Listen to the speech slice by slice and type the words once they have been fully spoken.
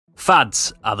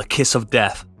Fads are the kiss of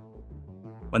death.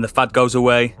 When the fad goes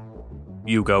away,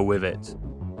 you go with it.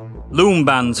 Loom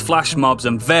bands, flash mobs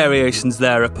and variations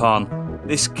thereupon.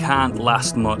 This can't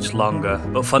last much longer,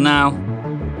 but for now,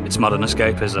 it's modern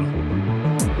escapism.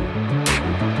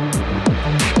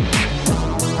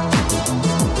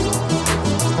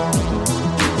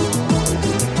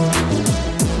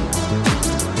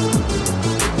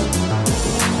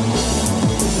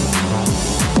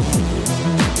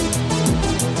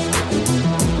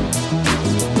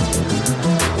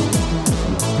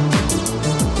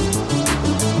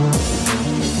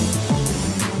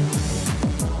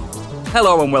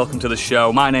 Hello and welcome to the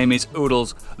show. My name is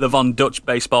Oodles, the Von Dutch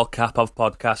baseball cap of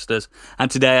podcasters,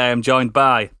 and today I am joined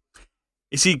by...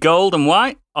 Is he gold and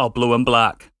white or blue and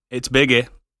black? It's Biggie.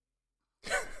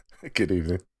 Good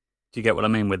evening. Do you get what I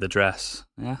mean with the dress?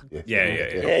 Yeah?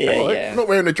 Yeah. I'm not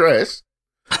wearing a dress.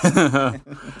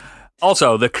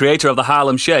 Also, the creator of the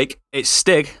Harlem Shake, it's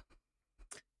Stig.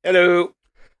 Hello.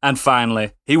 And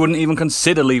finally, he wouldn't even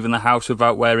consider leaving the house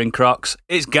without wearing Crocs.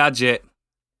 It's Gadget.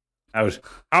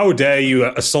 How dare you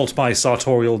assault my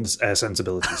sartorial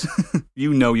sensibilities?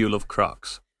 You know you love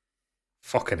Crocs.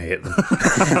 Fucking hate them.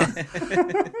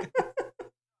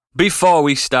 Before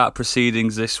we start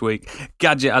proceedings this week,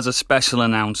 Gadget has a special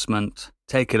announcement.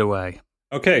 Take it away.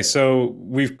 Okay, so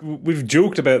we've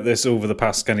joked about this over the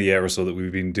past kind of year or so that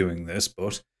we've been doing this,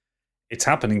 but it's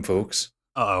happening, folks.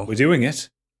 Uh-oh. We're doing it.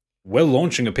 We're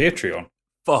launching a Patreon.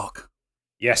 Fuck.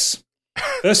 Yes.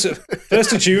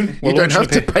 1st of June. You don't have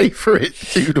to pay for it,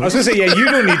 dude. I was going to say, yeah, you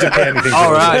don't need to pay anything.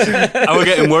 All right. Are we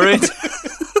getting worried?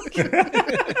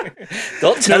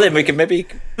 Don't tell him. We can maybe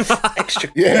extra.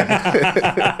 Yeah.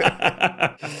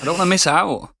 I don't want to miss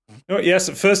out. No, yes,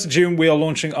 1st of June, we are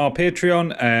launching our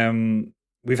Patreon.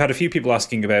 We've had a few people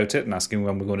asking about it and asking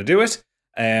when we're going to do it.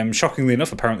 Shockingly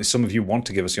enough, apparently some of you want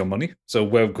to give us your money, so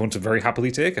we're going to very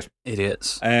happily take it.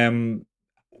 Idiots.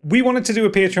 We wanted to do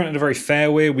a Patreon in a very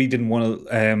fair way. We didn't want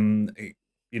to,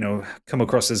 come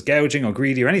across as gouging or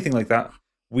greedy or anything like that.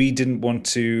 We didn't want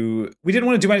to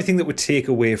do anything that would take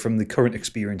away from the current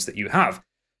experience that you have.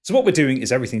 So what we're doing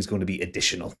is everything's going to be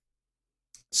additional.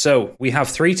 So we have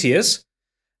 3 tiers.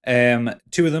 2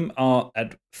 of them are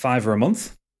at $5 a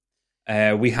month.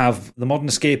 We have the Modern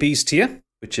Escapees tier,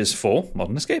 which is for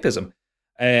Modern Escapism.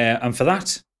 And for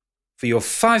that, for your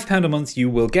 £5 a month, you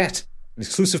will get an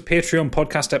exclusive Patreon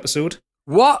podcast episode.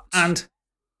 What? And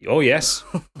oh yes,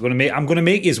 I'm gonna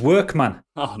make his work, man.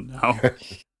 Oh no.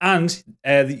 And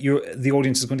the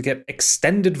audience is going to get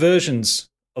extended versions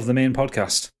of the main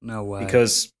podcast. No way.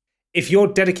 Because if you're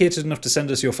dedicated enough to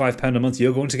send us your £5 a month,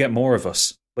 you're going to get more of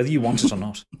us, whether you want it or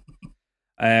not.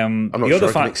 I'm not sure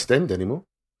I can extend anymore.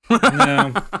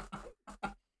 No.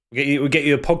 We'll get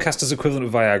you a podcaster's equivalent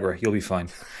of Viagra. You'll be fine.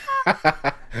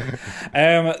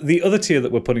 The other tier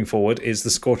that we're putting forward is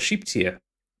the Scorched Sheep tier,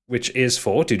 which is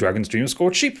for Do Dragons Dream of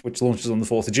Scorched Sheep, which launches on the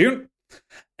 4th of June.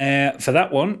 For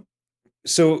that one,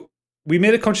 so we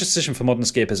made a conscious decision for Modern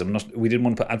Escapism. We didn't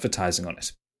want to put advertising on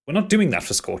it. We're not doing that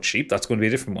for Scorched Sheep. That's going to be a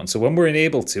different one. So when we're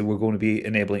we're going to be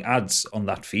enabling ads on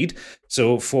that feed.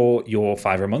 So for your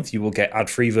 $5 a month, you will get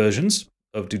ad-free versions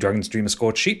of Do Dragons Dream of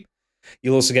Scorched Sheep.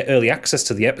 You'll also get early access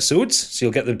to the episodes, so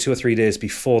you'll get them 2 or 3 days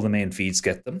before the main feeds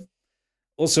get them.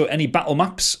 Also, any battle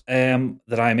maps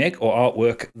that I make or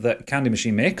artwork that Candy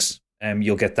Machine makes,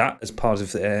 you'll get that as part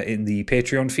of in the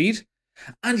Patreon feed.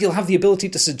 And you'll have the ability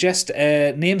to suggest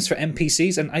names for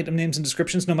NPCs and item names and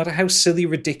descriptions, no matter how silly,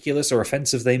 ridiculous, or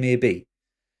offensive they may be.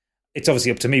 It's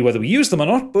obviously up to me whether we use them or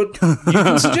not, but you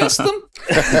can suggest them.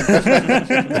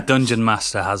 The Dungeon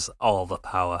Master has all the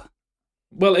power.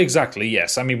 Well, exactly,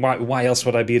 yes. I mean, why else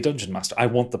would I be a dungeon master? I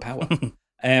want the power.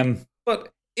 But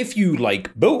if you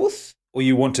like both, or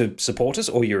you want to support us,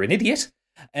 or you're an idiot,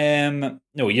 no,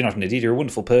 you're not an idiot, you're a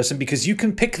wonderful person, because you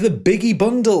can pick the Biggie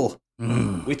Bundle,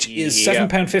 which is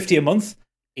 £7.50 a month.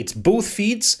 It's both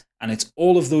feeds, and it's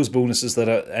all of those bonuses that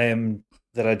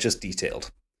I just detailed.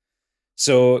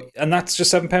 So, and that's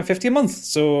just £7.50 a month.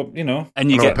 So, and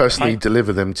you get personally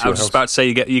deliver them to. I your was house. just about to say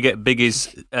you get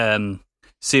Biggie's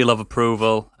seal of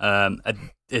approval, a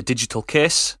digital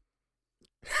kiss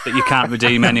that you can't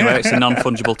redeem anyway. It's a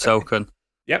non-fungible token.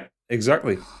 Yep,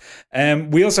 exactly.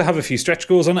 We also have a few stretch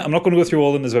goals on it. I'm not going to go through all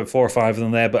of them. There's about 4 or 5 of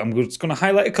them there, but I'm just going to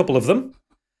highlight a couple of them.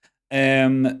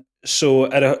 So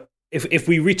if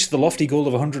we reach the lofty goal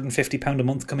of £150 a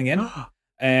month coming in,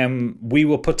 we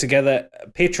will put together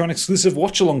Patreon exclusive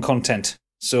watch-along content.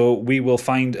 So we will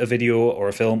find a video or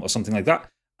a film or something like that,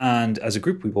 and as a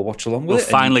group we will watch along with it. We'll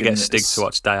finally get Stig to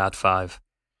watch Die Hard 5.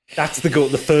 That's the goal.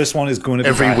 The first one is going to be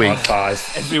every week.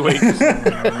 5. Every week.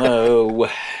 No.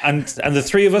 And the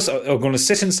three of us are going to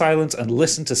sit in silence and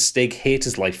listen to Stig hate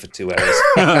his life for 2 hours.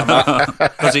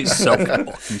 Because it's so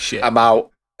fucking shit. I'm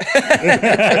out. At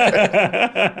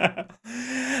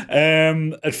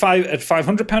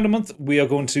 £500 a month, we are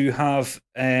going to have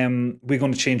we're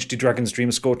going to change Do Dragons Dream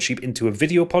of Score Cheap into a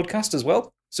video podcast as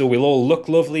well. So we'll all look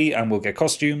lovely and we'll get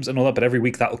costumes and all that. But every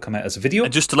week that will come out as a video.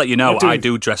 And just to let you know, I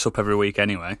do dress up every week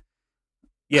anyway.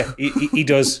 Yeah, he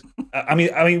does. I mean,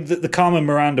 the Carmen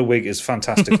Miranda wig is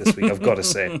fantastic this week. I've got to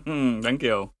say. Thank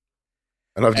you.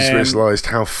 And I've just realised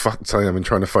how fucked I am in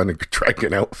trying to find a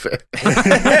dragon outfit.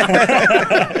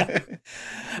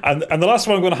 And the last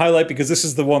one I'm going to highlight, because this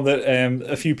is the one that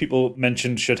a few people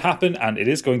mentioned should happen, and it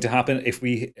is going to happen if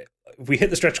we hit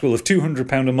the stretch goal of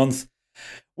 £200 a month.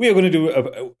 We are going to do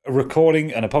a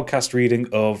recording and a podcast reading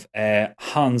of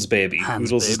Hans Baby,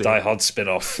 Oodles' Die Hard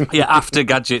spin-off. Yeah, after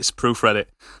Gadget's proofread it.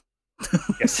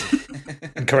 Yes.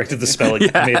 And corrected the spelling,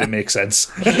 made it make sense.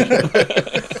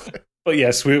 But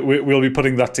yes, we'll be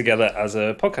putting that together as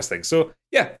a podcast thing. So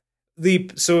yeah, the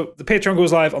Patreon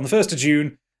goes live on the 1st of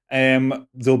June.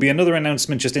 There'll be another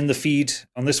announcement just in the feed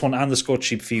on this one and the Scorch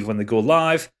Sheep feed when they go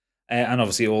live. And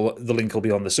obviously the link will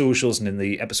be on the socials and in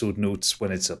the episode notes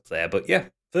when it's up there. But yeah,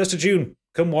 1st of June.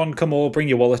 Come one, come all, bring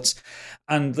your wallets.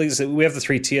 And like I said, we have the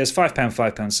 3 tiers, £5,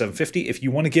 £5, $7.50. If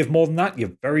you want to give more than that,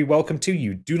 you're very welcome to.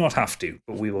 You do not have to,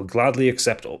 but we will gladly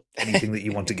accept anything that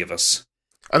you want to give us.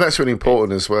 And that's really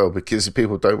important as well, because if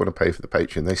people don't want to pay for the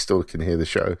Patreon, they still can hear the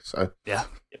show. So yeah,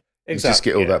 exactly. You just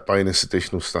get all that bonus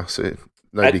additional stuff, so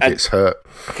nobody gets hurt.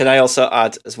 Can I also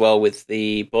add as well with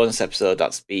the bonus episode,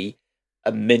 that's be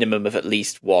a minimum of at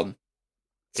least one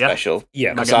special.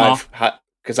 Yeah,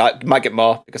 because I might get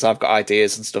more because I've got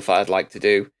ideas and stuff I'd like to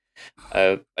do,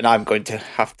 and I'm going to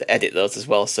have to edit those as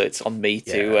well. So it's on me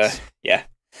to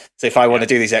So if I want to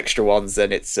do these extra ones,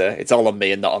 then it's all on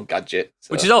me and not on Gadget.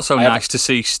 So which is also nice to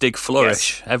see Stig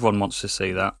flourish. Yes. Everyone wants to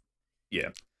see that. Yeah.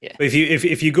 But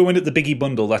if you go in at the Biggie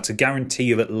bundle, that's a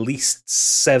guarantee of at least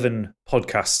 7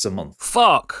 podcasts a month.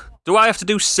 Fuck! Do I have to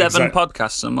do 7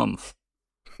 podcasts a month?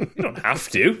 You don't have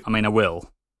to. I mean, I will.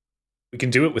 We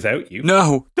can do it without you.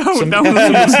 No.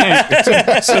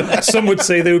 Some would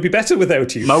say they would be better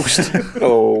without you. Most.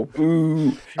 Oh,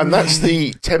 boo. And that's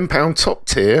the £10 top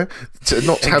tier to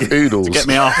not have oodles. To get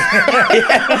me off.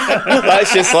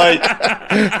 That's just like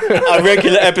our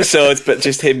regular episodes, but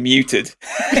just him muted.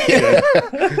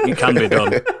 You can be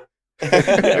done.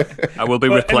 I will be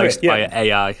replaced by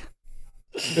AI.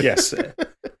 Yes.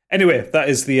 Anyway, that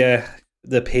is the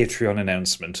Patreon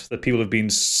announcement that people have been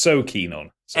so keen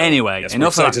on. So, anyway, yes,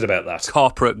 enough excited about that.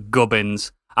 Corporate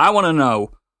gubbins. I want to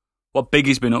know what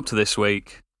Biggie's been up to this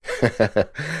week.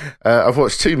 I've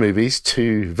watched 2 movies,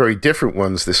 2 very different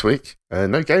ones this week.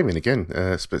 No gaming again,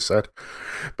 it's a bit sad.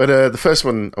 But the first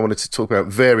one I wanted to talk about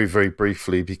very, very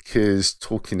briefly because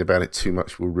talking about it too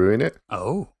much will ruin it.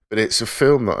 Oh. But it's a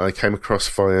film that I came across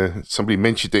via, somebody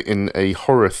mentioned it in a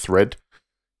horror thread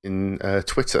in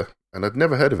Twitter, and I'd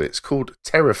never heard of it. It's called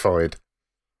Terrified.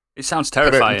 It sounds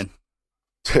terrifying.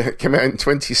 Came out in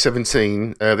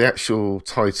 2017. The actual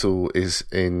title is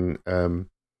in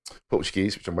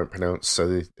Portuguese, which I won't pronounce.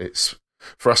 So it's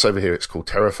for us over here, it's called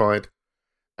Terrified.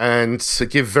 And to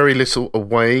give very little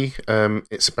away,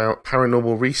 it's about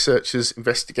paranormal researchers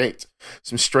investigate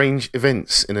some strange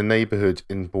events in a neighborhood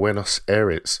in Buenos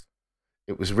Aires.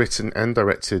 It was written and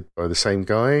directed by the same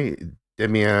guy,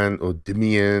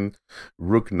 Demian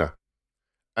Rugna.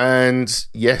 And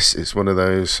yes, it's one of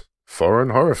those foreign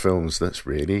horror films that's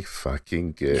really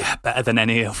fucking good. Yeah, better than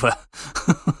any other.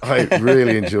 I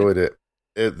really enjoyed it.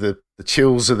 The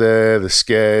chills are there, the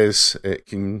scares.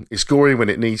 It's gory when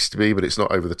it needs to be, but it's not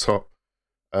over the top.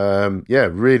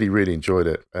 Really, really enjoyed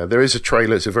it. There is a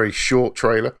trailer. It's a very short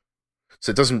trailer,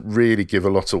 so it doesn't really give a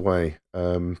lot away.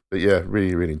 But yeah,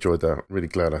 really, really enjoyed that. Really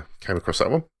glad I came across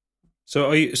that one.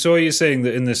 So are you saying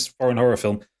that in this foreign horror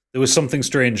film, there was something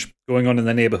strange going on in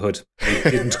the neighborhood?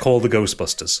 They didn't call the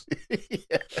Ghostbusters.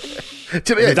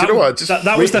 Do you know what?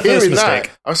 That was the first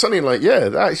mistake. I was suddenly like, yeah,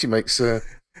 that actually makes that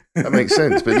makes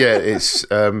sense. But yeah, it's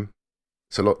a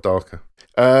lot darker.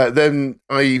 Then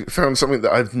I found something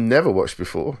that I've never watched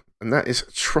before, and that is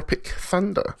Tropic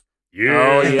Thunder. Yeah.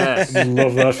 Oh yes,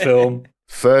 love that film.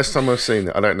 First time I've seen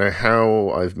it. I don't know how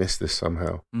I've missed this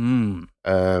somehow.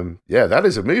 Yeah, that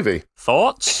is a movie.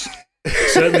 Thoughts?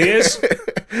 It certainly is.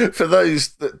 For those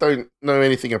that don't know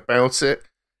anything about it,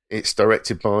 it's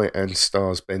directed by and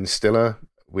stars Ben Stiller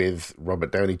with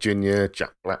Robert Downey Jr.,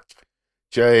 Jack Black,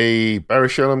 Jay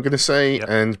Baruchel, I'm going to say,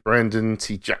 and Brandon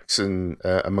T. Jackson,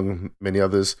 among many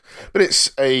others. But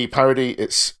it's a parody.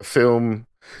 It's a film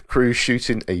crew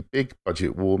shooting a big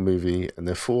budget war movie, and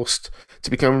they're forced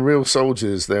to become real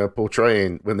soldiers they are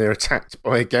portraying when they're attacked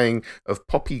by a gang of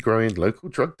poppy-growing local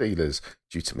drug dealers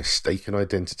due to mistaken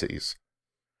identities.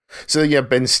 So you have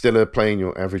Ben Stiller playing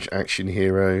your average action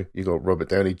hero. You got Robert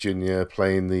Downey Jr.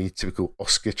 playing the typical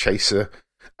Oscar chaser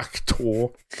actor.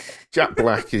 Jack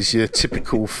Black is your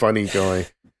typical funny guy.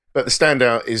 But the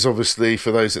standout is obviously,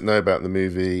 for those that know about the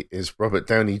movie, is Robert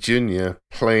Downey Jr.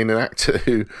 playing an actor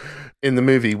who, in the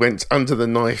movie, went under the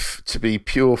knife to be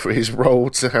pure for his role,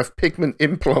 to have pigment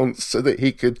implants so that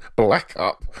he could black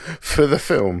up for the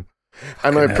film.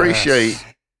 And I appreciate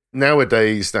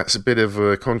nowadays that's a bit of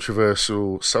a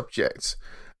controversial subject,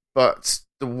 but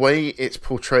the way it's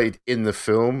portrayed in the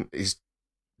film is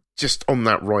just on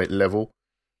that right level.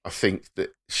 I think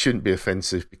that shouldn't be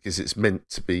offensive because it's meant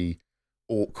to be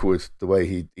awkward the way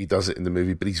he does it in the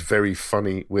movie, but he's very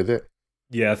funny with it.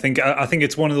 Yeah, I think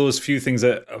it's one of those few things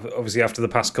that obviously after the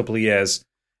past couple of years,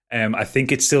 I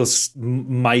think it still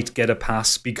might get a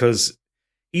pass because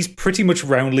he's pretty much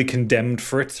roundly condemned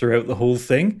for it throughout the whole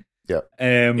thing.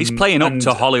 Yeah, he's playing up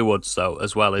to Hollywood's though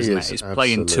as well, isn't it? He's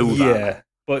playing to that. Yeah,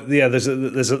 but yeah, there's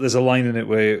a line in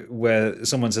it where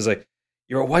someone says like,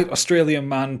 "You're a white Australian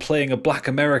man playing a black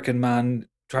American man,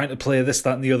 trying to play this,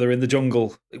 that, and the other in the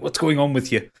jungle. Like, what's going on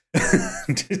with you?"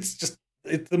 It's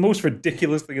the most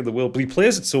ridiculous thing in the world, but he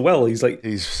plays it so well. He's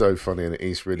so funny and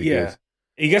he's really good.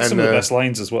 He gets some of the best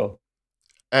lines as well.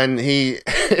 And he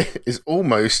is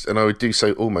almost, and I would do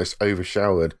so almost,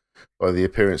 overshadowed by the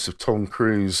appearance of Tom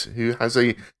Cruise, who has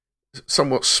a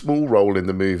somewhat small role in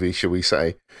the movie, shall we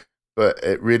say. But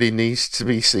it really needs to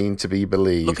be seen to be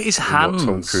believed. Look at his hands.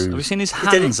 Have you seen his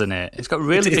hands in it? It's got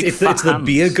really big fat hands. It's the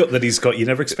beer gut that he's got. You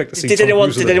never expect to see Did Tom anyone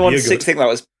Cruise with a beer gut. think that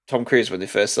was Tom Cruise when they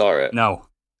first saw it? No.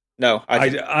 Now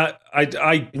it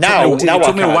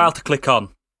took me a while to click on.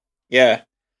 Yeah.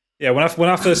 Yeah, when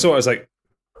I first saw it, I was like,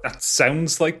 that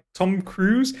sounds like Tom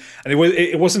Cruise. And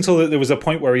it wasn't until there was a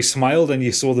point where he smiled and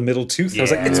you saw the middle tooth. I was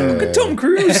like, it's fucking Tom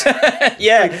Cruise.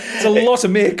 Yeah. It's a lot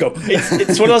of makeup.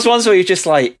 It's one of those ones where you're just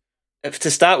like, to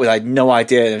start with, I had no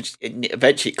idea.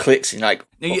 Eventually it clicks and you're like,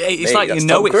 it's like,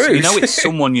 it's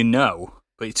someone you know,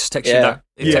 but it just takes you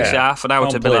half an hour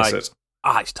to be like,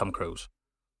 it's Tom Cruise.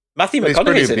 Matthew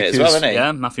McConaughey's in it as well, isn't he?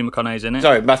 Yeah, Matthew McConaughey's in it.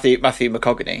 Sorry, Matthew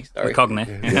McConaughey. Sorry.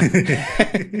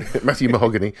 Matthew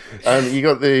Mahogany. You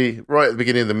got right at the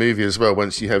beginning of the movie as well,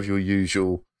 once you have your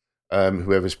usual,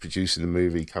 whoever's producing the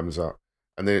movie comes up,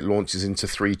 and then it launches into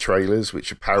 3 trailers,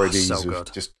 which are parodies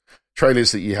of just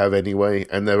trailers that you have anyway,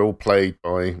 and they're all played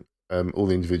by all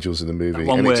the individuals in the movie.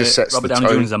 One and where it just sets Robert the Downey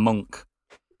tone. Jr. is a monk.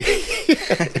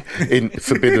 In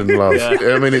Forbidden Love.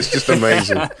 I mean, it's just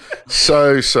amazing.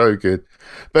 So good.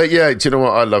 But yeah, do you know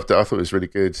what? I loved it. I thought it was really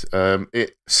good.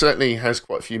 It certainly has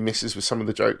quite a few misses with some of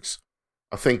the jokes.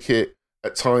 I think it,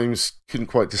 at times, couldn't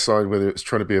quite decide whether it's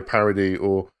trying to be a parody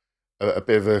or a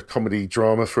bit of a comedy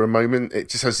drama for a moment. It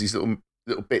just has these little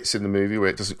bits in the movie where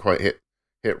it doesn't quite hit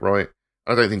right.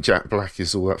 I don't think Jack Black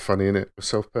is all that funny in it,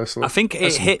 myself personally. I think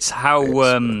it hits how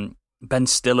Ben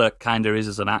Stiller kind of is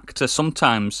as an actor.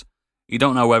 Sometimes you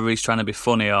don't know whether he's trying to be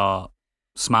funny or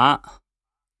smart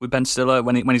with Ben Stiller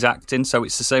when he's acting. So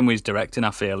it's the same with his directing,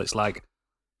 I feel. It's like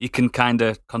you can kind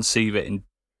of conceive it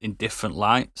in different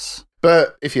lights.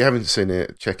 But if you haven't seen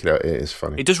it, check it out. It is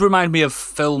funny. It does remind me of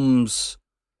films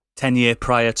 10 years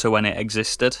prior to when it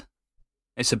existed.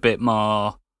 It's a bit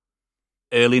more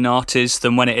early noughties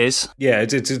than when it is. Yeah,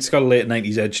 it's got a late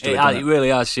 90s edge to it. It really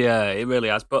has, yeah. It really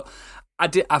has. But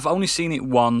I've only seen it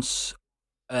once,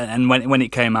 and when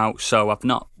it came out, so I've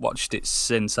not watched it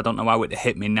since. I don't know how it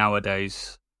hit me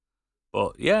nowadays.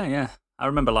 But yeah, I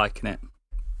remember liking it.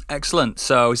 Excellent.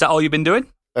 So is that all you've been doing?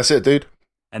 That's it, dude.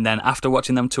 And then after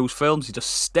watching them 2 films, you just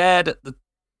stared at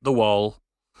the wall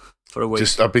for a week.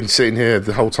 I've been sitting here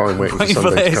the whole time waiting for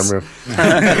Sunday to come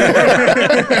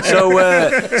around.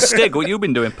 So, Stig, what you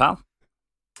been doing, pal?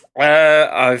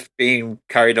 I've been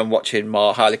carried on watching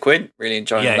more Harley Quinn. Really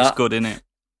enjoying that. Yeah, it's good, isn't it?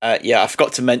 I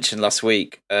forgot to mention last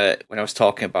week when I was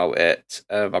talking about it.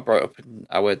 I brought it up in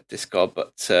our Discord,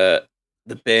 but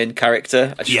the Bane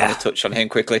character, I just want to touch on him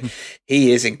quickly.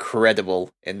 He is incredible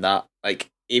in that.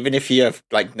 Like, even if you have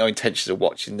like no intentions of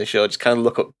watching the show, just kind of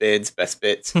look up Bane's best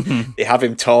bits. They have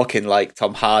him talking like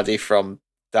Tom Hardy from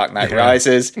Dark Knight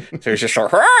Rises. So he's just like,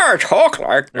 talk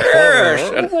like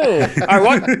this.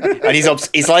 And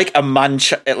he's like a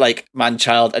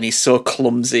man-child, and he's so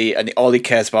clumsy, and all he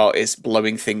cares about is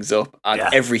blowing things up, and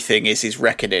everything is his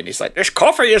reckoning. He's like, this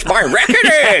coffee is my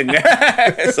reckoning.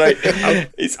 It's like,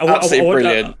 it's absolutely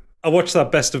brilliant. I watched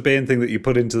that Best of Bane thing that you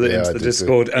put into the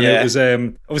Discord, and it was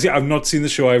obviously I've not seen the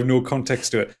show, I have no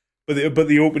context to it, But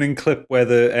the opening clip where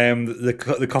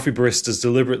the coffee barista's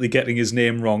deliberately getting his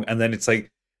name wrong, and then it's like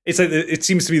it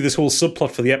seems to be this whole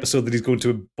subplot for the episode that he's going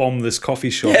to bomb this coffee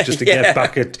shop just to get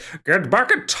back at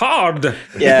Todd.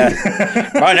 Yeah,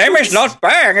 my name is not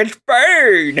Bang, it's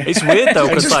Bane. It's weird though,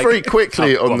 because just very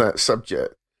quickly on that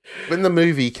subject, when the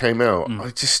movie came out, I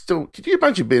just thought, could you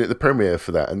imagine being at the premiere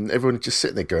for that and everyone just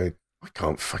sitting there going, I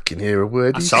can't fucking hear a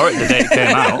word. I saw it the day it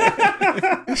came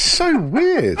out. It's so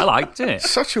weird. I liked it.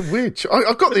 Such a weird.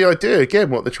 I've got the idea again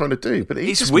what they're trying to do, but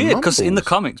it's weird because in the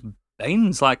comics,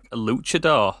 Bane's like a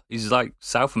luchador. He's like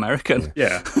South American.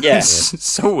 Yeah. It's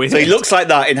so weird. So he looks like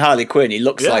that in Harley Quinn. He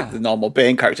looks like the normal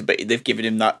Bane character, but they've given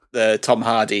him that Tom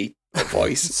Hardy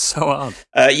voice. It's so odd.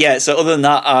 So other than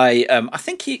that, I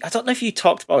don't know if you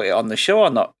talked about it on the show or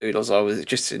not, Oodles, or was it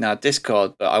just in our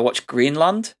Discord, but I watched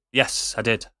Greenland. Yes, I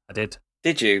did.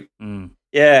 Did you? Mm.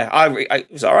 Yeah, it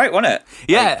was all right, wasn't it?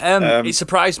 Yeah, it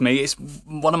surprised me. It's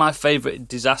one of my favourite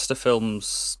disaster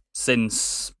films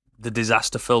since the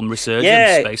disaster film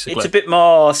resurgence, basically. It's a bit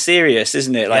more serious,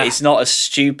 isn't it? Like, it's not as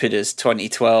stupid as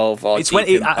 2012 or it's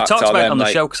when I talked about it on the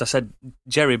show because I said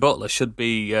Jerry Butler should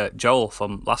be Joel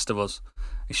from Last of Us.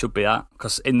 He should be that,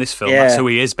 because in this film, that's who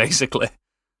he is, basically.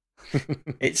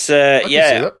 It's,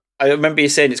 I remember you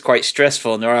saying it's quite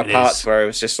stressful, and there are parts where it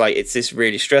was just like, it's this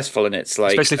really stressful, and it's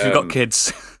like... Especially if you've got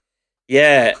kids.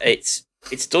 Yeah, it's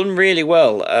done really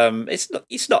well.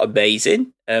 It's not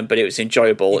amazing, but it was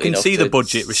enjoyable. You can see the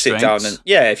budget restraints. Sit down and,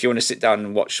 if you want to sit down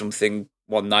and watch something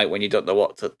one night when you don't know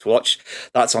what to watch,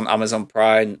 that's on Amazon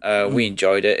Prime. We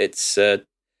enjoyed it. It's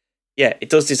it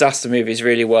does disaster movies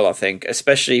really well, I think,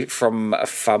 especially from a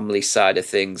family side of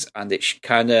things, and it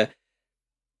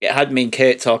had me and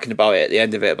Kate talking about it at the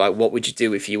end of it, about what would you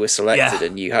do if you were selected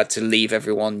and you had to leave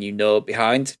everyone you know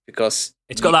behind, because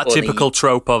it's got that typical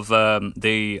trope of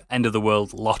the end of the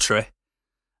world lottery.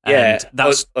 And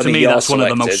that's to me, that's one of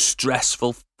the most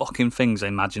stressful fucking things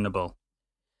imaginable.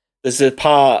 There's a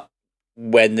part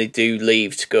when they do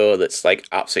leave to go that's like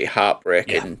absolutely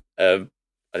heartbreaking, and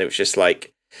it was just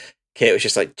like, Kate was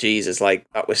just like, Jesus, like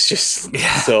that was just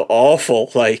so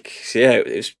awful. Like,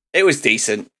 it was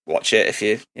decent. Watch it if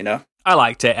you know. I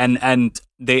liked it, and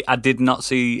I did not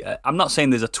see. I'm not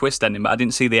saying there's a twist ending, but I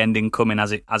didn't see the ending coming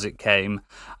as it came.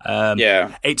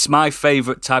 It's my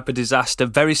favourite type of disaster,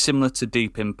 very similar to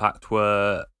Deep Impact,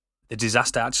 where the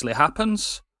disaster actually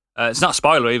happens. It's not a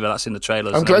spoiler either. That's in the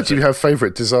trailers. I'm glad you have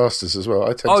favourite disasters as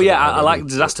well. I like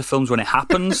disaster films when it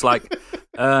happens. Like,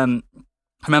 I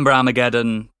remember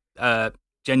Armageddon.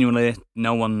 Genuinely,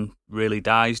 no one really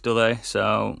dies, do they?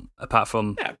 So apart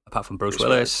from Bruce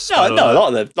Willis, no, a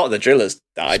lot of the drillers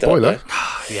died. Spoiler.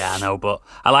 Yeah, I know, but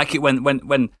I like it when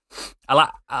when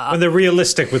they're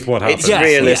realistic with what happens. It's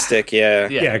realistic,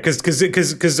 yeah.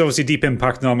 Because obviously Deep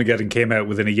Impact and Armageddon came out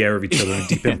within a year of each other, and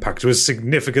Deep Impact was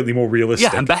significantly more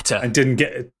realistic, and better, and didn't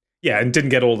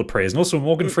get all the praise. And also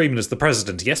Morgan Freeman as the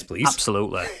president. Yes, please.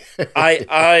 Absolutely.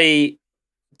 I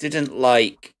didn't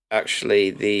like.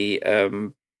 Actually, the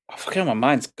fucking hell, my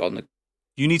mind's gone.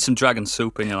 You need some dragon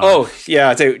soup in your life. Oh yeah,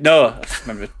 I do. No, I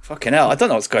remember. Fucking hell, I don't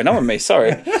know what's going on with me.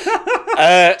 Sorry.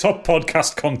 Top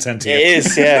podcast content here. It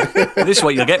is, yeah. This is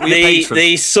what you'll get with your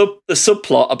patrons. The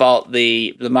subplot about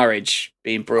the marriage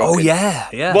being broken. Oh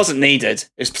yeah. Wasn't needed.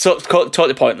 It's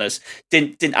totally pointless.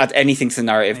 Didn't add anything to the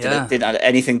narrative. Didn't add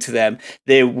anything to them.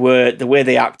 The way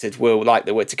they acted were like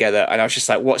they were together, and I was just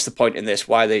like, what's the point in this?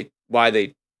 Why are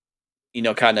they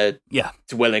kind of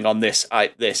dwelling on this.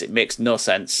 It makes no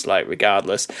sense, like,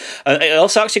 regardless. And it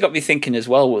also actually got me thinking as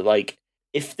well, with, like,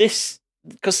 if this,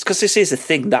 because this is a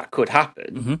thing that could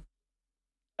happen,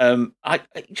 I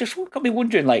just got me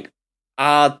wondering, like,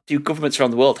 do governments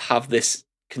around the world have this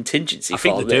contingency for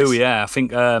all this? I think they do, yeah. I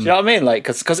think... do you know what I mean? Like,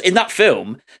 because in that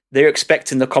film, they're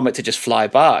expecting the comet to just fly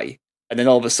by, and then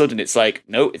all of a sudden it's like,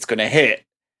 no, it's going to hit.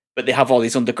 But they have all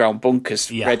these underground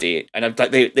bunkers ready, and I'm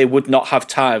like, they would not have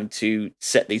time to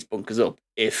set these bunkers up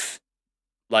if,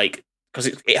 like, because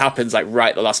it happens like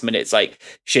right at the last minute. It's like,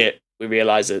 shit, we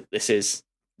realise that this is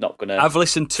not going to. I've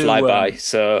listened to fly by,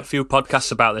 so a few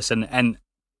podcasts about this, and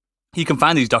you can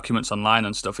find these documents online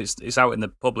and stuff. It's out in the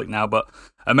public now, but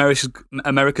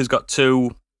America's got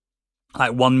 2,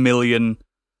 like 1 million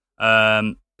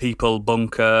people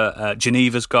bunker.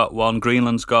 Geneva's got 1.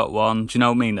 Greenland's got 1. Do you know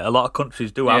what I mean? A lot of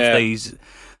countries do have these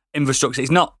infrastructure.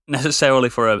 It's not necessarily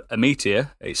for a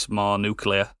meteor. It's more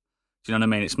nuclear. Do you know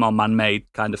what I mean? It's more man-made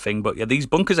kind of thing. But yeah, these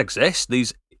bunkers exist.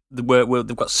 They've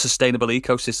got sustainable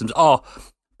ecosystems, or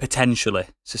potentially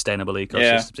sustainable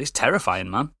ecosystems. It's terrifying,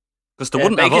 man. Because they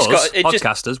wouldn't have us,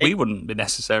 podcasters. We wouldn't be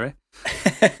necessary.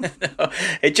 No,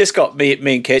 it just got me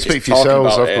and Kate. Speak for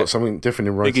yourselves. I've got something different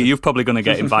in writing. Biggie, you're probably going to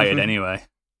get invited anyway.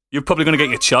 You're probably going to get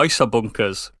your choice of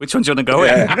bunkers. Which one do you want to go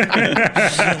in?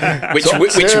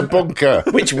 Which bunker?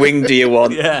 Which wing do you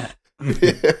want? Yeah.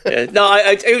 No,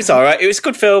 it was all right. It was a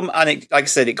good film, and like I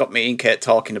said, it got me and Kate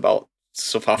talking about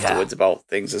stuff afterwards about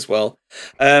things as well.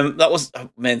 That was the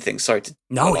main thing. Sorry to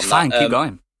no, it's fine. Keep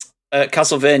going.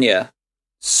 Castlevania.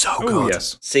 So good.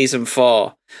 Yes. Season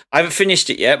 4. I haven't finished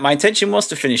it yet. My intention was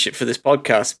to finish it for this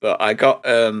podcast, but I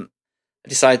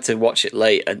decided to watch it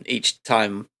late, and each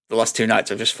time, the last 2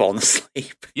 nights, I've just fallen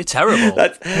asleep. You're terrible.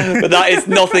 But that is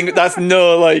nothing. That's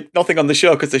nothing on the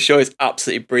show, because the show is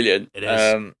absolutely brilliant. It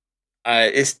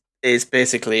is. It's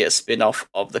basically a spin-off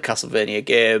of the Castlevania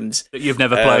games That you've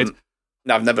never played.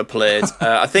 No, I've never played.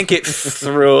 I think it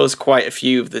throws quite a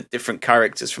few of the different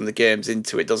characters from the games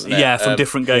into it, doesn't it? Yeah, from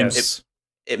different games. Yes.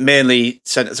 It mainly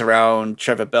centers around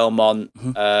Trevor Belmont,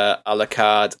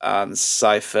 Alucard, and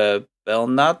Cypher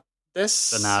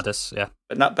Bernardus, yeah.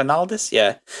 Bernaldus,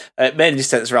 yeah. It mainly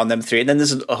centers around them 3, and then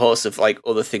there's a host of like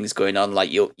other things going on.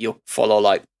 Like you'll follow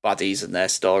like baddies and their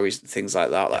stories and things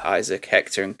like that, like Isaac,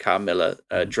 Hector, and Carmilla,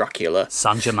 Dracula,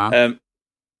 Sanjaman.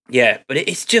 Yeah, but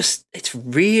it's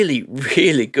really,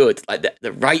 really good. Like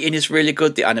the writing is really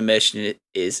good. The animation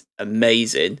is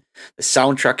amazing. The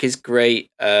soundtrack is great.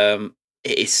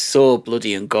 It is so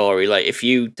bloody and gory. Like if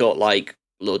you don't like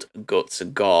blood and guts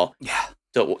and gore,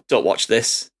 don't watch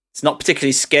this. It's not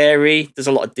particularly scary. There's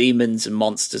a lot of demons and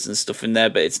monsters and stuff in there,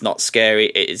 but it's not scary.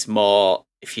 It is more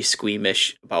if you're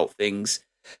squeamish about things.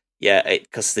 Yeah,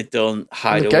 because they don't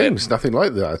hide the away. game's nothing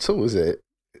like that at all, is it?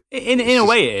 In a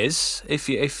way, it is. If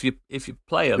you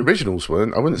play them, the originals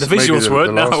weren't. I wouldn't. The say maybe visuals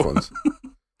weren't. The last No. ones.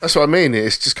 That's what I mean.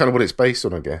 It's just kind of what it's based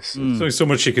on, I guess. There's only so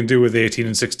much you can do with 18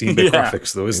 and 16-bit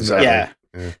graphics, though, isn't Exactly.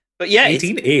 Yeah. But yeah, 8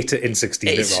 and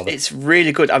 16-bit, rather. It's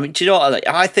really good. I mean, do you know what?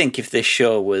 I think if this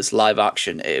show was live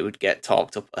action, it would get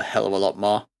talked up a hell of a lot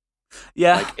more.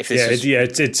 yeah. Like if this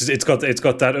it's got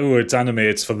that it's anime,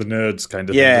 it's for the nerds kind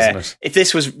of thing, doesn't it? If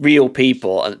this was real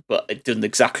people, but it done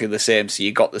exactly the same, so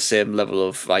you got the same level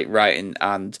of like writing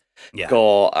and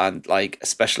gore and like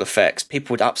special effects,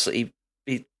 people would absolutely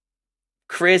be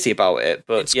crazy about it.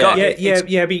 But It's got- But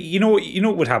you know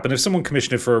what would happen if someone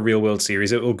commissioned it for a real world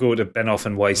series? It will go to Benioff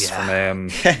and Weiss from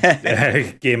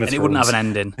Game of Thrones, and it wouldn't have an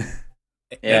ending.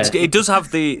 It does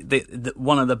have the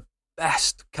one of the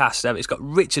best cast ever. It's got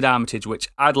Richard Armitage, which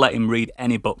I'd let him read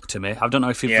any book to me. I don't know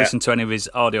if you've listened to any of his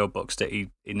audio books that he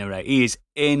narrates. He is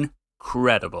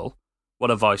incredible. What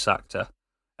a voice actor.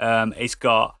 It's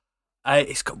got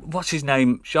what's his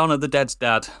name? Shaun of the Dead's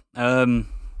dad.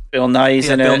 Bill Nye's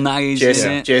in Bill it. Nye's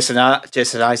in it. Jason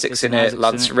Isaac's in it.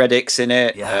 Lance Reddick's in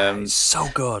it. Yeah, it's so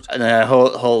good. And a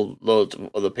whole load of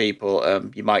other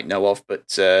people you might know of,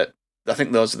 but I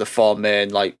think those are the 4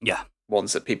 main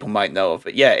ones that people might know of.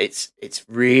 But yeah, it's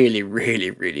really,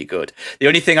 really, really good. The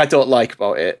only thing I don't like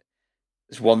about it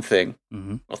is one thing,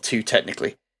 or 2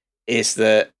 technically, is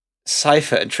that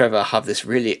Cypher and Trevor have this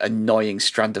really annoying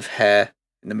strand of hair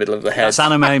in the middle of the head. That's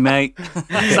anime, mate.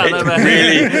 That's anime.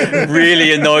 It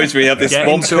really annoys me. I have this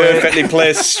one perfectly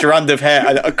placed strand of hair,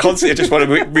 and I constantly just want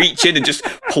to reach in and just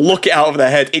pluck it out of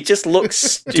their head. It just looks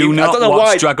stupid. Do not I don't know watch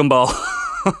why. Dragon Ball.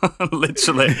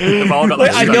 Literally, they've all got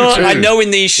that I know in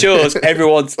these shows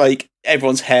everyone's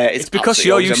hair is. It's because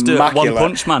you're used to One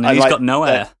Punch Man and he's got no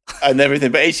hair and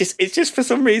everything. But it's just for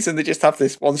some reason they just have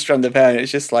this one strand of hair, and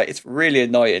it's just like it's really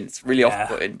annoying. It's really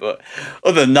off-putting. But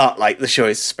other than that, like the show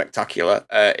is spectacular.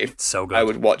 It's so good. I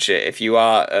would watch it if you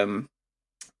are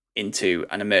into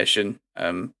animation.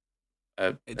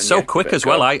 It's so quick as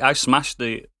well. I smashed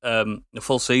the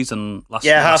full season last.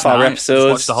 half-hour night.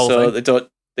 episodes, the whole so thing.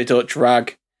 they don't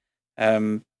drag.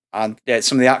 And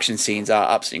some of the action scenes are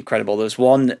absolutely incredible. There's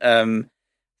one, I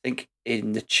think,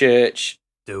 in the church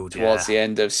towards the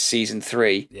end of season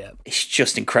 3. Yeah, it's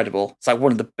just incredible. It's like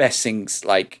one of the best things,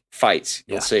 like fights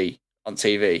you'll see on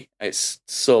TV. It's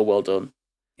so well done.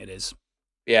 It is.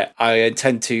 Yeah, I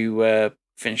intend to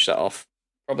finish that off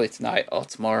probably tonight or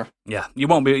tomorrow. Yeah, you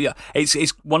won't be. Yeah, it's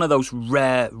one of those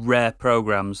rare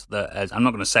programs that I'm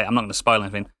not going to spoil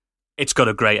anything. It's got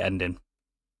a great ending.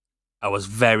 I was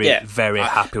very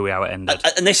happy with how it ended.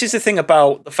 And this is the thing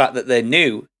about the fact that they're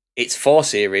new. It's 4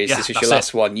 series. Yeah, this is your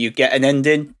last one. You get an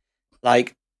ending.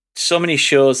 Like, so many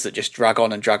shows that just drag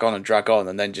on and drag on and drag on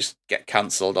and then just get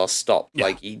cancelled or stopped. Yeah.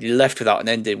 Like, you're left without an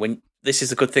ending. When this is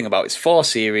the good thing about it. It's 4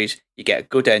 series. You get a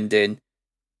good ending.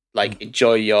 Like,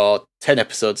 enjoy your 10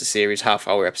 episodes of series,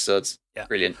 half-hour episodes. Yeah.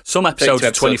 Brilliant. Some episodes are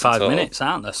 25 minutes,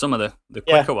 aren't there? Some of the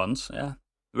quicker ones. Yeah.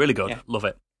 Really good. Yeah. Love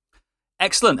it.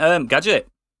 Excellent. Gadget.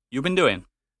 You've been doing?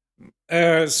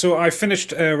 So I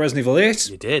finished Resident Evil 8.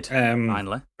 You did,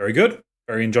 finally. Very good.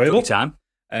 Very enjoyable. Good time.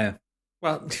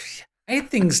 Well, I had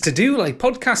things to do, like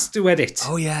podcasts to edit.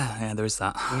 Oh, yeah, there is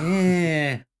that.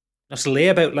 Yeah. Not to lay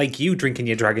about like you drinking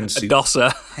your dragon soup. A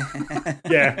dosser.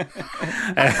 Yeah.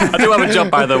 I do have a job,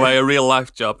 by the way, a real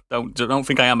life job. Don't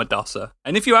think I am a dosser.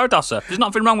 And if you are a dosser, there's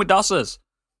nothing wrong with dossers.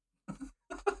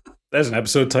 There's an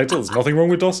episode title. There's nothing wrong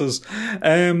with dossers.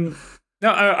 No,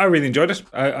 I really enjoyed it.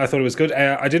 I thought it was good.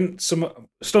 I didn't.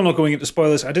 Still not going into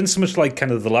spoilers. I didn't so much like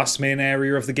kind of the last main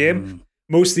area of the game.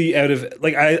 Mostly out of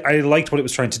like I liked what it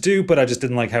was trying to do, but I just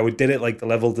didn't like how it did it. Like the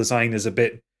level design is a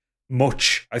bit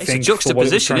much. I think it's a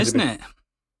juxtaposition, isn't it?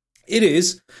 It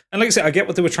is, and like I said, I get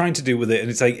what they were trying to do with it, and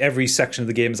it's like every section of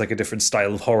the game is like a different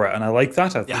style of horror, and I like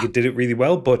that. I think it did it really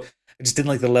well, but I just didn't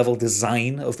like the level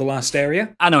design of the last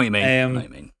area. I know what you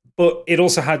mean. But it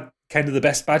also had kind of the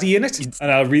best baddie in it,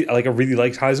 and I really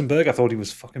liked Heisenberg. I thought he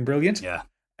was fucking brilliant. Yeah,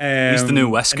 he's the new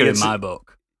Wesker in my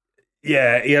book.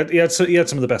 Yeah, he had some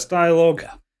of the best dialogue.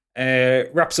 Yeah.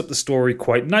 Wraps up the story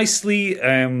quite nicely.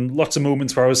 Lots of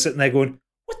moments where I was sitting there going,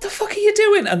 "What the fuck are you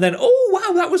doing?" And then, "Oh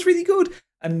wow, that was really good."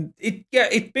 And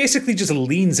it basically just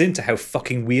leans into how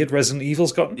fucking weird Resident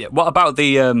Evil's gotten. Yeah. What about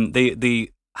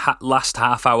the last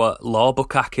half hour law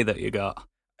book Aki that you got?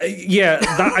 Yeah,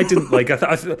 that I didn't like.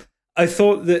 I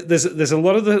thought that there's a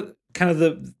lot of the kind of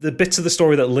the bits of the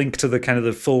story that link to the kind of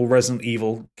the full Resident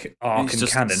Evil arc and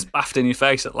canon. Spaffed in your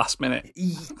face at last minute.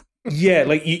 Yeah,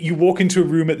 like you walk into a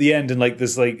room at the end and like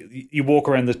there's like you walk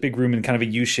around this big room in kind of a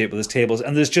U shape with there's tables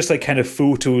and there's just like kind of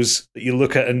photos that you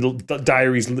look at and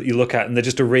diaries that you look at and they're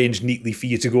just arranged neatly for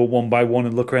you to go one by one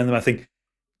and look around them. I think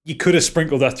you could have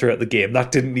sprinkled that throughout the game.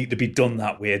 That didn't need to be done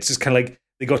that way. It's just kind of like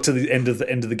they got to the end of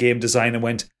the game design and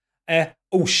went,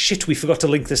 oh shit, we forgot to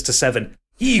link this to 7.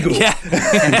 Here you go. Yeah.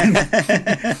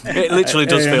 It literally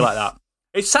does feel like that.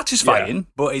 It's satisfying,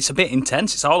 but it's a bit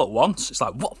intense. It's all at once. It's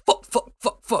like, what,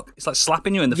 fuck. It's like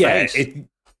slapping you in the face.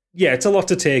 It's a lot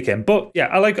to take in. But yeah,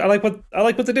 I like what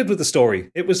they did with the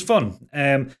story. It was fun.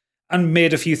 And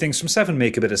made a few things from 7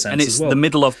 make a bit of sense. And it's as well. the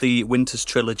middle of the Winters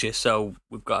trilogy, so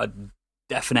we've got a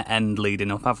definite end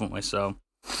leading up, haven't we? So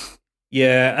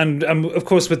yeah, and of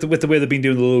course with the way they've been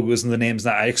doing the logos and the names,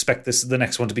 that I expect the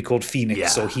next one to be called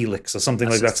Phoenix or Helix or something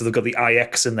like that. So they've got the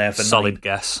IX in there for solid 9.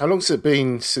 guess. How long's it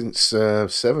been since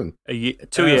 7? 2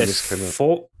 years.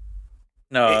 4.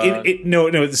 No,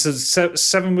 no. This is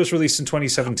 7 was released in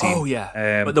 2017. Oh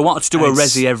yeah, but they wanted to do a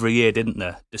Resi every year, didn't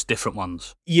they? Just different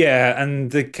ones. Yeah,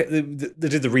 and they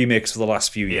did the remakes for the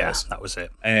last few years. Yeah, that was it.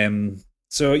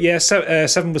 So yeah,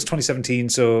 7 was 2017.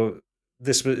 So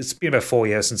it's been about 4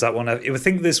 years since that one. I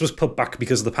think this was put back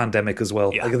because of the pandemic as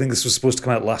well. Yeah. Like, I think this was supposed to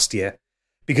come out last year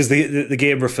because the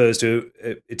game refers to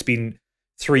it's been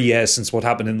 3 years since what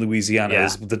happened in Louisiana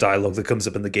is the dialogue that comes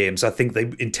up in the game. So I think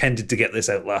they intended to get this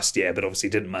out last year, but obviously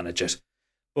didn't manage it.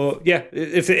 But yeah,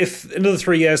 if another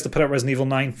 3 years to put out Resident Evil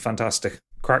 9, fantastic,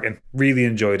 cracking, really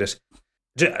enjoyed it.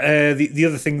 The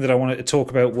other thing that I wanted to talk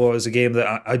about was a game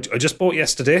that I just bought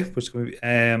yesterday, which is going to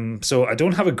be, so I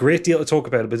don't have a great deal to talk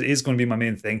about, but it is going to be my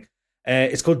main thing.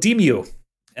 It's called Demeo,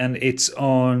 and it's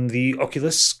on the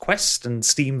Oculus Quest and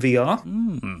Steam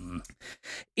VR.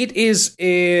 It is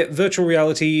a virtual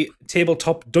reality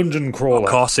tabletop dungeon crawler.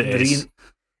 Of course it is.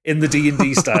 In the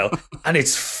D&D style, and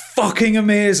it's fucking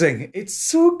amazing. It's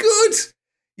so good.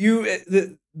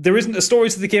 There isn't a story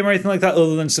to the game or anything like that,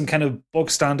 other than some kind of bog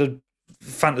standard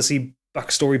fantasy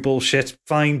backstory bullshit.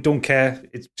 Fine, don't care.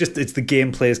 It's the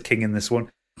gameplay is king in this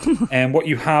one. And what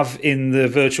you have in the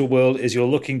virtual world is you're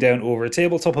looking down over a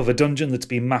tabletop of a dungeon that's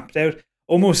been mapped out,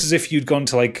 almost as if you'd gone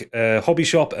to like a hobby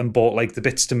shop and bought like the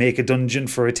bits to make a dungeon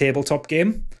for a tabletop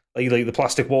game, like the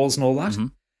plastic walls and all that.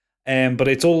 But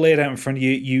it's all laid out in front of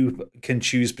you. You can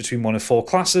choose between one of 4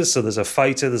 classes. So there's a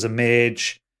fighter, there's a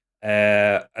mage,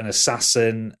 an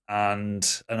assassin,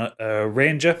 and a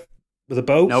ranger with a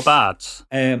bow. No bards.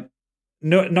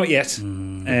 No, not yet.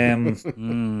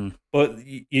 But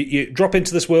you drop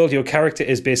into this world. Your character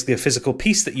is basically a physical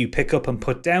piece that you pick up and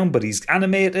put down, but he's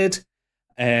animated.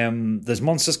 There's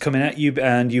monsters coming at you,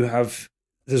 and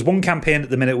there's one campaign at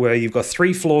the minute where you've got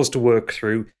 3 floors to work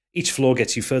through. Each floor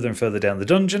gets you further and further down the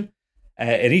dungeon.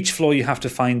 In each floor, you have to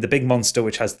find the big monster,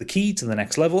 which has the key to the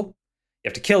next level. You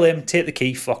have to kill him, take the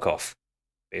key, fuck off.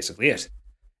 Basically it.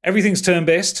 Everything's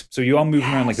turn-based, so you are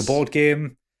moving around like a board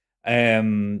game.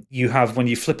 You have, when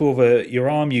you flip over your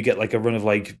arm, you get like a run of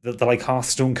like the like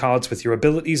Hearthstone cards with your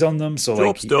abilities on them. So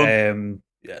like a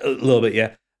little bit,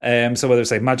 yeah. So whether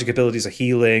it's like magic abilities or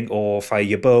healing or fire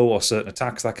your bow or certain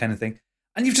attacks, that kind of thing.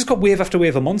 And you've just got wave after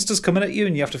wave of monsters coming at you,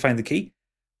 and you have to find the key.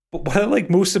 But what I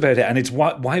like most about it, and it's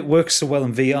why it works so well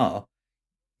in VR,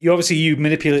 you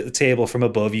manipulate the table from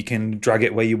above. You can drag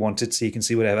it where you want it, so you can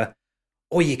see whatever.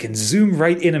 or you can zoom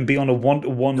right in and be on a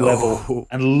 1-to-1 level Oh.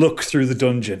 and look through the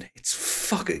dungeon. It's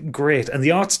fucking great. And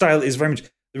the art style is very much,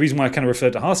 the reason why I kind of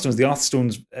referred to Hearthstone is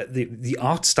the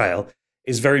art style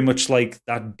is very much like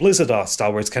that Blizzard art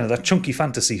style, where it's kind of that chunky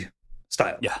fantasy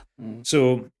style. Yeah.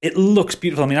 So it looks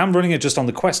beautiful. I mean, I'm running it just on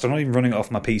the Quest. I'm not even running it off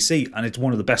my PC, and it's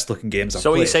one of the best looking games I've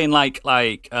So are played. you saying like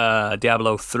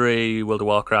Diablo 3, World of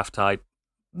Warcraft type?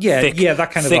 Yeah, thick,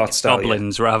 that kind of thick art style.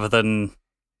 goblins rather than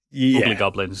ugly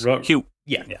goblins. Cute.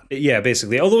 Yeah,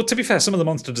 basically. Although to be fair, some of the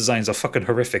monster designs are fucking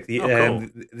horrific. Cool.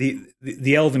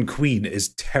 The Elven Queen is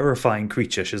a terrifying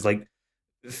creature. She's like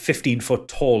 15 foot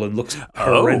tall and looks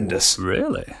horrendous. Oh,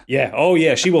 really? Yeah. Oh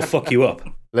yeah, she will fuck you up.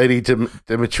 Lady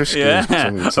Dimitrescu. Yeah.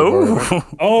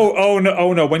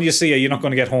 Oh no. When you see her, you're not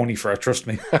going to get horny for her. Trust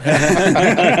me. You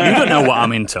don't know what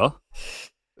I'm into.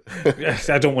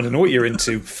 I don't want to know what you're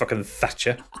into, fucking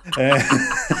Thatcher.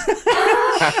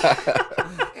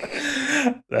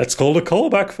 That's called a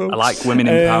callback, folks. I like women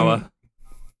in power.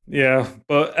 Yeah,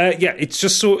 but it's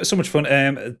just so much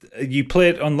fun. You play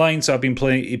it online, so you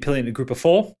play in a group of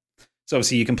 4. So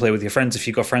obviously you can play with your friends if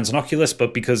you've got friends on Oculus,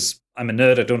 but because I'm a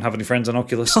nerd, I don't have any friends on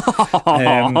Oculus. So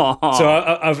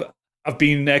I've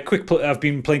been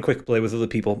playing quick play with other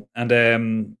people, and I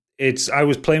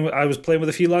was playing with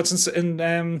a few lads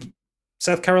in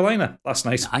South Carolina last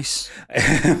night. Nice.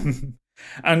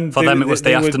 And For them, it was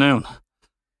the afternoon.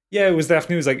 Yeah, it was the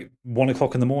afternoon. It was like 1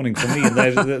 o'clock in the morning for me, and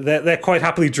they're quite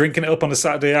happily drinking it up on a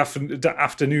Saturday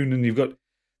afternoon. And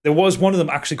there was one of them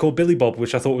actually called Billy Bob,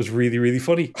 which I thought was really, really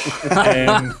funny.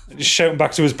 Just shouting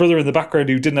back to his brother in the background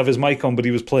who didn't have his mic on, but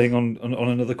he was playing on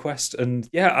another quest. And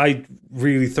yeah, I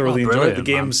really thoroughly enjoyed the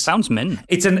game. Sounds mint.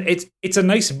 It's a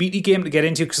nice meaty game to get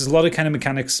into because there's a lot of kind of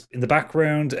mechanics in the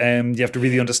background. You have to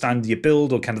really understand your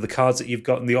build or kind of the cards that you've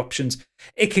got and the options.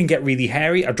 It can get really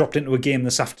hairy. I dropped into a game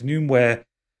this afternoon where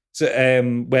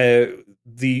one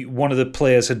of the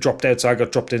players had dropped out, so I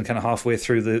got dropped in kind of halfway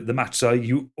through the match. So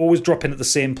you always drop in at the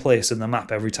same place in the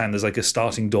map every time there's like a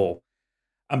starting door.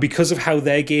 And because of how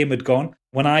their game had gone,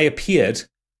 when I appeared,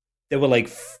 there were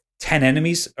like 10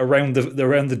 enemies around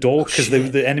the door because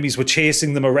the enemies were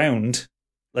chasing them around,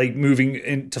 like moving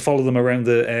in to follow them around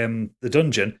the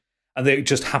dungeon, and they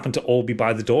just happened to all be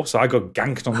by the door. So I got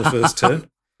ganked on the first turn.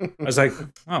 I was like,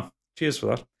 oh, cheers for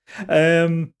that.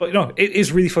 But no, it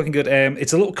is really fucking good.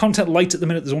 It's a little content light at the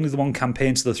minute. There's only the one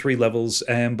campaign, so the 3 levels.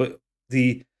 But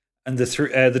the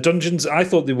dungeons, I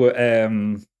thought they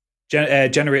were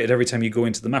generated every time you go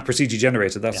into the map. Procedure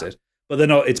generated, that's it. But they're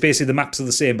not. It's basically the maps are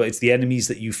the same, but it's the enemies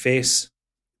that you face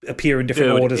appear in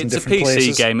different orders and different places.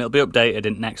 It's a PC game. It'll be updated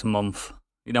in next month.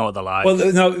 You know what they're like. Well,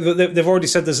 no, they've already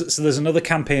said there's another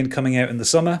campaign coming out in the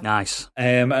summer. Nice.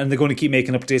 And they're going to keep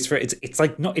making updates for it.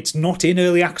 It's not in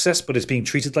early access, but it's being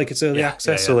treated like it's early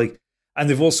access. Yeah. So and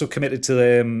they've also committed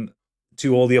to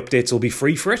all the updates will be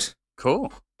free for it.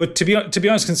 Cool. But to be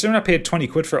honest, considering I paid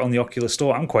 £20 for it on the Oculus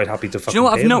Store, I'm quite happy to fucking. Do you know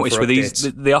what pay I've them noticed for with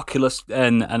updates. the Oculus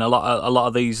and a lot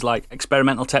of these like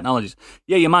experimental technologies?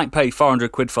 Yeah, you might pay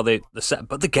 £400 for the set,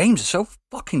 but the games are so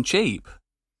fucking cheap.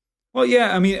 Well,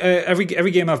 yeah, I mean, every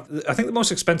game I think the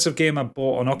most expensive game I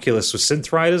bought on Oculus was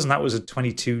Synth Riders, and that was at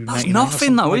 $22.99. That's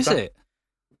nothing, though, is it?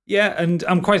 Yeah, and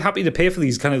I'm quite happy to pay for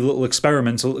these kind of little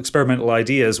experimental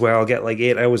ideas where I'll get like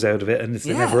 8 hours out of it, and if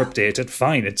they never update it,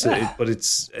 fine. But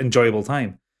it's enjoyable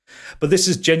time. But this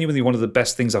is genuinely one of the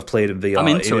best things I've played in VR. I'm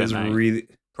into it, mate. Really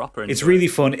proper. It's really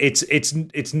fun.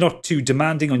 It's not too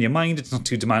demanding on your mind. It's not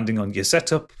too demanding on your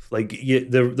setup. Like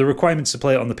the requirements to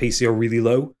play it on the PC are really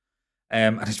low.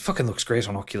 And it fucking looks great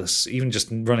on Oculus, even just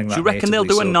running that. Do you reckon they'll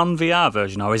do a so. non-VR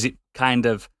version, or is it kind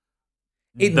of?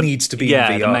 It needs to be in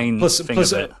VR. The main thing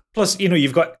of it. Plus,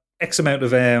 you've got X amount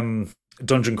of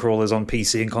dungeon crawlers on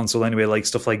PC and console anyway, like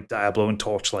stuff like Diablo and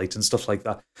Torchlight and stuff like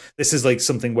that. This is like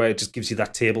something where it just gives you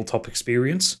that tabletop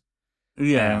experience.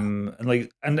 Yeah, and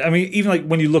I mean, even like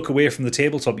when you look away from the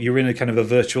tabletop, you're in a kind of a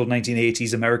virtual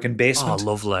 1980s American basement. Oh,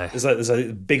 lovely! There's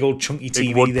a big old chunky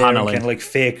Big TV there, and paneling. kind of like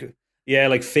fake. Yeah,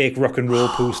 like fake rock and roll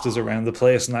posters around the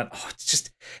place, and that. Oh,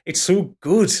 it's so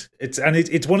good.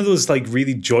 It's one of those like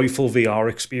really joyful VR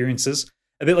experiences.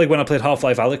 A bit like when I played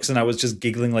Half-Life Alyx, and I was just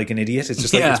giggling like an idiot. It's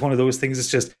just like it's one of those things.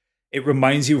 It's just it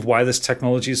reminds you of why this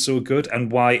technology is so good,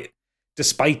 and why,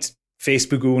 despite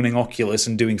Facebook owning Oculus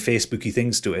and doing Facebooky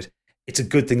things to it, it's a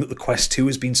good thing that the Quest 2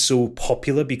 has been so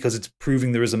popular because it's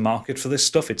proving there is a market for this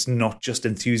stuff. It's not just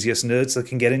enthusiast nerds that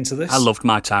can get into this. I loved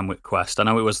my time with Quest. I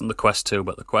know it wasn't the Quest 2,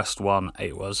 but the Quest 1,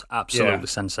 it was absolutely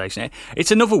sensational.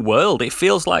 It's another world. It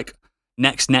feels like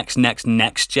next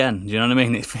gen. Do you know what I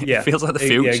mean? It feels like the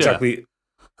future. Yeah, exactly.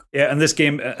 Yeah, and this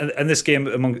game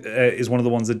is one of the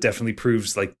ones that definitely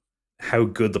proves like how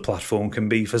good the platform can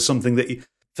be for something that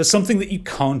for something that you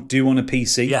can't do on a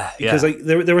PC. Yeah, because like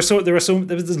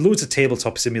there's loads of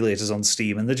tabletop simulators on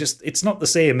Steam, and it's not the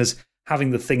same as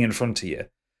having the thing in front of you.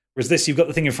 Whereas this, you've got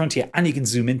the thing in front of you, and you can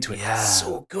zoom into it. Yeah. It's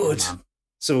so good.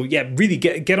 So yeah, really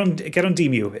get on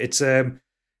Demu.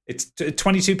 It's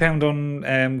 £22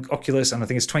 on Oculus, and I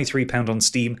think it's £23 on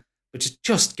Steam. But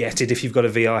just get it if you've got a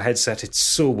VR headset. It's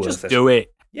so worth it. Just do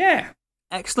it. Yeah.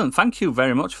 Excellent. Thank you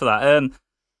very much for that.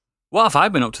 What have I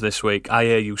been up to this week? I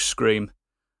hear you scream.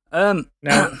 No.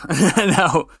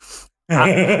 No.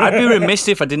 I'd be remiss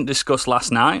if I didn't discuss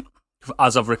last night,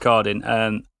 as of recording.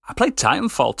 I played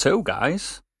Titanfall 2,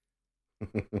 guys.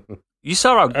 You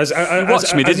saw how you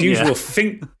watched me, didn't usual,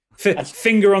 you?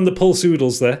 Finger on the pulse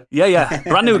oodles there. Yeah.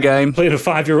 Brand new game. Playing a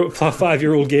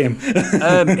five-year-old game.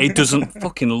 It doesn't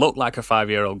fucking look like a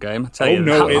 5-year-old game. I tell you.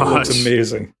 No, it looks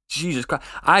amazing. Jesus Christ.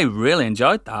 I really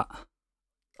enjoyed that.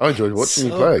 I enjoyed watching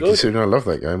you play it, considering I love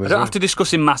that game. I don't have to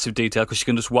discuss in massive detail because you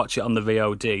can just watch it on the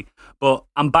VOD. But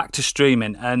I'm back to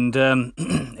streaming, and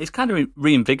it's kind of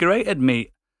reinvigorated me.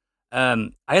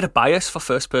 I had a bias for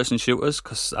first-person shooters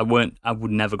because I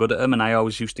would never good at them, and I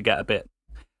always used to get a bit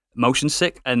motion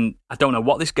sick. And I don't know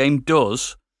what this game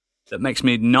does that makes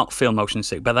me not feel motion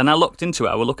sick. But then I looked into it.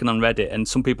 I was looking on Reddit, and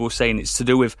some people were saying it's to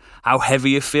do with how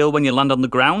heavy you feel when you land on the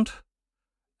ground.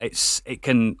 It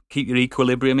can keep your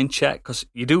equilibrium in check because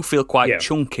you do feel quite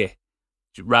chunky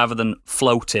rather than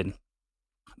floating.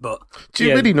 But do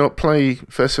you really not play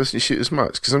first-person shooters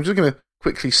much? Because I'm just going to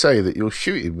quickly say that your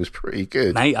shooting was pretty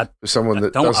good, mate. For someone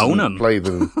that don't doesn't own them. Play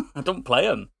them. I don't play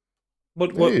them.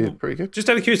 What, pretty good. Just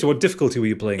out of curiosity, what difficulty were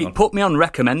you playing on? It put me on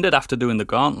recommended after doing the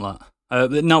gauntlet. No,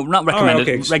 not recommended.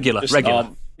 Oh, okay. Regular.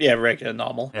 Regular,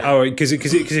 normal. Yeah. Oh, because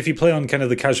if you play on kind of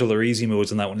the casual or easy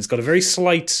modes on that one, it's got a very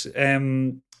slight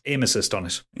aim assist on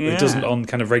it. Yeah. It doesn't on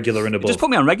kind of regular and above. Just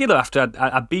put me on regular after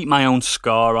I beat my own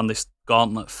score on this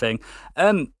gauntlet thing.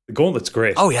 The gauntlet's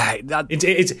great. Oh yeah,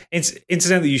 it's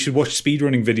incidentally you should watch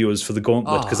speedrunning videos for the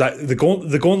gauntlet because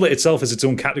the gauntlet itself is its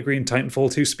own category in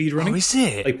Titanfall 2 speedrunning. Oh, is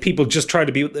it? Like people just try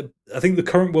to beat. I think the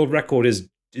current world record is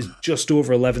just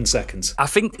over 11 seconds. I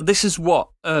think this is what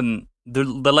the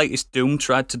latest Doom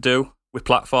tried to do with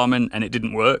platforming, and it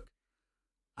didn't work.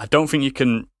 I don't think you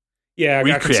can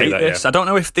recreate this. I don't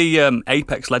know if the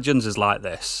Apex Legends is like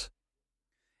this.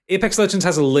 Apex Legends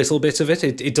has a little bit of it.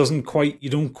 It doesn't quite. You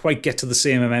don't quite get to the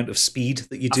same amount of speed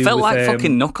that you do. I felt with, like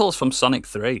fucking Knuckles from Sonic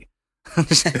 3. Do you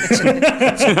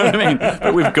know what I mean?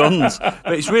 But with guns.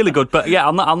 But it's really good. But yeah,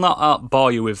 I'll not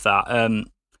bore you with that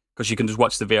because you can just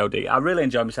watch the VOD. I really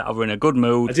enjoyed myself. I was in a good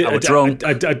mood. I was drunk.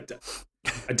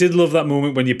 I did love that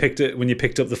moment when you picked up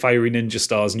the fiery ninja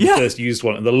stars and you first used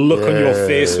one, and the look on your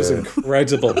face was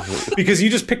incredible because you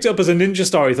just picked it up as a ninja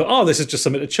star. You thought, "Oh, this is just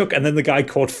something to chuck," and then the guy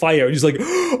caught fire, and he's like,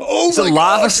 "Oh, it's a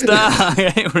lava star!"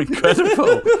 It was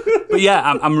incredible. But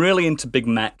yeah, I'm really into big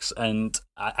mechs, and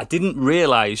I didn't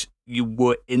realize you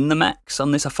were in the mechs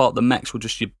on this. I thought the mechs were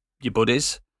just your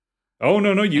buddies. Oh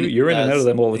no, you're in and out of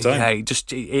them all the time.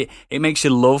 Yeah, it makes you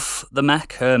love the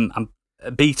mech.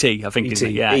 BT, I think, BT. isn't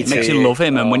it? Yeah, BT. it makes you love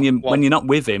him, and when you're not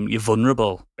with him, you're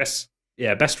vulnerable. Best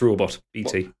robot,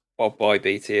 BT. What boy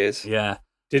BT is. Yeah.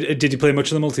 Did you play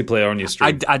much of the multiplayer on your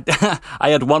stream? I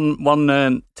had one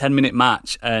 10-minute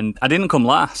match, and I didn't come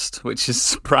last, which is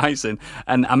surprising.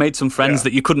 And I made some friends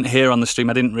that you couldn't hear on the stream.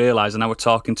 I didn't realise, and I was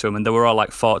talking to them, and they were all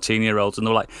like 14-year-olds, and they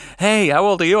were like, "Hey, how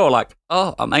old are you?" I was like,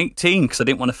 "Oh, I'm 18," because I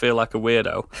didn't want to feel like a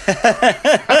weirdo.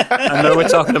 And they were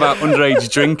talking about underage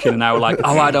drinking, and I was like,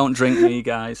 "Oh, I don't drink, me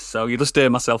guys." So you just hear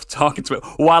myself talking to it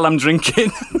while I'm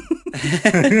drinking.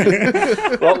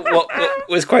 What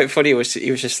was quite funny was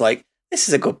he was just like, "This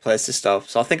is a good place to stop,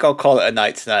 so I think I'll call it a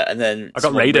night tonight." And then I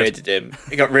got raided him.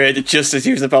 He got raided just as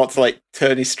he was about to like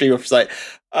turn his stream off. He's like,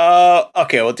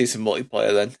 okay, we'll do some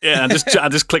multiplayer then. Yeah, I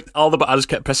just clicked all the buttons. I just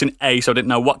kept pressing A, so I didn't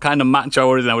know what kind of match I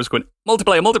was in. I was going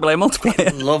multiplayer. Love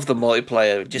the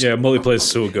multiplayer. Multiplayer is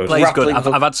so good. Play's good.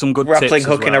 I've had some good grappling, tips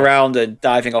hooking as well. around and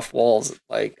diving off walls.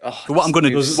 Like, so what I'm going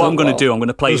to do, I'm going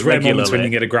to play it regularly. When you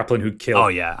get a grappling hook kill. Oh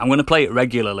yeah, I'm going to play it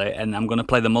regularly, and I'm going to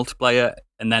play the multiplayer,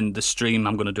 and then the stream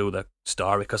I'm going to do the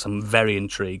story because I'm very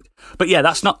intrigued. But yeah,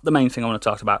 that's not the main thing I want to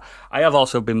talk about. I have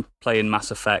also been playing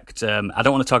Mass Effect. I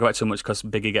don't want to talk about it too much because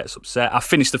Biggie gets upset. I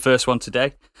finished the first one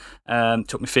today.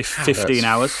 Took me 15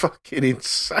 hours. Fucking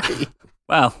insane.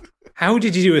 Well, how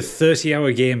did you do a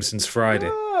 30-hour game since Friday?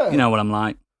 You know what I'm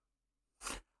like.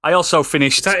 I also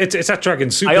finished. It's that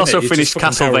Dragon Soup. I also finished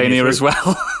Castlevania as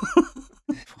well.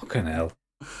 Fucking hell.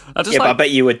 But I bet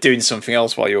you were doing something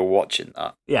else while you were watching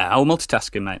that. Yeah, I was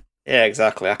multitasking, mate. Yeah,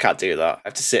 exactly. I can't do that. I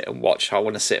have to sit and watch. I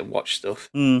want to sit and watch stuff.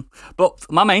 But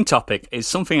my main topic is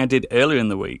something I did earlier in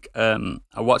the week. I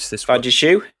watched this. Found your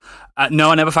shoe?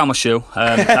 No, I never found my shoe.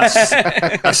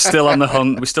 That's still on the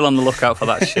hunt. We're still on the lookout for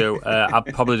that shoe. I'm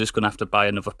probably just going to have to buy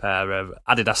another pair of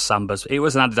Adidas Sambas. It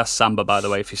was an Adidas Samba, by the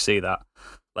way, if you see that.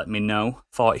 Let me know.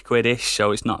 40 quid-ish,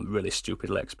 so it's not really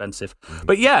stupidly expensive.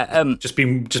 But yeah... just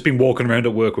been walking around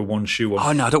at work with one shoe on.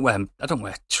 Oh, no, I don't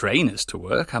wear trainers to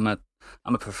work. I'm a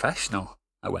professional.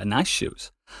 I wear nice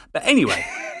shoes. But anyway,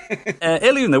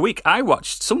 earlier in the week, I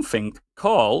watched something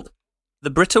called the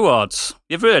Brit Awards.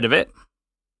 You've heard of it?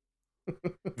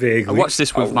 Vaguely. I watched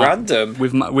this with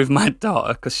my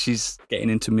daughter because she's getting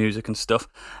into music and stuff,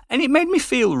 and it made me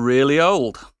feel really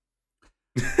old.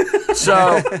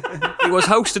 So it was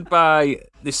hosted by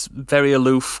this very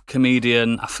aloof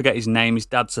comedian. I forget his name. His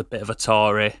dad's a bit of a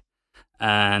Tory,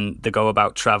 and they go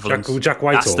about travelling. Jack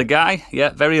Whitehall. That's the guy. Yeah,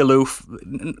 very aloof.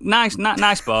 Nice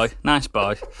boy. Nice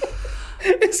boy.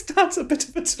 His dad's a bit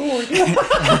of a Tory. He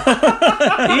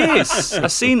is.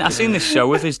 I've seen this show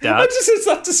with his dad. It's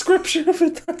that description of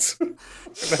it.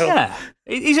 Yeah,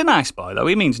 he's a nice boy though.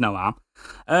 He means no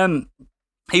harm.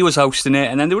 He was hosting it,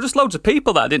 and then there were just loads of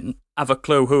people that I didn't have a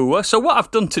clue who were. So what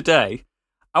I've done today,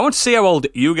 I want to see how old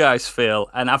you guys feel,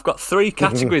 and I've got 3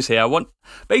 categories here.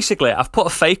 I've put a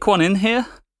fake one in here,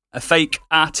 a fake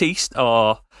artiste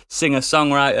or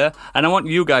singer-songwriter, and I want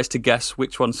you guys to guess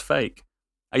which one's fake.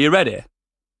 Are you ready?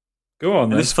 Go on,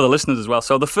 then. And this is for the listeners as well.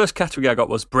 So the first category I got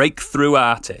was Breakthrough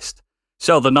Artist.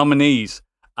 So the nominees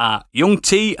are Young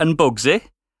T and Bugsy,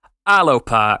 Arlo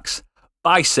Parks,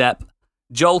 Bicep,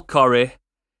 Joel Corry,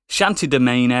 Shanti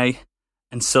Domene,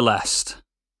 and Celeste.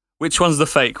 Which one's the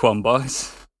fake one,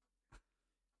 boys?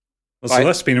 Well,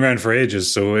 Celeste's been around for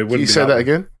ages, so it wouldn't be. Can you say that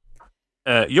again?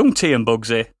 Young T and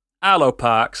Bugsy, Arlo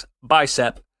Parks,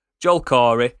 Bicep, Joel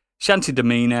Corry, Shanti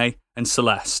Domene, and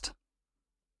Celeste.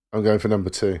 I'm going for number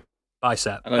 2.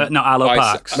 Bicep. No, Arlo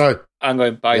Parks. No. I'm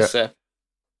going Bicep.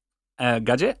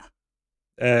 Gadget?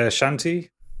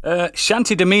 Shanti?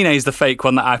 Shanti Domene is the fake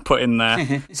one that I put in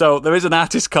there. So there is an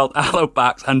artist called Arlo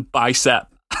Parks and Bicep,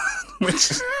 which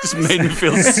just made me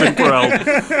feel super old.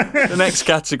 The next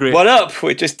category. What up?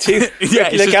 We're just 2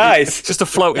 regular guys. It's just a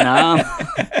floating arm.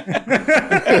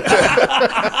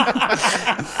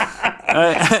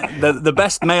 The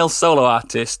best male solo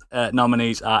artist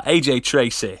nominees are AJ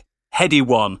Tracey, Heady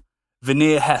One,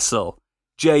 Veneer Hessel,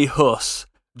 Jay Huss,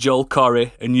 Joel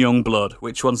Corry, and Youngblood.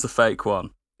 Which one's the fake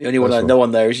one? The only one I know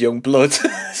on there is Youngblood,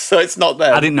 so it's not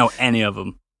there. I didn't know any of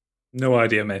them. No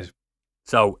idea, mate.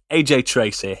 So, AJ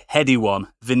Tracey, Heady One,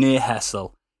 Veneer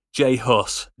Hessel, Jay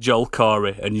Huss, Joel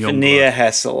Corry, and Youngblood. Veneer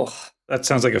Hessel. That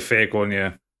sounds like a fake one,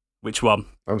 yeah. Which one?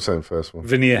 I'm saying first one.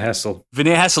 Veneer Hessel.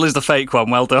 Veneer Hessel is the fake one.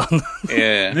 Well done.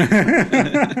 Yeah.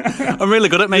 I'm really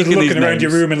good at making these looking around names.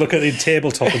 your room and look at the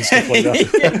tabletop and stuff like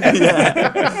that.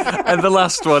 Yeah. And the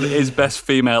last one is best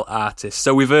female artist.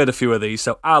 So we've heard a few of these.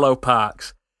 So Arlo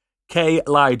Parks, Kay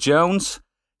Lai Jones,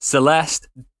 Celeste,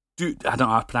 I don't know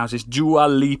how to pronounce this, Dua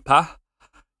Lipa,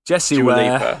 Jessie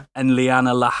Ware, and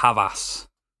Liana La Havas.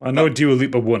 I know Dua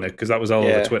Lipa won it because that was all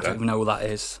over I Twitter. don't even know who that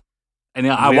is. And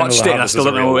I watched it and I still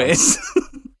don't know who it is.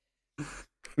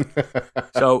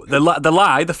 So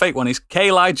the fake one is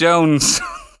Kay Lai Jones.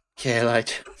 Kay Lai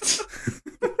Jones.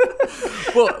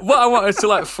 Well, what I wanted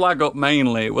to flag up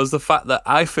mainly was the fact that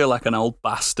I feel like an old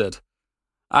bastard.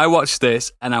 I watched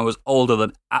this and I was older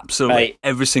than absolutely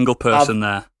every single person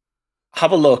there.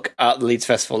 Have a look at the Leeds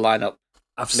Festival lineup.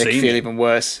 I've Make seen it feel it. even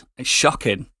worse. It's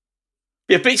shocking.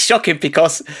 Yeah, but it's shocking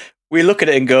because we look at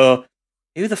it and go,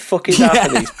 who the fuck is half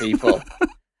of these people?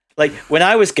 Like when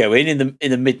I was going in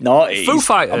the mid noughties, Foo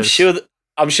Fighters.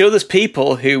 I'm sure there's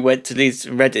people who went to Leeds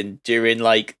and Reading during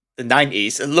the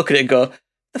 90s and look at it and go,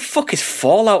 the fuck is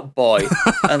Fall Out Boy?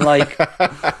 And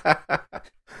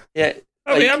yeah.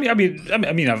 I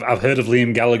mean, I've heard of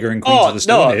Liam Gallagher and Queens of the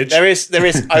Stone Age. There is.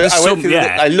 I went through.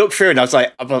 I looked through and I was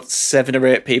like, about 7 or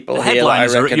 8 people The here.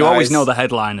 headliners, I recognize. you always know the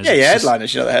headliners. Yeah,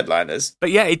 headliners. You know the headliners.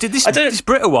 But yeah, it did this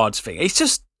Brit Awards thing.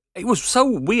 It was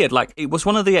so weird. It was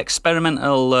one of the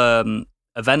experimental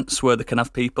events where they can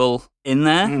have people in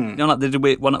there. You know, they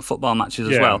did one at football matches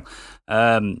as well.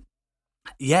 And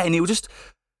it was just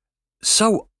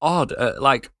so odd.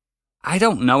 I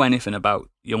don't know anything about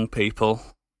young people.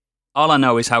 All I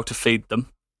know is how to feed them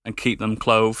and keep them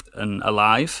clothed and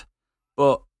alive.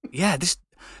 But yeah, there's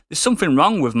something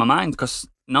wrong with my mind because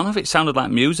none of it sounded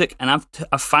like music, and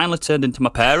I've finally turned into my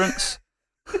parents.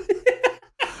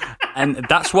 And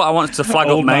that's what I wanted to flag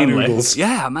up mainly.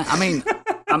 Yeah, I mean,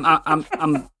 I'm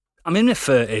in my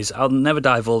 30s. I'll never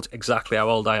divulge exactly how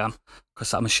old I am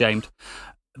because I'm ashamed.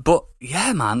 But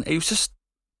yeah, man, it was just.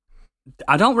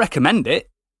 I don't recommend it.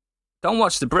 Don't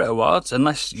watch the Brit Awards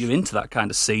unless you're into that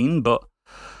kind of scene. But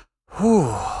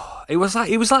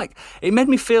It it made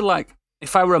me feel like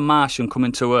if I were a Martian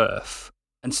coming to Earth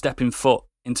and stepping foot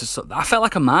into something, I felt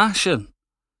like a Martian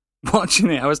watching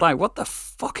it. I was like, what the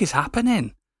fuck is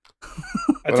happening?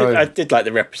 I did like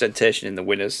the representation in the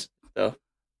winners, though.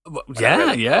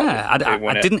 Yeah. I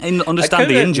didn't understand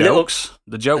the in-jokes.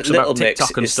 The jokes about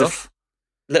TikTok and stuff.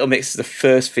 Little Mix is the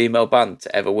first female band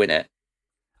to ever win it.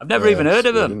 I've never even heard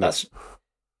of them.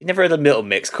 You never heard of Little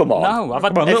Mix? Come on. No, I've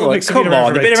had Little Mix. Come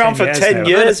on, they've been around for 10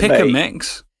 years, Pick mate. a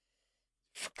mix.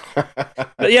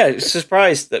 But yeah, I was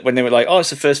surprised that when they were like, "Oh, it's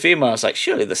the first female," I was like,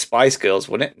 "Surely the Spice Girls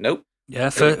won it." Nope. Yeah,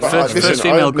 first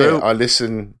female group. I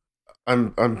listen.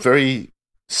 I'm very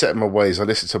set in my ways. I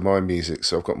listen to my music,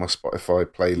 so I've got my Spotify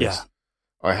playlist. Yeah.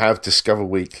 I have Discover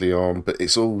Weekly on, but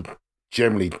it's all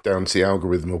generally down to the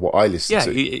algorithm of what I listen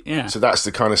to. Yeah. So that's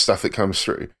the kind of stuff that comes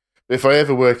through. But if I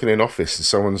ever work in an office and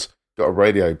someone's got a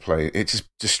radio playing, it just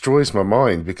destroys my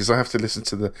mind because I have to listen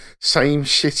to the same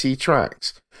shitty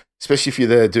tracks, especially if you're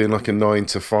there doing like a 9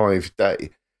 to 5 day.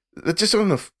 They're just on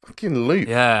a fucking loop.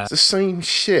 Yeah. It's the same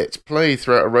shit played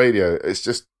throughout a radio. It's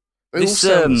just, they all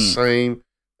sound the same.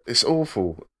 It's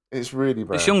awful. It's really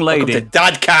bad. This young lady, Welcome to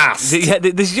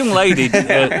Dadcast. This young lady,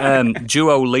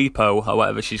 Dua Lipa or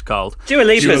whatever she's called. Dua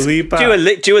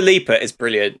Lipa is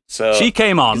brilliant. So she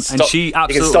came on and she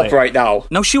absolutely. You can stop right now.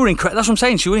 No, she were incredible. That's what I'm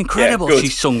saying. She were incredible. Yeah, she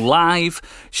sung live.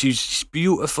 She's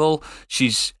beautiful.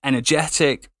 She's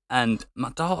energetic. And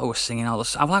my daughter was singing all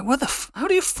this. I'm like, how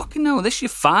do you fucking know this? You're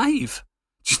 5.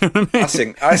 Do you know what I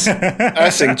mean? I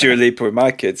sing Dua Lipa with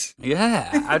my kids.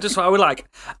 Yeah,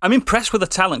 I'm impressed with the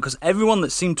talent because everyone that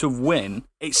seemed to win,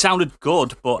 it sounded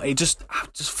good, but I just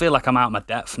feel like I'm out of my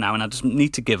depth now, and I just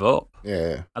need to give up.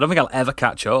 Yeah, I don't think I'll ever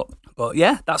catch up. But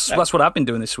yeah, that's what I've been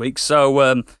doing this week.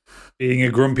 So being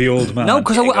a grumpy old man. No,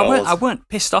 because I weren't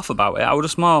pissed off about it. I was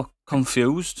just more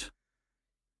confused.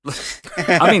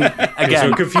 I mean, again,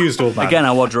 so confused old man. Again,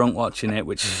 I was drunk watching it,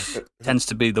 which tends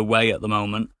to be the way at the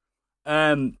moment.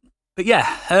 But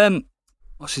yeah,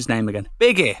 what's his name again?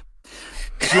 Biggie.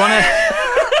 Do you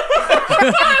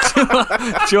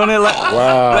want to let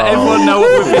everyone know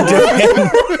what we've been doing?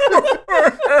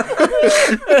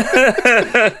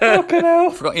 Fucking hell.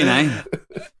 I forgot your name.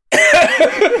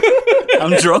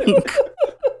 I'm drunk.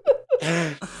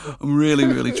 I'm really,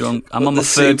 really drunk. I'm on my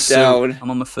third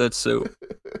suit.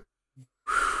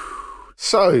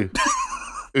 So,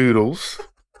 Oodles.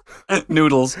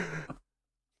 Noodles.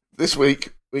 This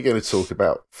week, we're going to talk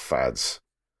about fads.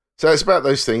 So it's about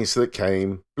those things that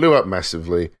came, blew up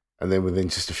massively, and then within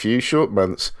just a few short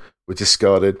months, were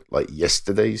discarded like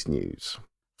yesterday's news.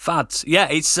 Fads. Yeah,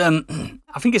 it's I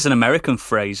think it's an American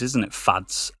phrase, isn't it?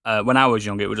 Fads. When I was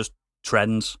young, it was just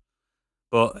trends.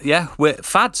 But yeah,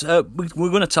 fads. We're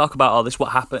going to talk about all this,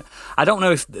 what happened. I don't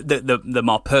know if the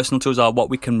more personal to us are what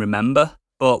we can remember,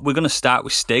 but we're going to start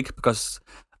with Stig because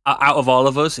out of all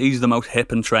of us, he's the most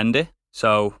hip and trendy.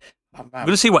 So we're going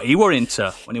to see what he were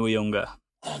into when he were younger.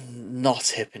 Not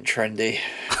hip and trendy.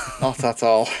 Not at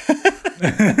all.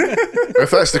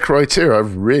 If that's the criteria,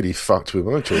 I've really fucked with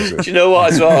my choices. Do you know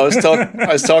what, as well? I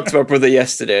was talking to my brother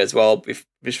yesterday as well,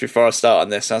 just before I start on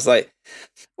this, and I was like,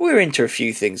 we were into a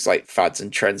few things like fads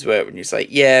and trends, weren't we? And he's like,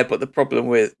 yeah, but the problem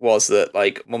was that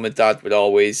like mum and dad would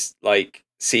always like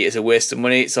see it as a waste of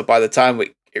money, so by the time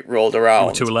it rolled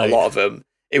around, a lot of them,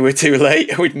 it were too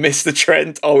late. We'd miss the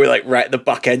trend, or we're like right at the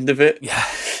back end of it. Yeah,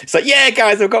 it's like, yeah,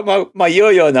 guys, I've got my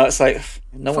yo-yo now. It's like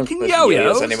no one's fucking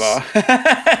yo-yos anymore.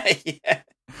 Yeah.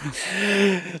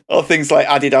 Or things like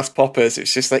Adidas poppers.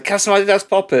 It's just like, can I have some Adidas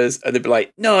poppers? And they'd be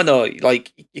like, no,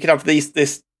 like you can have this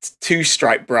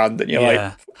 2-stripe brand, and you're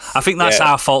like, I think that's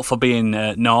our fault for being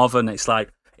northern. It's like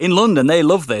in London they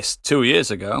loved this 2 years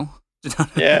ago.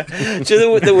 Yeah. Do you know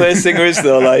what the worst thing is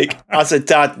though? Like as a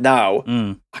dad now,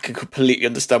 I can completely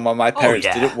understand why my parents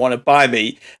didn't want to buy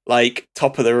me like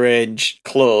top of the range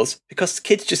clothes because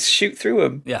kids just shoot through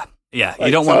them. Yeah. Yeah, like,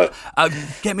 you don't want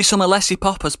get me some Alessi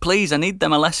poppers, please. I need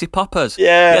them Alessi poppers.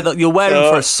 Yeah, you'll wear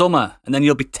them for a summer, and then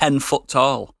you'll be 10 foot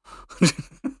tall. It's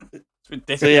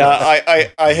ridiculous. So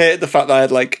yeah, I hated the fact that I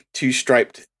had like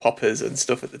 2-striped poppers and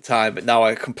stuff at the time, but now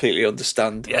I completely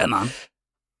understand. Yeah, man.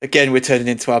 Again, we're turning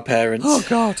into our parents. Oh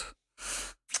God.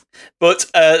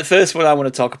 But the first one I want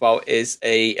to talk about is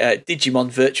a Digimon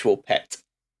virtual pet.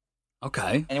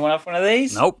 Okay. Anyone have one of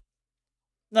these? Nope.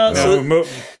 No.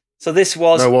 So this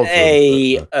was a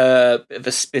bit of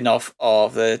a spin-off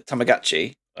of the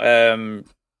Tamagotchi.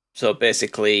 So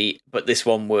basically, but this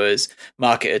one was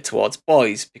marketed towards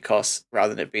boys because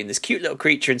rather than it being this cute little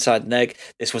creature inside an egg,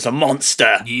 this was a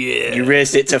monster. Yeah. You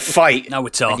raised it to fight. Now we're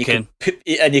talking.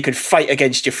 And you could fight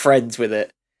against your friends with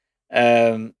it.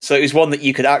 So it was one that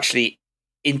you could actually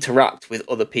interact with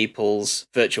other people's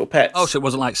virtual pets. Oh, so it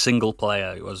wasn't like single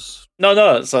player. It was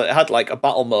no. So it had like a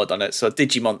battle mode on it. So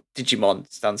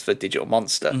Digimon stands for digital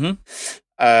monster. Mhm.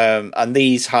 And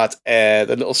these had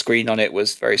the little screen on it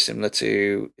was very similar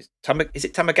to is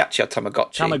it Tamagotchi or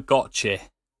Tamagotchi?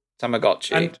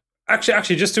 Tamagotchi. And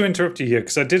actually, just to interrupt you here,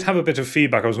 because I did have a bit of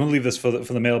feedback. I was going to leave this for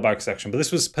the mailbag section, but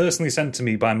this was personally sent to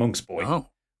me by Monk's Boy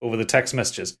over the text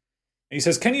messages. And he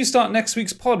says, "Can you start next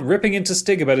week's pod ripping into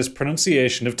Stig about his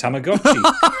pronunciation of Tamagotchi?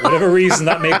 For whatever reason,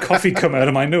 that made coffee come out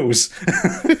of my nose."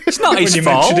 It's not his when you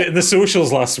fault. mentioned it in the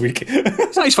socials last week.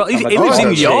 It's not his fault. He lives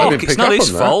in York. It's not his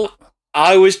fault.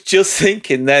 I was just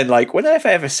thinking then, like, when have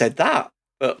I ever said that?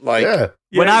 But like,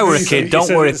 when I were a kid,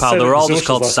 don't worry, pal. They're all just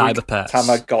called cyber pets.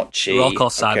 Tamagotchi. They're all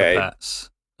called cyber pets.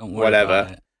 Don't worry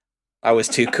about it. I was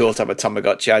too cool to have a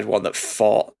Tamagotchi. I had one that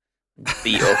fought,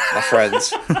 beat up my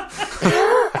friends.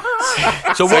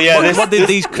 So what did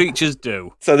these creatures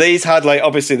do? So these had like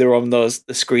obviously they're on the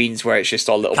screens where it's just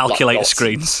all little calculator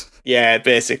screens. Yeah,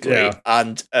 basically. Yeah.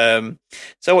 And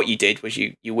so what you did was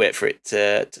you wait for it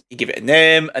to you give it a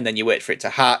name, and then you wait for it to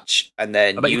hatch, and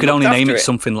then I bet you could only name it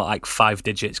something like 5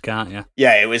 digits, can't you?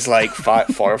 Yeah, it was like 4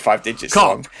 or 5 digits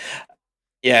long.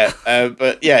 Yeah,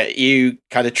 but yeah, you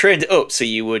kind of trained it up so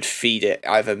you would feed it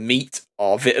either meat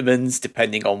or vitamins,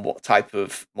 depending on what type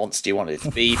of monster you wanted it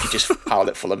to be. If you just piled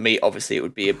it full of meat, obviously it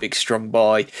would be a big, strong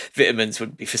boy. Vitamins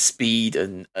would be for speed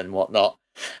and whatnot.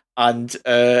 And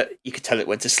you could tell it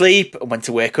when to sleep and when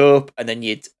to wake up, and then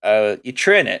you'd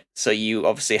train it. So you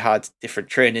obviously had different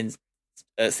training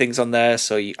things on there.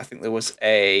 So I think there was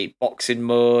a boxing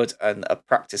mode and a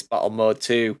practice battle mode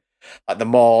too. Like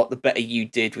the better you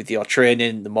did with your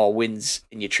training, the more wins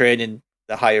in your training,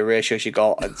 the higher ratios you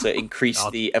got, and so it increased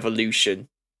the evolution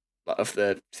of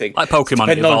the thing. Like Pokemon,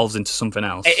 it evolves into something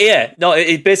else.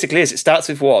 It basically is. It starts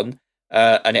with one,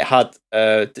 and it had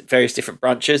various different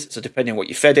branches. So depending on what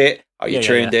you fed it, how you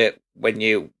trained it,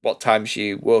 what times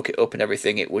you woke it up and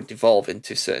everything, it would evolve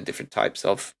into certain different types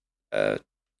of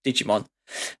Digimon.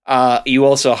 You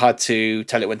also had to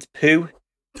tell it when to poo.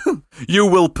 You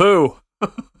will poo.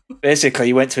 Basically,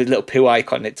 you went to a little poo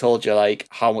icon and it told you like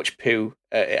how much poo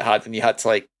it had, and you had to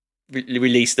like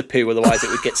release the poo, otherwise it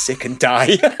would get sick and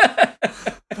die.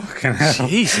 Fucking hell.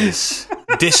 Jesus.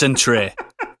 Dysentery.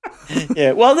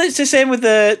 Yeah, well, it's the same with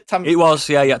the... It was,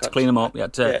 yeah, you had to clean them up. You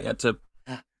had to you had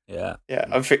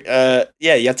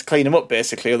to clean them up,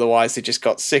 basically, otherwise they just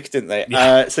got sick, didn't they?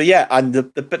 Yeah. And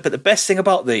the best thing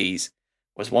about these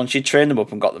was once you trained them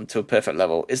up and got them to a perfect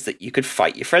level is that you could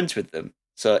fight your friends with them.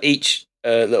 So each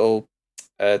little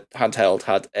handheld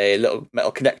had a little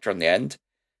metal connector on the end,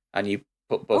 and you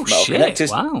put both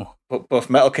put both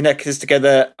metal connectors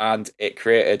together, and it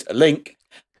created a link.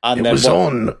 And it was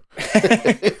on.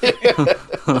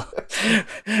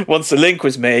 Once the link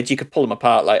was made, you could pull them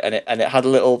apart, and it had a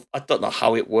little. I don't know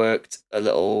how it worked.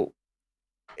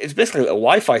 It's basically a little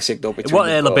Wi-Fi signal between. What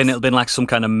it'll have been like some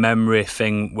kind of memory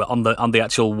thing on the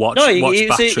actual watch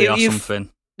battery or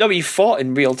something. No, but you fought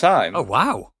in real time. Oh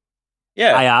wow!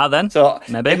 Yeah, then. So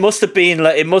maybe it must have been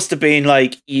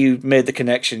like you made the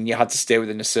connection. You had to stay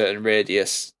within a certain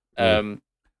radius, but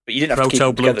you didn't have to keep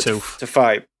them together to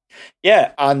fight.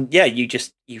 Yeah, and you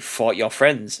fought your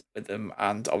friends with them,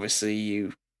 and obviously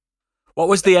you. What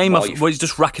was the aim of? Was it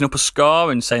just racking up a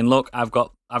score and saying, "Look, I've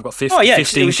got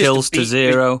 15 kills to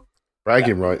 0."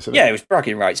 Bragging rights. Yeah, it was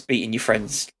bragging rights, beating your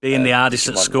friends, being the hardest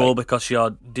at school because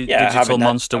your digital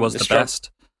monster was the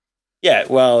best. Yeah,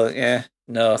 well, yeah.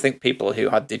 No, I think people who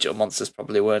had digital monsters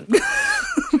probably weren't. Back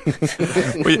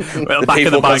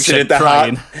of the bike shed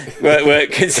crying.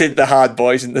 Weren't considered the hard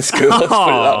boys in the school, let's put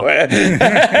it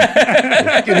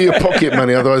that way. Give me your pocket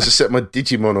money, otherwise I set my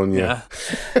Digimon on you.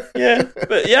 Yeah,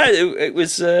 but yeah, it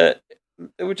was. They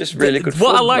were just really good fun.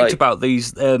 What I liked about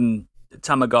these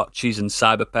Tamagotchis and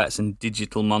cyber pets and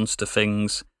digital monster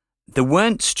things, they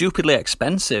weren't stupidly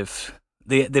expensive.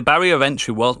 The barrier of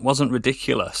entry wasn't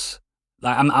ridiculous.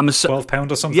 Like I'm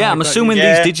 £12 or something. Yeah, I'm assuming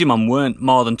these Digimon weren't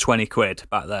more than £20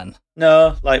 back then.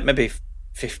 No, like maybe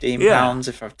 £15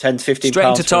 if I've 10 to £15. Straight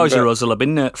into Toys R Us, will have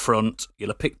been at front. You'll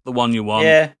have picked the one you want,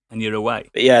 and you're away.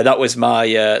 But yeah, that was my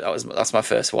that's my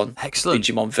first one. Excellent.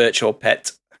 Digimon Virtual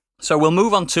Pet. So we'll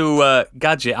move on to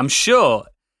Gadget. I'm sure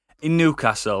in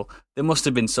Newcastle there must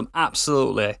have been some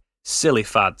absolutely silly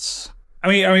fads. I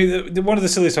mean, one of the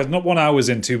silliest fads, not one I was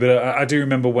into, but I do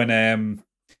remember when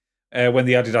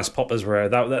the Adidas poppers were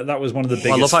that was one of the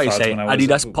biggest. I love how you fads say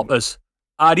Adidas poppers.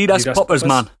 Adidas poppers,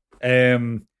 man.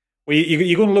 Well,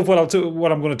 you're going to love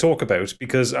what I'm going to talk about,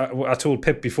 because I told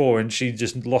Pip before, and she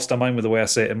just lost her mind with the way I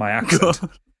say it in my accent.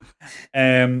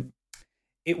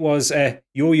 It was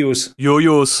yo-yos.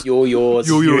 Yo-yos. Yours.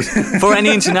 Yo-yos. For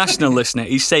any international listener,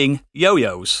 he's saying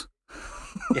yo-yos.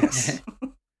 Yes.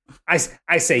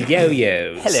 I say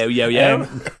yo-yos. Hello, yo-yo.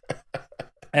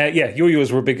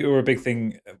 Yo-yos were a big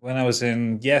thing when I was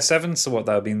in year 7, so what,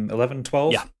 that would have been 11,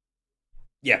 12?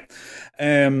 Yeah.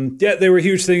 They were a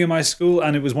huge thing in my school,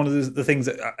 and it was one of the things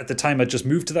that at the time I just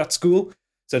moved to that school,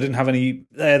 so I didn't have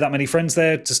that many friends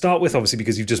there to start with, obviously,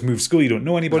 because you've just moved school, you don't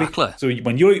know anybody. Exactly. So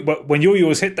when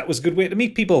yo-yos hit, that was a good way to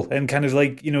meet people, and kind of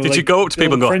like, you know, Did you go up to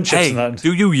people and go, hey,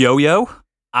 do you yo-yo?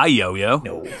 I yo-yo.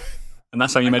 No. And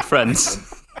that's how you made friends?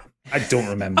 I don't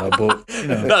remember, but you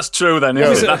know. That's true then.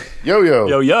 Isn't it? Yo-yo.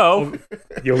 Yo-yo.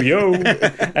 Yo-yo.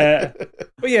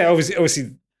 But yeah,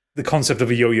 obviously the concept of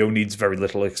a yo-yo needs very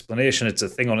little explanation. It's a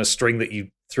thing on a string that you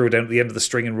throw down at the end of the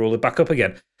string and roll it back up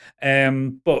again.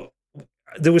 But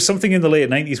there was something in the late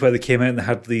 90s where they came out and they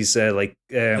had these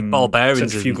ball bearings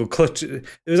centrifugal clutch. It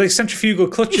was like centrifugal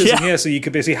clutches, and so you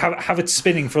could basically have it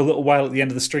spinning for a little while at the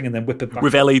end of the string and then whip it back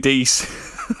with LEDs.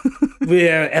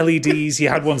 Yeah, LEDs. You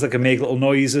had ones that could make little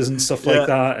noises and stuff like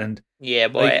that. And yeah,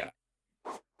 boy.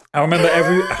 I remember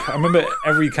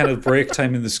every kind of break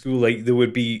time in the school, like there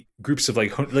would be groups of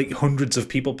like hundreds of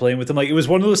people playing with them. Like it was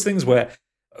one of those things where,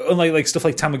 unlike like stuff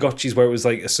like Tamagotchis, where it was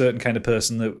like a certain kind of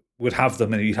person that would have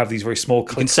them, and you'd have these very small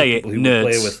cliques of people who would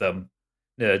play with them.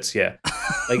 Nerds, yeah.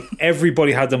 Like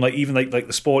everybody had them. Like even like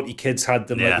the sporty kids had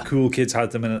them. Like the cool kids had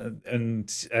them,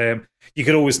 and you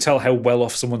could always tell how well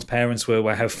off someone's parents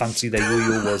were, how fancy their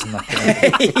yo-yo was, and that kind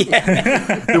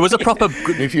of thing. There was a proper.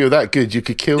 If you were that good, you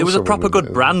could kill. There was a proper good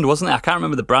it. brand, wasn't it? I can't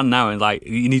remember the brand now. And like,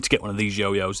 you need to get one of these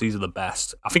yo-yos. These are the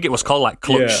best. I think it was called like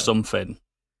Clutch something.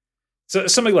 So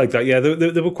something like that. Yeah,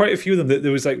 there were quite a few of them.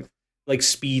 There was like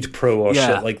Speed Pro or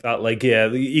shit like that. Like, yeah,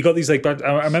 you got these like.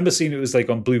 I remember seeing it was like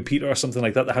on Blue Peter or something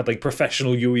like that. That had like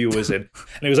professional yo-yoers in,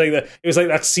 and it was like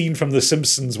that scene from The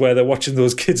Simpsons where they're watching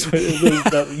those kids with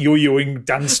that yo-yoing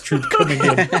dance troupe coming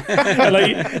in, and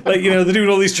like you know they're doing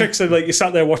all these tricks, and like you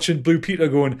sat there watching Blue Peter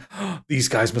going, oh, these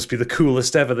guys must be the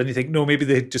coolest ever. Then you think, no, maybe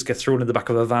they just get thrown in the back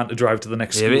of a van to drive to the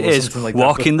next school. Here it or is, something like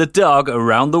walking the dog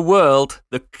around the world,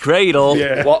 the cradle.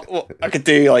 Yeah. What I could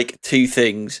do like two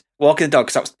things. Walking the dog,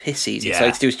 because that was piss easy. Yeah. So I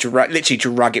had to do is literally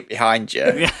drag it behind you.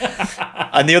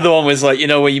 And the other one was like, you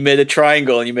know, when you made a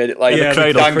triangle and you made it like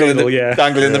dangling in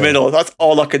the middle. That's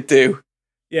all I could do.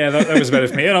 Yeah, that was better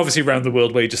for me. And obviously around the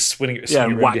world where you just swing it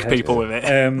and around whack your head. people with it.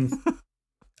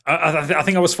 I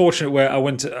think I was fortunate where I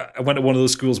went to one of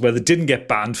those schools where they didn't get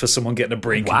banned for someone getting a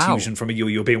brain contusion from a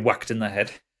yo-yo being whacked in the head.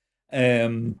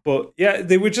 But yeah,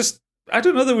 they were just, I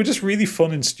don't know, they were just really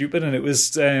fun and stupid, and it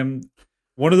was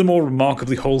one of the more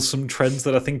remarkably wholesome trends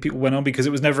that I think people went on, because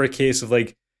it was never a case of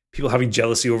like people having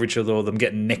jealousy over each other or them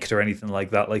getting nicked or anything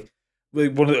like that. Like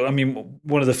one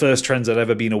of the first trends I'd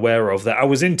ever been aware of that I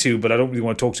was into, but I don't really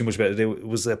want to talk too much about it,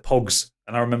 was Pogs.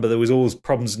 And I remember there was always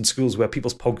problems in schools where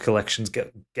people's Pog collections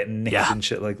getting nicked and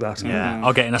shit like that. Yeah,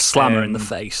 or getting a slammer in the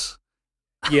face.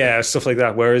 Yeah, stuff like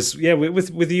that. Whereas, yeah,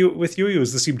 with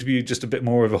yo-yos, there seemed to be just a bit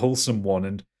more of a wholesome one.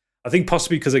 And I think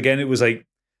possibly because, again, it was like,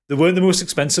 they weren't the most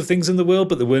expensive things in the world,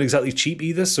 but they weren't exactly cheap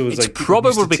either. So it was like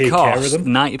probably because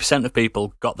 90% of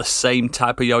people got the same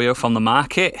type of yo-yo from the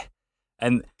market,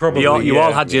 and you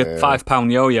all had your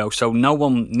 £5 yo-yo, so no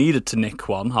one needed to nick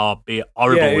one or be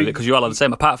horrible with it, because you all had the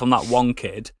same. Apart from that one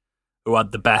kid who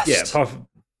had the best.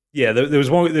 Yeah, there was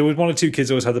one or two kids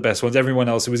who always had the best ones. Everyone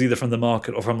else, it was either from the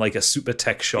market or from like a super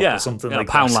tech shop or something like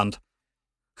Poundland.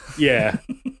 That. Yeah.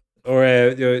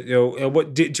 Or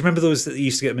what? Do you remember those that you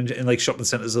used to get them in like shopping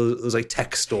centres? Those like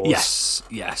tech stores.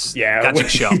 Yes. Yeah, gadget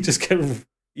shop. You just get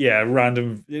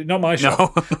random. Not my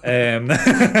shop. No.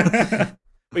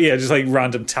 But yeah, just like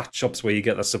random tat shops where you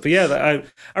get that stuff. But yeah,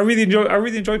 I really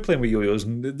enjoy playing with yo-yos.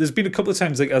 And there's been a couple of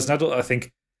times, like as an adult, I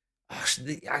think,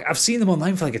 I've seen them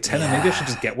online for like a tenner. Maybe I should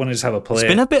just get one and just have a play. It's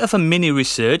been a bit of a mini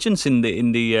resurgence in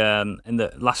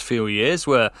the last few years,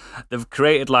 where they've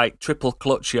created like triple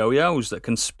clutch yo-yos that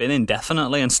can spin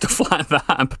indefinitely and stuff like that,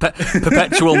 and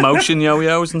perpetual motion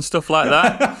yo-yos and stuff like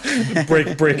that.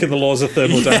 Breaking the laws of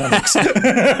thermodynamics.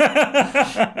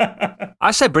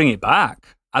 I say bring it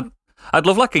back. I'd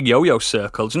love like a yo-yo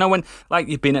circle. Do you know when like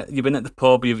you've been at the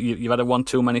pub, you've had one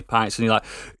too many pints, and you're like,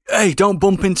 hey, don't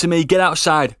bump into me, get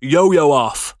outside, yo-yo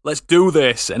off, let's do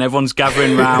this, and everyone's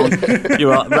gathering round.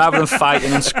 Rather than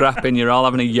fighting and scrapping, you're all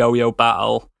having a yo-yo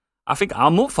battle. I think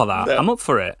I'm up for that. I'm up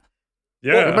for it.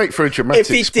 Yeah. It would make for a dramatic If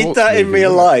he did sports that in movie,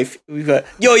 real wouldn't it? life, we've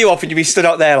yo-yo up and you'd be stood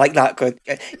up there like that, going,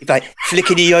 you'd be like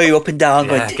flicking your yo-yo up and down,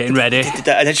 Yeah, going, getting ready. and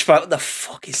then just like, what the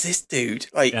fuck is this dude?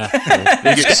 Like, Yeah.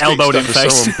 You get Get elbowed in stitched the up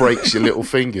if face. someone breaks your little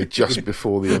finger just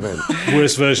before the event.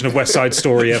 Worst version of West Side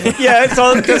Story ever. yeah, that's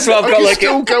what I've I got. can Like,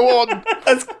 still go on.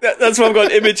 that's what I've got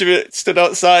an image of it stood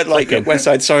outside, like at West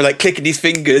Side Story, like clicking his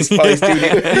fingers while he's doing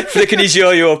it, flicking his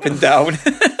yo-yo up and down.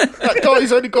 That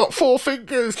guy's only got 4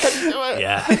 fingers. Can you do it?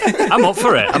 Yeah, I'm up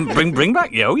for it. Bring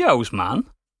back yo-yos, man.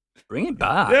 Bring it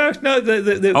back. Yeah, no,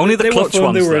 Only the they were clutch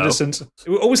fun, they ones, were though. innocent. It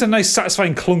was always a nice,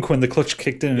 satisfying clunk when the clutch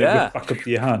kicked in and it Yeah. went back up to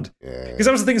your hand. Yeah. Because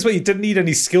that was the thing as well, you didn't need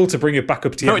any skill to bring it back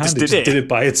up to your No, it hand. just It just did did it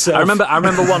by itself. I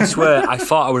remember once where I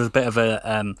thought I was a bit of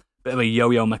a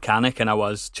yo-yo mechanic, and I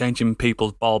was changing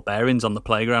people's ball bearings on the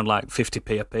playground like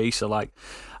 50p a piece. So like,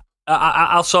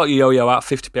 I'll sort your yo-yo out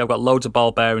 50p. I've got loads of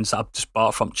ball bearings that I've just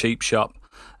bought from Cheap Shop,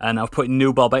 and I was putting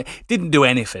new ball bearings. Didn't do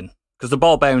anything because the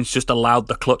ball bearings just allowed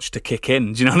the clutch to kick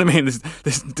in. Do you know what I mean?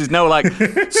 There's no like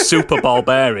super ball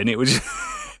bearing. It was.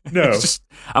 No. It's just,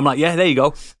 I'm like, yeah, there you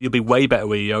go. You'll be way better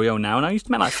with your yo-yo now. And I used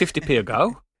to make like 50p a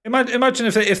go. Imagine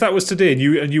if that was today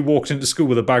and you walked into school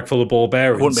with a bag full of ball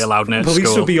bearings. Wouldn't be allowed near Police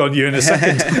school. would be on you in a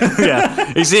second.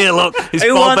 Yeah, he's here. Look, he's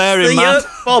Who ball wants bearing the man.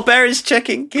 ball bearings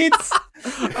checking, kids?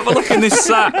 Have a look in this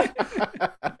sack.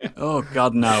 Oh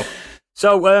God, no.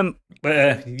 So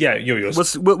Yeah,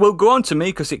 yo-yos. we'll go on to me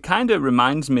because it kind of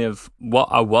reminds me of what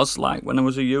I was like when I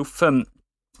was a youth.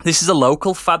 This is a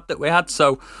local fad that we had,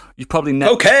 so you probably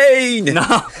never. Cocaine. No.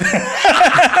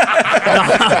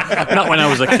 Not when I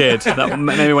was a kid.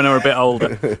 Maybe when I was a bit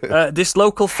older. This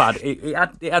local fad, it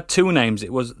had 2 names.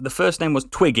 The first name was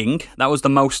twigging. That was the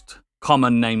most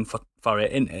common name for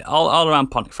it in all around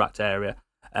Pontefract area,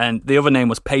 and the other name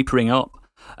was papering up.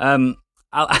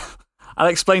 I'll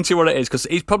explain to you what it is because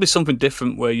it's probably something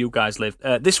different where you guys live.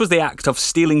 This was the act of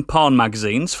stealing porn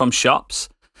magazines from shops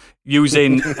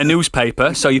using a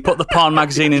newspaper. So you put the porn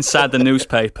magazine inside the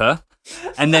newspaper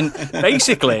and then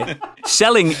basically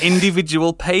selling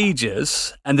individual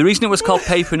pages. And the reason it was called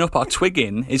papering up or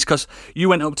twigging is because you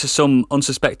went up to some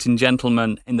unsuspecting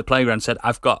gentleman in the playground and said,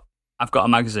 I've got a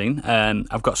magazine and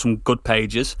I've got some good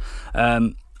pages.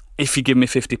 If you give me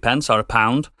 50 pence or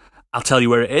 £1, I'll tell you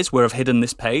where it is, where I've hidden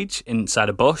this page, inside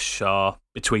a bush or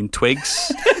between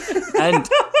twigs. And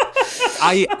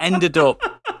I ended up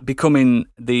becoming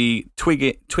the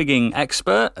twigging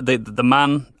expert, the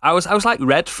man. I was like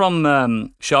Red from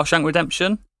Shawshank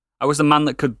Redemption. I was the man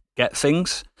that could get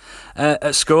things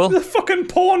at school. The fucking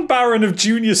porn baron of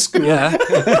junior school. Yeah.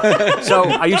 So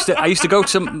I used to go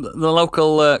to the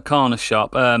local corner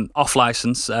shop, off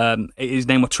license. His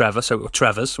name was Trevor, so it was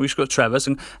Trevor's. We used to go to Trevor's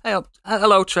and, hey,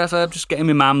 hello Trevor, I'm just getting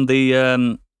my mum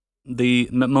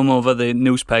my mum over the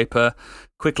newspaper.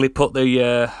 Quickly put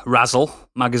the Razzle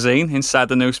magazine inside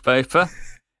the newspaper.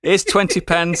 Here's 20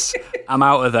 pence. I'm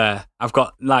out of there. I've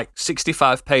got like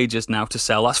 65 pages now to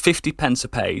sell. That's 50 pence a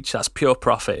page. That's pure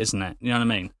profit, isn't it? You know what I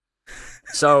mean?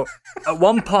 So at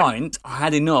one point, I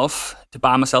had enough to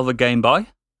buy myself a Game Boy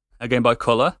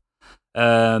Color.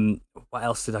 What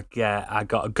else did I get? I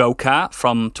got a go-kart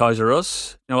from Toys R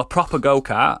Us. You know, a proper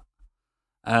go-kart.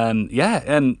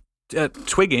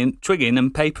 Twigging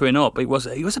and papering up. It was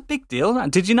a big deal. Right?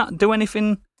 Did you not do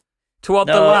anything toward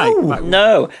the like?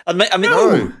 No. I mean,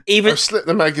 No, even I've slipped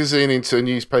the magazine into a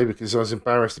newspaper because I was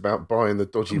embarrassed about buying the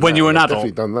dodgy. When you were an I've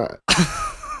adult? definitely done that.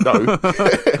 No,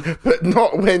 but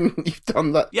not when you've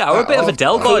done that. Yeah, I was a bit of a after.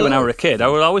 Del boy when I was a kid. I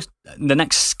was always the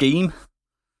next scheme.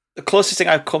 the closest thing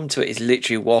I've come to it is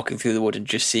literally walking through the wood and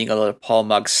just seeing a lot of porn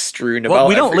mags strewn Well, about.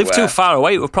 we don't live everywhere. too far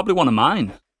away. It was probably one of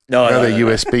mine. No, Now no, they're no,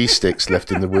 no. USB sticks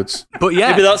left in the woods. But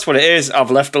yeah, Maybe that's what it is.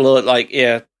 I've left a lot.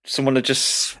 Someone had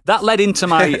just. that led into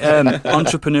my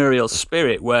entrepreneurial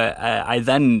spirit, where I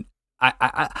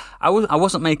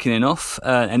wasn't making enough,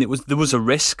 and there was a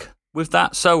risk with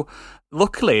that. So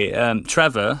luckily,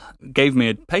 Trevor gave me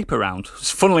a paper round.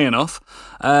 Funnily enough,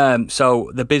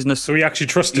 so the business. So he actually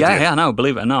trusted you. Yeah, I know.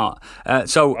 Believe it or not.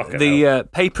 So the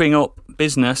papering up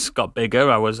business got bigger.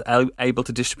 I was able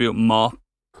to distribute more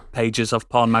pages of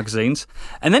porn magazines,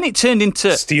 and then it turned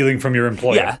into Stealing from your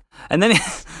employer. yeah, and then.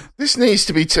 This needs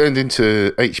to be turned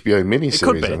into HBO It miniseries,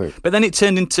 could I be. think. But then it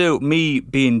turned into me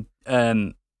being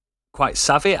quite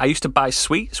savvy. I used to buy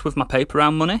sweets with my paper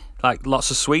round money, like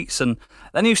lots of sweets. And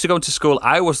then I used to go into school.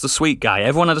 I was the sweet guy.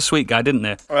 Everyone had a sweet guy, didn't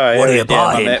they? Right, What are yeah, you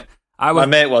buying? My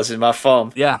mate was in my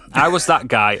farm. Yeah, I was that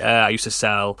guy. I used to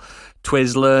sell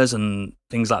Twizzlers and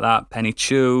things like that, penny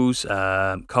chews,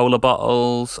 cola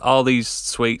bottles, all these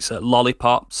sweets,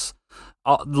 lollipops,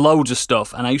 loads of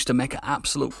stuff. And I used to make an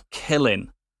absolute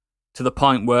killing to the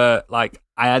point where, like,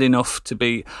 I had enough to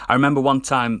be. I remember one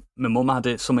time my mum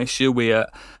had some issue with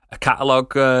a catalogue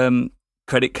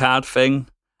credit card thing,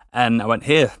 and I went,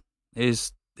 here's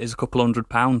a couple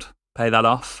 £100, pay that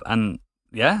off. And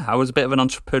yeah, I was a bit of an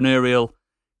entrepreneurial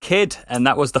kid, and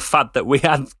that was the fad that we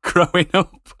had growing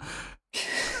up.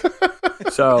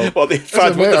 So, well, the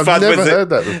fad I've never was heard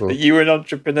that before. that you were an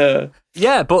entrepreneur.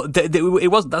 yeah, but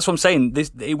it was. That's what I'm saying.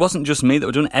 It wasn't just me that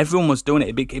were doing it. Everyone was doing it.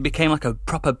 It became like a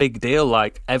proper big deal.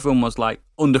 Like everyone was like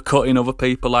undercutting other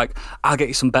people. Like, I'll get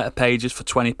you some better pages for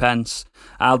 20 pence.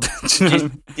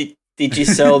 Did you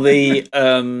sell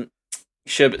the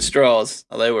sherbet straws?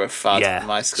 Oh, they were a fad in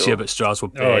my school. Sherbet straws were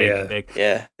big.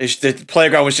 Yeah, the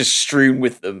playground was just strewn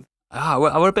with them. I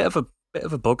were a bit of a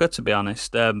bugger, to be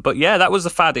honest. But yeah, that was the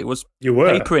fad. It was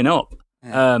papering up,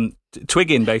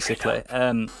 twigging basically.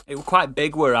 It was quite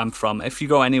big where I'm from. If you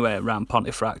go anywhere around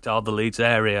Pontefract or the Leeds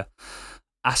area,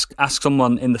 ask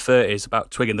someone in the 30s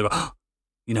about twigging. They go, oh,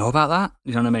 you know about that?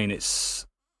 You know what I mean? It's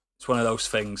one of those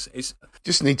things. It's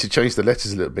just need to change the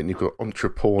letters a little bit, and you've got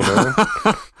Entreporneur.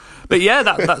 But yeah,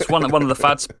 that's one of the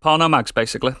fads. Porno mags,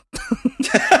 basically.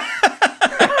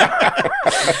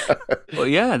 But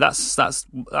yeah, that's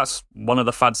one of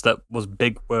the fads that was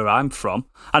big where I'm from.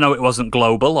 I know it wasn't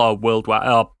global or worldwide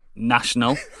or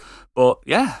national, but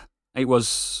yeah, it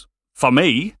was, for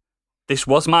me, this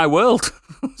was my world.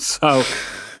 So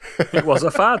it was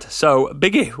a fad. So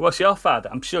Biggie, what's your fad?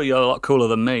 I'm sure you're a lot cooler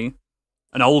than me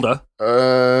and older.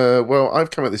 Well, I've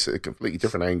come at this at a completely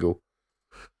different angle.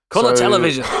 Colour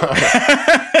television.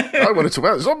 I want to talk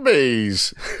about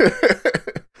zombies.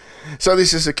 So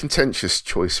this is a contentious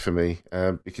choice for me,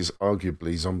 because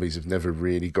arguably zombies have never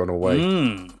really gone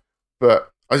away.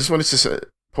 But I just wanted to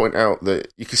point out that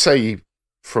you could say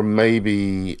from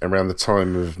maybe around the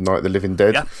time of Night of the Living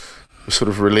Dead was sort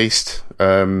of released,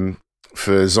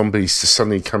 for zombies to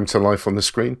suddenly come to life on the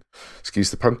screen.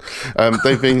 Excuse the pun.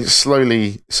 They've been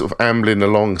slowly sort of ambling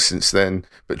along since then,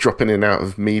 but dropping in and out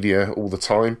of media all the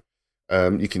time.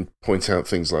 You can point out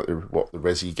things like the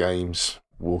Resi games,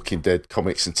 Walking Dead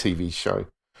comics and TV show,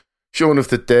 Shaun of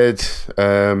the Dead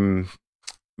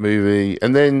movie,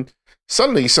 and then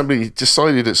suddenly somebody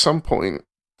decided at some point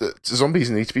that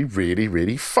zombies need to be really,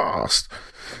 really fast.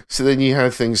 So then you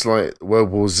had things like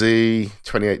World War Z,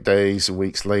 28 Days, and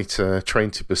Weeks Later, Train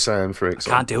to Busan, for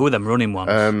example. I can't deal with them running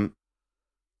ones.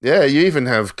 Yeah, you even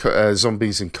have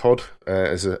zombies in COD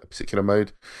as a particular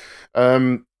mode.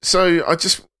 So I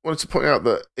just wanted to point out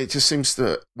that it just seems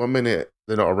that 1 minute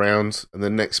they're not around, and the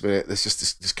next minute there's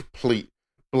just this complete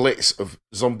blitz of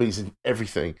zombies and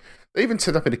everything. They even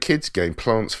turned up in a kids' game,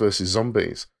 Plants vs.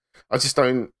 Zombies. I just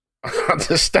don't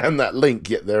understand that link,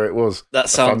 yet there it was. That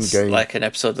sounds like an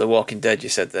episode of The Walking Dead, you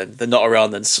said then. They're not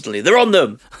around, then suddenly they're on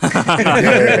them!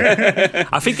 Yeah.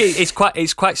 I think it's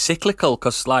quite cyclical,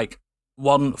 because like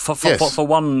for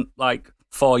one like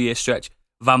 4-year stretch,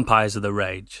 vampires are the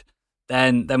rage.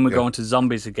 Then we go into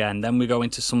zombies again. Then we go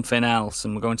into something else,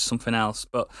 and we go into something else.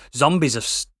 But zombies have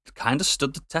kind of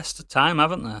stood the test of time,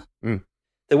 haven't they? Mm.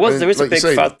 There is a big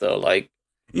fad though, like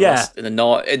in the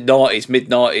noughties,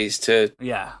 mid-noughties to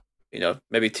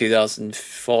maybe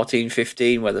 2014,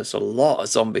 15, where there's a lot of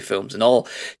zombie films and all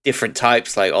different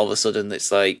types. Like all of a sudden, it's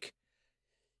like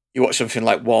you watch something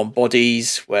like Warm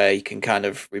Bodies, where you can kind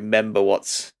of remember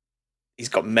he's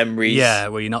got memories. Yeah,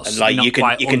 where you're not, and like you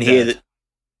can hear that.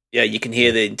 Yeah, you can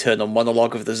hear the internal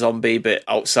monologue of the zombie, but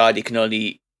outside you can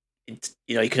only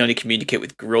communicate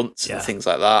with grunts and things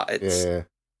like that.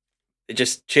 It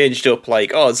just changed up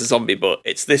like, oh, it's a zombie, but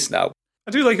it's this now.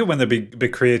 I do like it when they're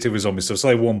big creative with zombie stuff. It's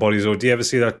like Warm Bodies, or do you ever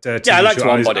see that TV I liked show,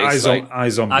 Warm Bodies.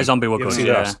 iZombie were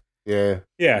good,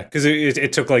 Yeah, because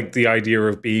it took like the idea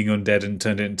of being undead and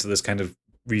turned it into this kind of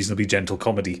reasonably gentle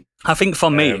comedy. I think for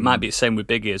me, it might be the same with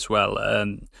Biggie as well.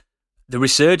 The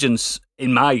resurgence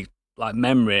in my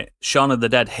memory, Shaun of the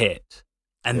Dead hit,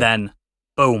 and then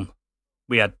boom,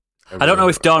 we had. I don't know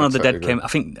if Dawn of the Dead came. I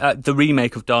think the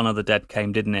remake of Dawn of the Dead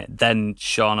came, didn't it? Then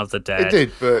Shaun of the Dead. It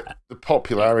did, but the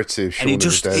popularity of Shaun of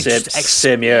the Dead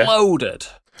exploded.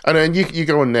 And then you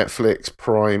go on Netflix,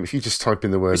 Prime. If you just type in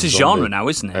the word, it's a genre now,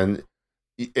 isn't it? And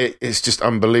it's just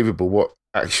unbelievable what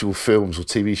actual films or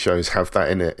TV shows have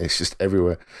that in it. It's just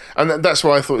everywhere. And that's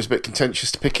why I thought it was a bit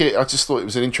contentious to pick it. I just thought it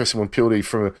was an interesting one purely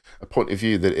from a point of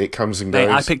view that it comes and goes.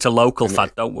 I picked a local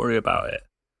fad, don't worry about it.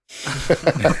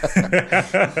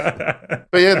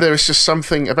 But yeah, there's just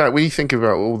something about, when you think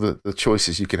about all the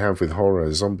choices you can have with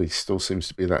horror, zombies still seems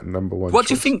to be that number one What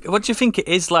choice. do you think it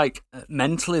is like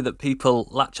mentally that people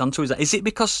latch onto? Is it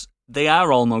because they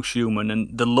are almost human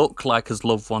and they look like as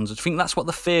loved ones? Do you think that's what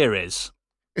the fear is?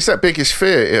 It's that biggest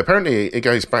fear. Apparently, it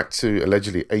goes back to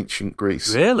allegedly ancient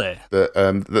Greece. Really?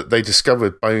 That they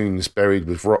discovered bones buried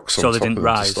with rocks on So they top didn't of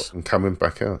them rise. to stop them coming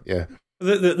back out. Yeah.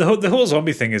 The whole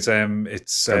zombie thing is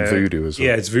it's voodoo as well.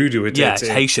 Yeah, it's voodoo. It's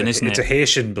Haitian, isn't it? It's a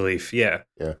Haitian belief. Yeah.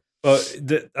 Yeah. But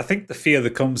I think the fear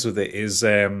that comes with it is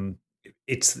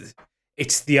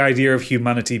it's the idea of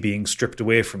humanity being stripped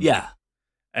away from you. Yeah.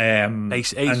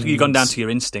 You've gone down to your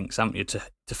instincts, haven't you, to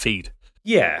feed?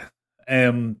 Yeah.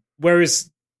 Whereas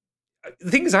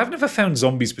the thing is, I've never found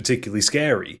zombies particularly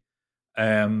scary.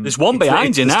 There's one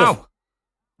behind you now.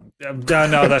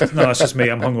 No, that's just me.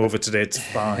 I'm hungover today. It's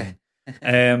fine.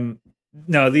 The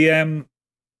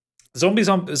zombies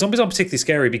aren't particularly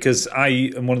scary because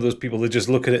I am one of those people that just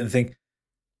look at it and think,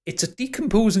 it's a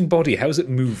decomposing body. How's it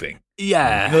moving?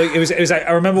 Yeah. It was like,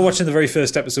 I remember watching the very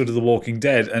first episode of The Walking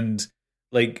Dead and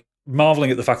like marveling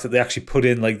at the fact that they actually put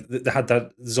in, like, they had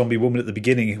that zombie woman at the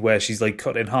beginning where she's like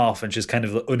cut in half and she's kind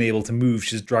of unable to move.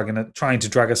 She's trying to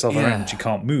drag herself around and she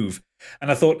can't move.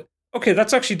 And I thought, okay,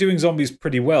 that's actually doing zombies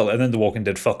pretty well. And then The Walking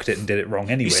Dead fucked it and did it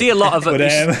wrong anyway. You see a lot of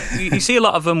you see a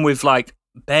lot of them with like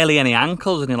barely any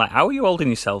ankles, and you're like, how are you holding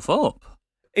yourself up?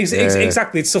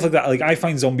 Exactly, it's stuff like that. Like, I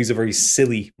find zombies a very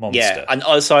silly monster. Yeah, and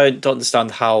also I don't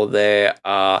understand how they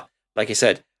are, like you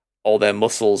said, all their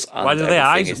muscles and why do their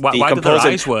eyes? Why do their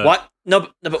eyes work? What? No,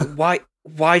 but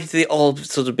why do they all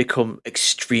sort of become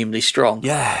extremely strong?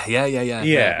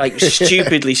 Yeah. Like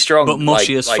stupidly strong, but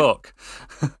mushy as fuck.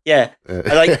 Yeah,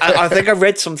 I think I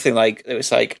read something like it was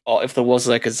like, if there was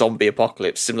like a zombie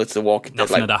apocalypse similar to The Walking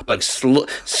Dead, like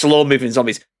slow moving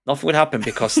zombies, nothing would happen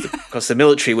because the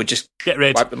military would just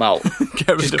wipe them out.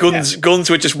 Guns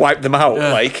would just wipe them out.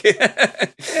 Yeah. Like,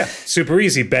 yeah, super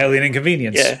easy, barely an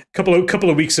inconvenience. Yeah, couple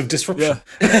of weeks of disruption.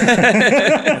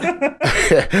 Yeah.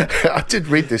 I did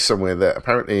read this somewhere that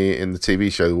apparently in the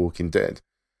TV show The Walking Dead,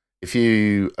 if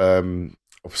you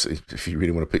obviously, if you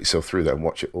really want to put yourself through that and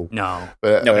watch it all. No.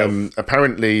 But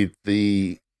apparently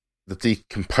the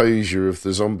decomposure of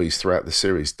the zombies throughout the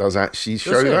series does actually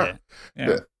show that. Yeah.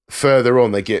 But further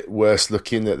on, they get worse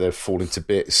looking, that they're falling to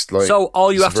bits. Like, so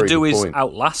all you have to do is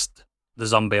outlast the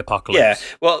zombie apocalypse. Yeah.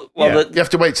 Well, you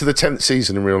have to wait to the 10th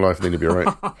season in real life and then you'll be all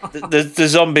right. the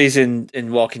zombies in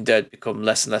Walking Dead become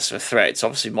less and less of a threat. It's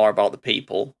obviously more about the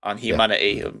people and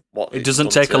humanity. And what it doesn't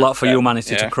take a lot for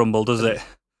humanity to crumble, does it?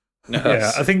 No.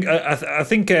 Yeah, I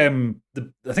think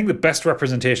the best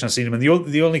representation I've seen him, and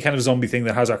the only kind of zombie thing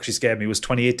that has actually scared me was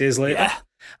 28 Days Later. Yeah.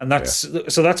 And that's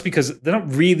because they're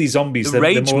not really zombies. They're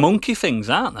rage monkey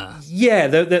things, aren't they? Yeah,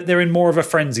 they're in more of a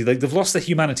frenzy. Like, they've lost their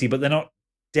humanity, but they're not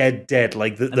dead.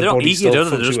 Like, the they don't body eat still you, do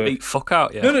they? They just beat fuck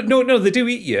out you. No, they do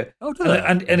eat you. Oh, do they?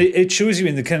 And it shows you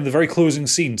in the kind of the very closing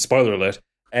scene. Spoiler alert.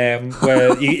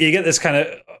 Where you get this kind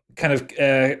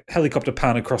of helicopter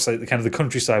pan across like the kind of the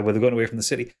countryside where they're going away from the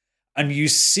city. And you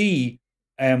see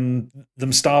them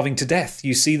starving to death.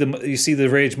 You see the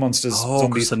rage monsters,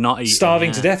 zombies, they're not eating,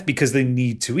 starving to death because they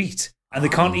need to eat, and they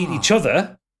can't eat each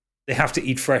other. They have to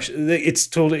eat fresh. It's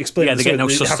totally explained. Yeah, they get no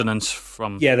sustenance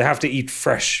from. Yeah, they have to eat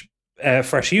fresh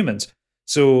humans.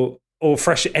 So, or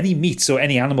fresh any meat, so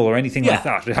any animal or anything like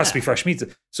that. It has to be fresh meat.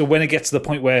 So when it gets to the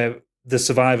point where the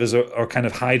survivors are kind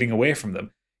of hiding away from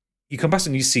them, you come past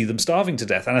and you see them starving to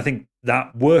death, and I think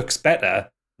that works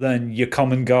better than your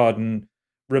common garden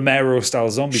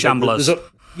Romero-style zombies. Shamblers.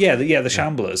 The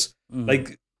Shamblers. Mm.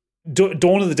 Like,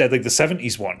 Dawn of the Dead, like the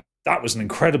 70s one, that was an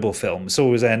incredible film. So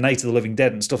was Night of the Living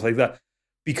Dead and stuff like that.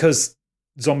 Because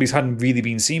zombies hadn't really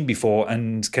been seen before,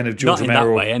 and kind of George Romero... Not in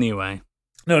that way, anyway.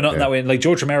 No, not in that way. Like,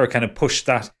 George Romero kind of pushed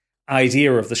that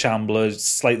idea of the Shambler,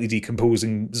 slightly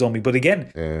decomposing zombie. But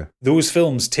again, those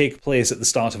films take place at the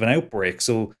start of an outbreak,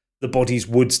 so the bodies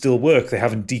would still work. They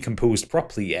haven't decomposed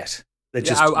properly yet.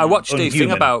 I watched a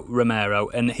thing about Romero,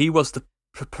 and he was the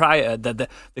proprietor, the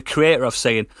creator of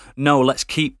saying, no, let's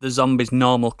keep the zombies'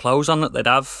 normal clothes on that they'd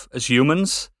have as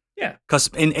humans. Yeah. Because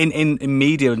in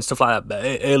media and stuff like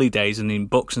that, early days and in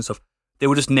books and stuff, they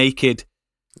were just naked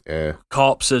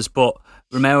corpses, but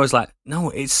Romero was like,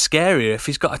 no, it's scarier if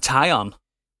he's got a tie on.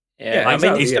 Yeah, I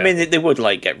mean, they would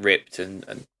like get ripped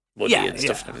and bloody and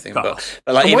stuff and everything. But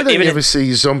like, why don't you ever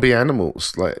see zombie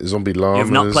animals, like zombie llamas?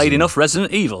 You've not played enough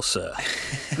Resident Evil, sir.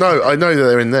 No, I know that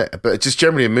they're in there, but just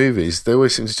generally in movies, they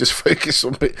always seem to just focus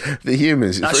on the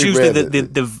humans. It's That's usually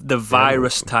the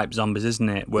virus type zombies, isn't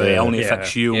it? Where it only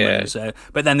affects humans. Yeah.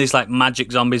 But then there's like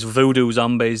magic zombies, voodoo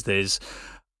zombies. There's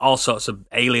all sorts of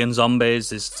alien zombies.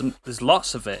 There's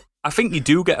lots of it. I think you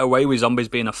do get away with zombies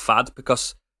being a fad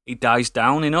because it dies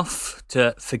down enough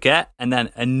to forget, and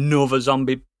then another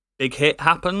zombie big hit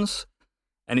happens,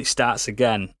 and it starts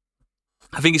again.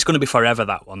 I think it's going to be forever,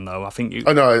 that one, though. I think you.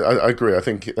 Oh, no, I agree. I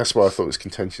think that's why I thought it was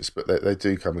contentious, but they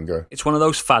do come and go. It's one of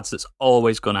those fads that's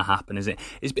always going to happen, isn't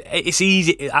it? It's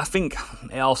easy. I think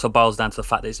it also boils down to the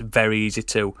fact that it's very easy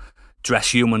to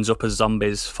dress humans up as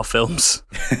zombies for films.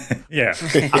 Yeah.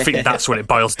 I think that's what it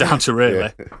boils down to,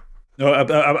 really. Yeah. No,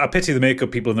 I pity the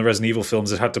makeup people in the Resident Evil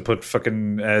films that had to put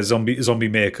fucking zombie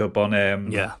makeup on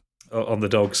on the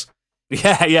dogs.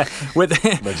 Yeah.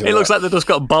 It looks like they've just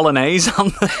got bolognese on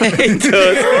them. It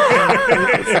does.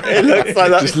 It looks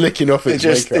like that. Just licking off its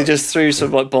makeup. They just threw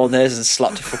some like bolognese and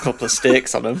slapped a couple of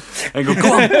steaks on them. And go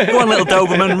on, little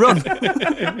Doberman, run.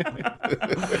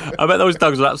 I bet those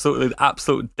dogs were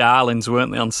absolute darlings,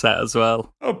 weren't they, on set as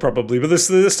well? Oh, probably. But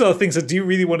there's still things that, do you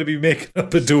really want to be making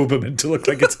up a Doberman to look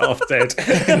like it's half dead?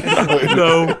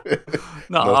 No.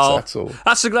 Not at all.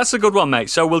 That's a good one, mate.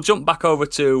 So we'll jump back over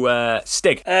to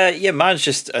Stig. Yeah, mine's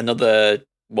just another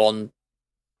one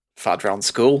fad round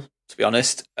school, to be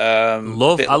honest. I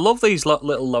love these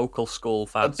little local school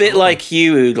fads. A bit like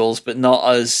you, Oodles, but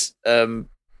not as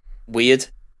weird.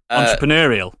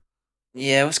 Entrepreneurial.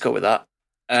 Yeah, let's go with that.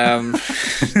 So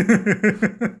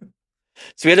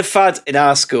we had a fad in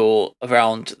our school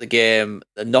around the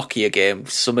Nokia game,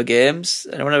 Summer Games.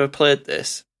 Anyone ever played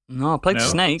this? No, I played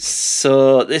Snake.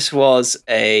 So this was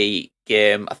a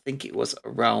game, I think it was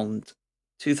around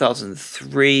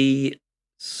 2003,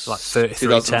 like 33,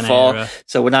 2004. 10 era.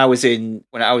 So when I was in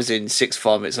sixth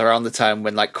form, it's around the time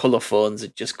when like colour phones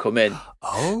had just come in.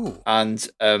 Oh, and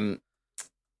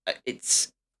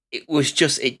it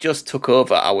just took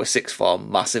over our sixth form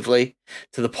massively,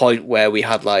 to the point where we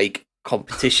had like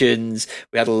competitions,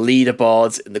 we had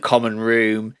leaderboards in the common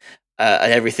room.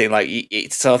 And everything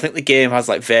so I think the game has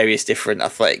like various different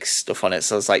athletics stuff on it.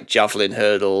 So it's like javelin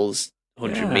hurdles,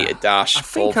 100-meter dash. I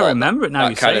think I remember it now.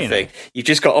 You're kind saying of thing. You've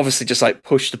just got obviously just like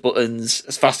push the buttons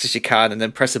as fast as you can, and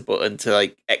then press a button to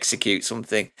like execute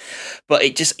something. But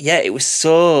it just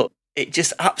it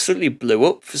just absolutely blew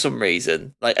up for some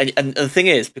reason. Like, and the thing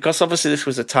is, because obviously this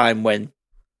was a time when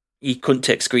you couldn't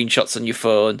take screenshots on your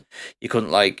phone, you couldn't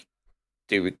like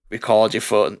record your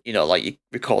phone, like you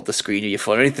record the screen of your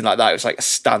phone or anything like that. It was like a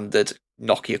standard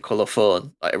Nokia colour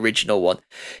phone, like original one.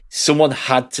 Someone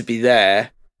had to be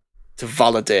there to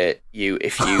validate you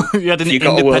if you you had an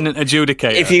independent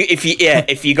adjudicator.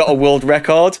 If you got a world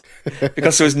record,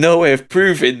 because there was no way of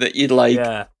proving that you'd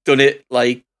done it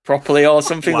like properly or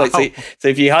something. Wow. Like so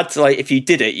if you had to if you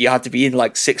did it, you had to be in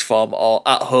like sixth form or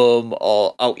at home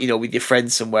or out with your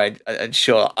friends somewhere and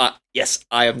show yes,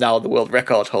 I am now the world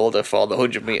record holder for the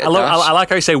 100-meter dash. I like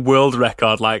how you say world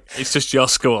record, like it's just your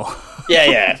school.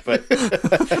 Yeah, but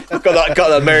got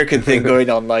that American thing going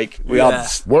on. Like we are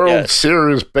World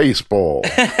Series baseball.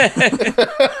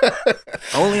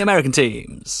 Only American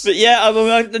teams. But yeah, I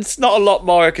mean, there's not a lot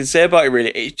more I can say about it.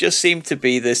 Really, it just seemed to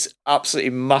be this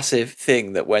absolutely massive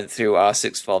thing that went through our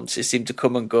sixth forms. It seemed to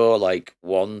come and go like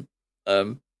one.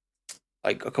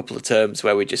 Like a couple of terms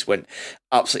where we just went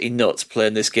absolutely nuts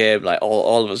playing this game. Like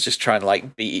all of us just trying to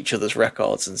like beat each other's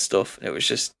records and stuff. And it was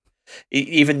just,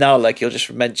 even now, like you'll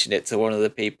just mention it to one of the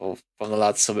people from the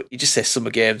lads. You just say Summer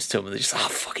Games to them, and they're just,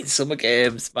 fucking Summer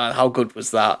Games, man. How good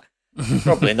was that?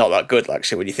 Probably not that good,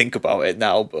 actually, when you think about it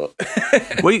now. But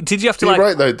wait, did you have to You're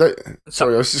like? right though.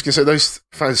 Sorry, I was just gonna say those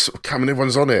fans sort of come and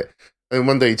everyone's on it, and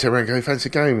one day you turn around and go, "Fancy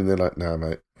a game?" and they're like, "No,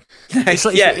 mate."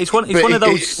 It's one of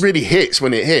those. It really hits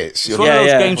when it hits. It's one of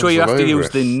those games where you have to use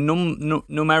the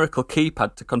numerical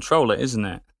keypad to control it, isn't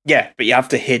it? Yeah, but you have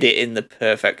to hit it in the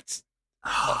perfect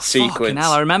sequence.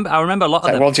 Hell, I remember a lot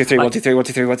of them. 1, 2, 3, 1, 2, 3, 1,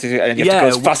 2, 3, 1, 2, 3, and then you have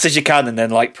to go as fast as you can, and then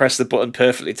like press the button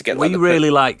perfectly to get. We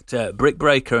really liked Brick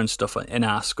Breaker and stuff in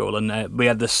our school, and we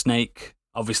had the Snake.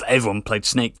 Obviously, everyone played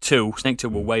Snake 2. Snake 2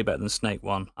 were way better than Snake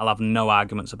 1. I'll have no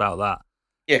arguments about that.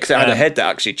 Yeah, because it had a head that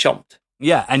actually chomped.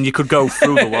 Yeah, and you could go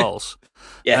through the walls.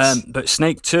 Yes. But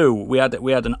Snake 2, we had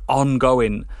an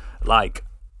ongoing like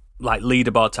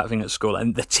leaderboard type thing at school,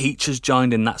 and the teachers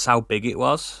joined in. That's how big it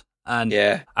was. And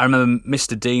I remember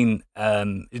Mr. Dean,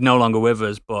 he's no longer with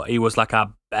us, but he was like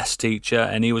our best teacher,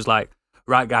 and he was like,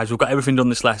 "Right, guys, we've got everything done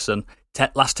this lesson.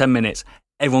 Last 10 minutes,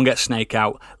 everyone get Snake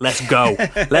out. Let's go.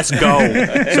 Let's go."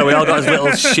 So we all got his little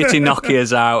shitty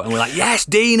Nokias out, and we're like, "Yes,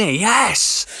 Deanie,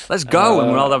 yes, let's go."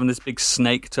 And we're all having this big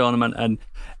Snake tournament, and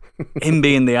him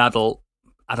being the adult,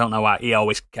 I don't know why, he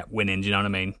always kept winning, do you know what I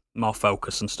mean? More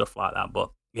focus and stuff like that.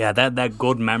 But yeah, they're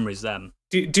good memories then.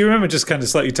 Do you remember, just kind of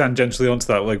slightly tangentially onto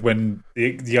that, like when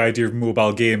the idea of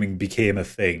mobile gaming became a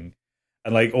thing,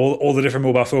 and like all the different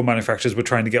mobile phone manufacturers were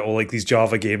trying to get all like these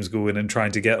Java games going and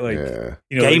trying to get like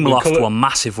Gameloft were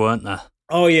massive, weren't they?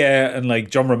 Oh yeah, and like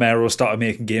John Romero started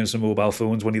making games for mobile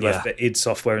phones when he left the id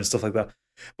Software and stuff like that.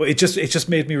 But it just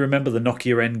made me remember the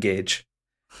Nokia N-Gage.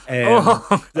 I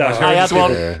had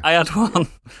one. I had one.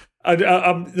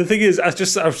 And, the thing is,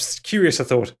 I was curious. I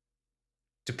thought,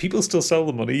 do people still sell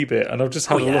them on eBay? And I've just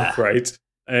had a look, right?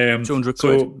 200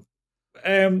 quid.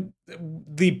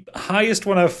 The highest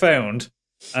one I've found,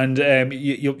 and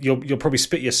you'll probably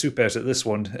spit your soup out at this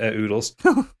one, Oodles.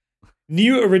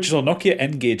 New original Nokia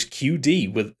N-Gage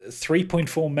QD with 3.4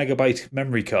 megabyte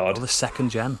memory card. The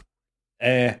second gen.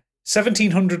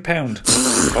 £1,700.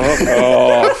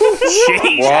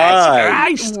 Jesus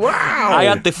Christ! Wow! I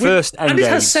had the first N-Gage, and it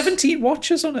has 17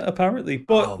 watches on it apparently.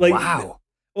 But wow!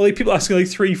 Well, people asking like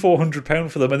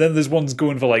 £300-400 for them, and then there's ones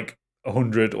going for like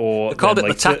 100 or. They called it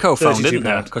the taco phone, didn't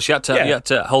they? Because you had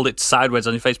to hold it sideways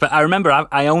on your face. But I remember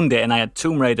I owned it, and I had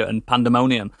Tomb Raider and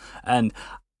Pandemonium, and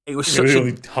it was such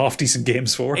only half decent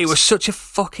games for us. It was such a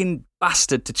fucking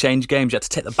bastard to change games. You had to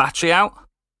take the battery out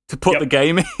to put the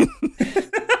game in.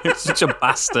 It's such a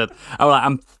bastard. I was like,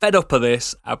 I'm fed up of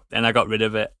this, and I got rid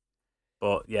of it.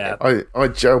 But yeah, I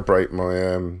jailbreak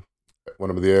my one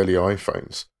of the early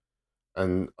iPhones,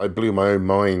 and I blew my own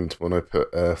mind when I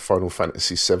put Final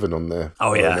Fantasy VII on there.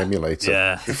 An emulator.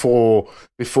 Yeah. Before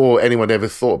anyone ever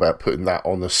thought about putting that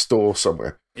on the store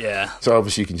somewhere. Yeah. So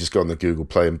obviously you can just go on the Google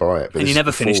Play and buy it. But and you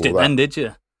never finished it then, did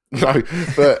you? No,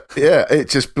 but yeah, it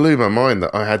just blew my mind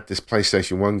that I had this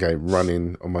PlayStation 1 game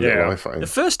running on my little iPhone. The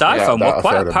first iPhone was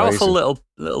quite a powerful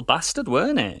little bastard,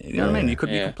 weren't it? You know what I mean? You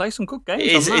could play some good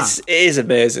games on that. It is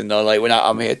amazing though. Like when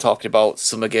I'm here talking about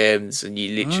summer games, and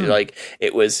you literally like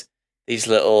it was these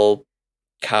little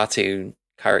cartoon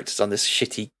characters on this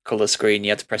shitty colour screen.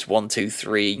 You had to press 1, 2,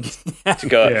 3 to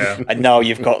go, and now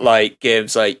you've got like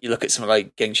games like you look at something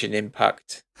like Genshin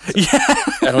Impact.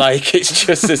 And like it's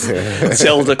just this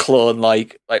Zelda clone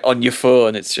like on your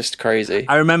phone. It's just crazy.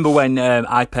 I remember when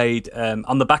I paid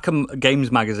on the back of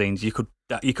games magazines, you could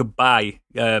buy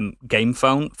game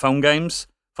phone games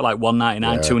for like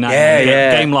 $1.99,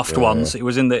 $2.99. Gameloft ones. It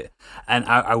was in the, and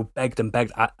I begged and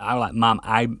begged. I was like, "Ma'am,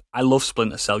 I love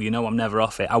Splinter Cell. You know I'm never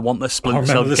off it. I want the Splinter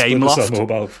Cell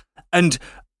Gameloft." And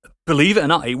believe it or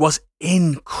not, it was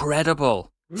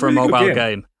incredible for a mobile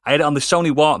game. I had it on the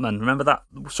Sony Walkman. Remember that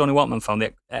Sony Walkman phone,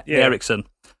 the Ericsson?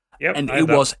 Yep, and it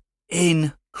was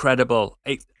incredible.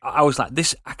 I was like,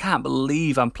 I can't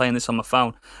believe I'm playing this on my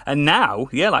phone. And now,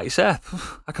 like you said,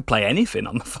 I could play anything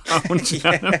on the phone. Do you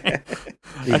know what I mean?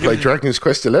 You can play Dragon's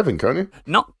Quest 11, can't you?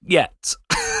 Not yet.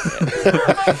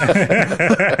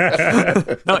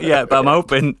 Not yet, but I'm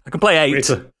hoping I can play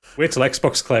 8. Wait till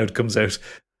Xbox Cloud comes out.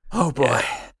 Oh, boy.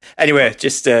 Yeah. Anyway,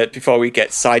 just before we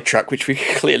get sidetracked, which we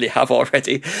clearly have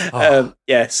already,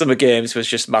 Summer Games was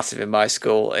just massive in my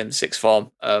school in sixth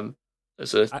form. I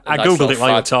Googled it while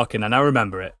you were talking, and I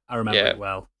remember it. I remember it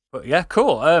well. But yeah,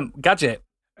 cool. Gadget.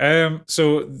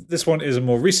 So this one is a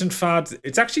more recent fad.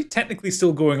 It's actually technically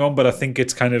still going on, but I think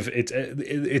it's kind of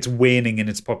it's waning in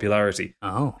its popularity.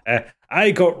 Oh.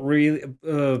 I got really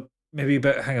it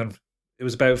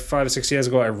was about 5 or 6 years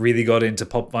ago. I really got into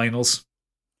pop vinyls.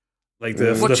 Like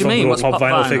the Funko Pop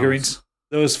vinyl figurines.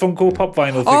 Those Funko Pop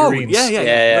vinyl figurines.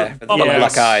 Yeah.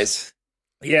 Black eyes.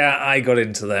 Yeah, I got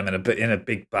into them in a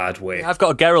big bad way. I've got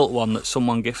a Geralt one that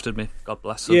someone gifted me. God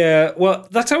bless them. Yeah, well,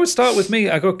 that's how it started with me.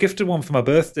 I got gifted one for my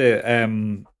birthday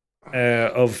of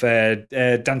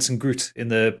Dancing Groot in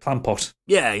the plant pot.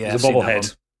 Yeah. The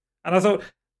bobblehead. And I thought,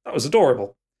 that was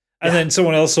adorable. And then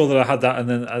someone else saw that I had that, and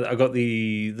then I got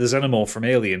the Xenomorph from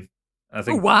Alien. I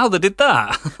think, oh, wow, they did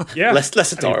that. Yeah.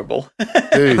 Less adorable.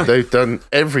 Dude, they've done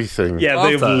everything. Yeah,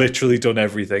 they've literally done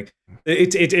everything.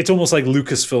 It's almost like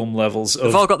Lucasfilm levels of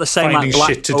they've all got the same like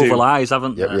black oval eyes,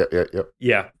 haven't they? Yep.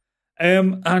 Yeah.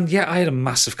 And I had a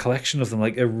massive collection of them.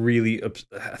 Like I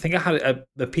think I had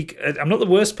a peak. I'm not the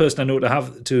worst person I know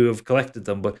to have collected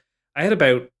them, but I had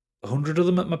about 100 of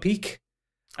them at my peak.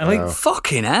 And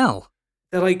fucking hell.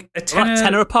 They're like a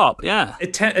tenner a pop, yeah. A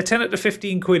tenner to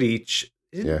 15 quid each.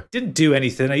 It didn't do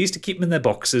anything. I used to keep them in their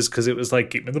boxes because it was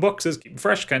like keep them in the boxes, keep them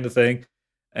fresh kind of thing.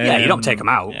 You don't take them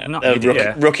out.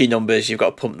 Yeah. Rookie numbers, you've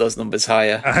got to pump those numbers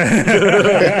higher.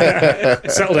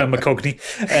 Settle down, McCogney.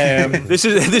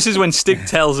 This is when Stig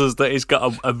tells us that he's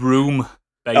got a room.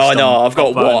 I've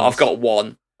got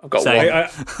one.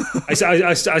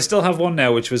 I still have one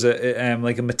now, which was a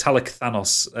metallic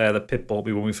Thanos that Pip bought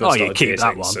me when we first started dating.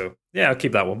 That one. So yeah, I'll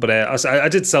keep that one. But I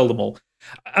did sell them all.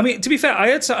 I mean, to be fair, I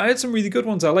had some really good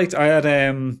ones I liked. I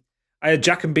had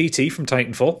Jack and BT from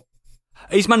Titanfall.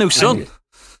 He's my new son.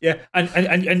 Yeah, and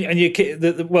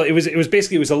it was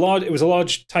a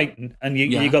large Titan, and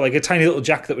you got like a tiny little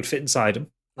Jack that would fit inside him.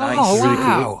 Nice. Oh, really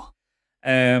wow!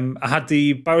 Cool. I had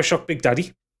the BioShock Big Daddy.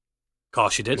 Of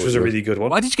course you did. Which was a really good one.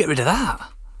 Why did you get rid of that?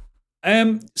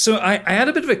 So I had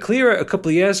a bit of a clear out a couple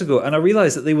of years ago, and I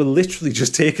realised that they were literally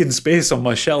just taking space on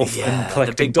my shelf and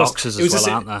collecting the big dust. boxes as well,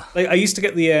 aren't they? Like I used to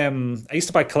get I used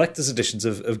to buy collector's editions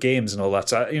of games and all that.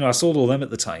 So I sold all them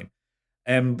at the time.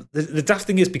 The daft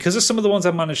thing is, because of some of the ones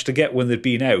I managed to get when they'd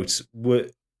been out were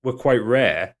quite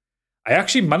rare, I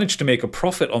actually managed to make a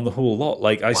profit on the whole lot.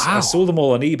 Like I sold them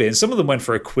all on eBay, and some of them went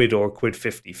for £1 or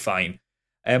 £1.50. Fine.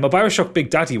 My Bioshock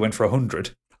Big Daddy went for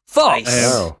 100. Fuck.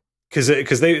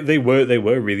 Because they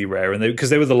were really rare, and because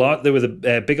they were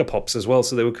the bigger pops as well,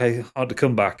 so they were kind of hard to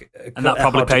come back. And that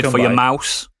probably paid for your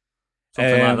mouse,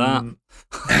 something like that.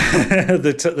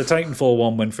 The Titanfall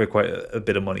one went for quite a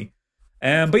bit of money.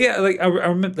 But yeah, like I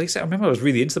remember, I remember I was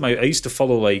really into them. I used to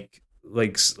follow like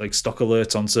stock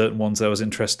alerts on certain ones that I was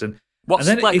interested in. What's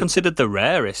considered the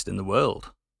rarest in the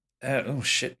world? Oh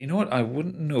shit! You know what? I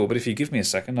wouldn't know, but if you give me a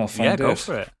second, I'll find out. Yeah, go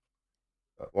for it.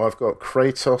 Well, I've got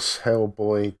Kratos,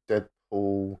 Hellboy,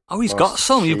 Deadpool. Oh, he's got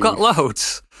some. You've got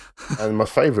loads. And my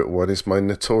favourite one is my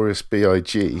Notorious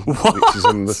B.I.G., which is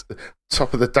on the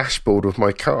top of the dashboard of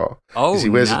my car. Oh, he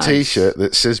wears a T-shirt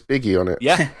that says Biggie on it.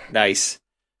 Yeah, nice.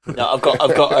 No, I've got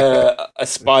a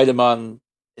Spider-Man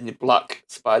in the black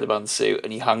Spider-Man suit,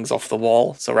 and he hangs off the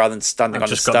wall. So rather than standing on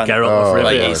the stand,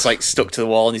 he's like stuck to the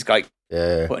wall, and he's like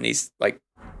putting his like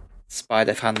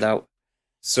Spider hand out.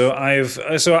 So I've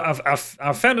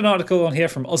found an article on here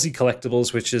from Aussie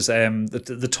Collectibles, which is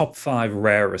the top 5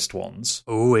 rarest ones.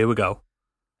 Oh, here we go.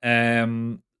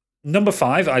 Number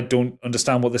 5, I don't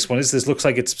understand what this one is. This looks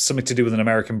like it's something to do with an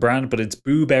American brand, but it's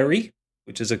Boo Berry,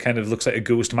 which is looks like a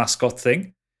ghost mascot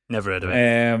thing. Never heard of it.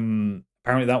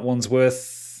 Apparently that one's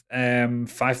worth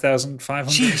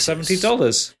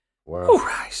 $5,570. Wow. Oh,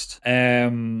 Christ.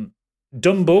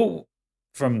 Dumbo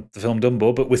from the film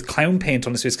Dumbo, but with clown paint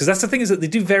on his face. Because that's the thing, is that they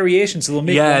do variations, so they'll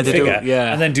make one figure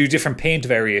and then do different paint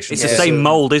variations. It's the same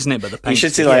mould, isn't it? But the paint. You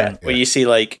should see when you see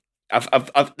like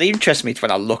they interest me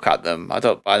when I look at them. I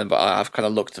don't buy them, but I've kind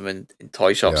of looked at them in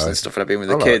toy shops and stuff when I've been with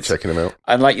the kids. Checking them out.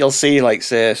 And like you'll see like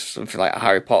say something like a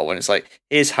Harry Potter when it's like,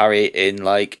 here's Harry in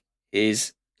like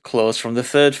his clothes from the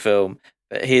 3rd film.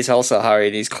 But here's also Harry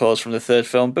in his clothes from the 3rd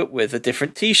film, but with a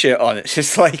different T-shirt on. It's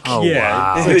just like,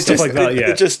 wow. They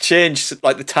just changed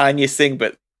like the tiniest thing,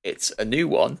 but it's a new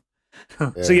one.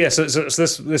 So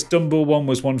this Dumbo one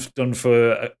was one done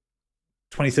for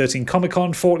 2013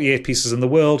 Comic-Con, 48 pieces in the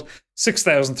world,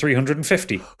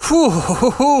 6,350. Darth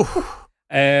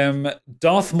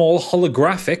Maul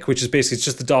holographic, which is basically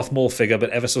just the Darth Maul figure, but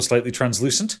ever so slightly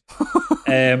translucent.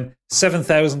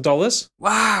 $7,000.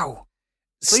 Wow.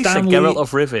 Please say Geralt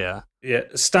of Rivia. Yeah,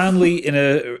 Stanley in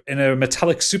a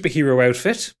metallic superhero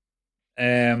outfit.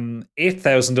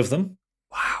 8,000 of them.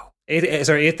 Wow.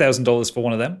 $8,000 for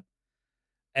one of them.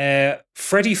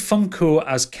 Freddie Funko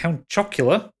as Count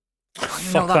Chocula. I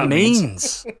don't know what that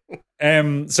means.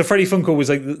 So Freddie Funko was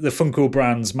like the Funko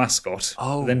brand's mascot.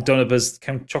 Oh. Then done up as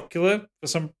Count Chocula for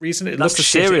some reason. That's the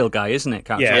cereal guy, isn't it?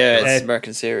 Count Chocula? It's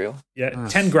American cereal. Yeah,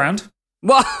 $10,000.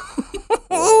 What?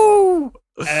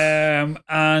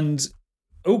 And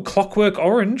Clockwork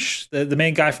Orange, the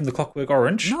main guy from the Clockwork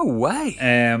Orange. No way.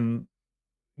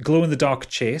 Glow in the Dark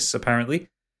Chase, apparently.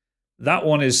 That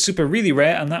one is super really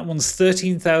rare, and that one's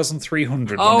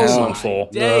 13,300. Oh, for.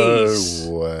 No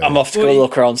way. I'm off to go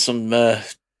look around some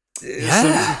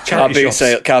car boot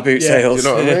sales. You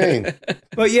know what I mean?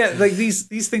 But yeah, like these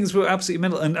things were absolutely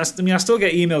mental, and I still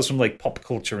get emails from like Pop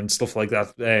Culture and stuff like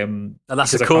that. And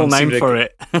that's a cool name for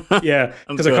it. Yeah,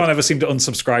 because I can't ever seem to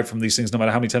unsubscribe from these things, no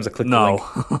matter how many times I click the link.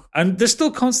 And they're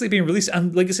still constantly being released.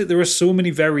 And like I said, there are so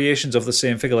many variations of the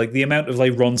same figure. Like the amount of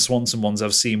like Ron Swanson ones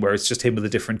I've seen where it's just him with a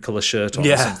different color shirt on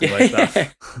or something like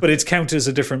that. But it's counted as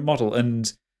a different model.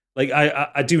 And like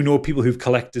I do know people who've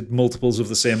collected multiples of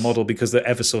the same model because they're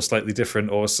ever so slightly different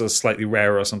or so slightly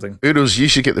rare or something. Oodles, you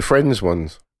should get the Friends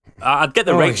ones. I'd get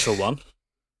the Rachel one.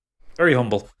 Very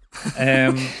humble.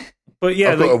 But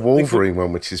yeah, I've got a Wolverine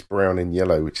one which is brown and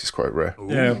yellow, which is quite rare.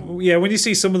 Yeah. When you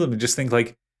see some of them, you just think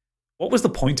like, what was the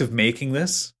point of making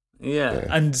this? Yeah.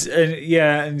 And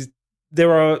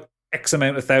there are X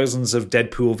amount of thousands of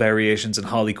Deadpool variations and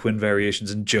Harley Quinn variations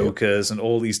and Jokers and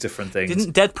all these different things.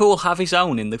 Didn't Deadpool have his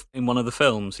own in one of the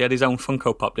films? He had his own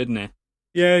Funko Pop, didn't he?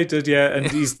 Yeah, he did. Yeah, and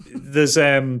there's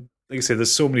like I say,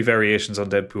 there's so many variations on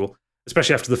Deadpool,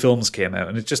 especially after the films came out,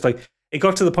 and it's just like it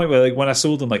got to the point where like when I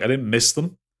sold them, like I didn't miss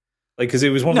them, like because it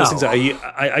was one of those things that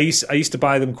I used to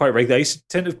buy them quite regularly. I used to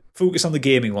tend to focus on the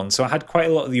gaming ones, so I had quite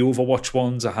a lot of the Overwatch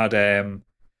ones. I had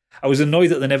I was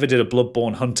annoyed that they never did a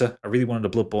Bloodborne Hunter. I really wanted a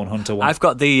Bloodborne Hunter one. I've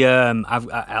got the.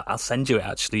 I'll send you it.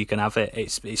 Actually, you can have it.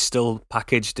 It's still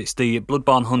packaged. It's the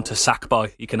Bloodborne Hunter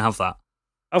Sackboy. You can have that.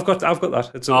 I've got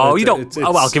that. You don't.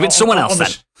 I'll give it to someone else then.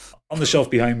 On the shelf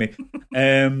behind me.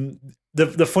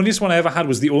 The funniest one I ever had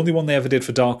was the only one they ever did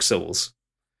for Dark Souls,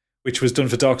 which was done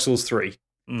for Dark Souls 3.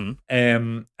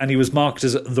 And he was marked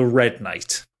as the Red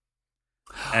Knight.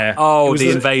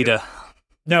 The Invader.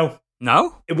 No.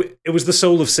 It was the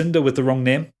Soul of Cinder with the wrong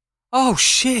name. Oh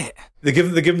shit! They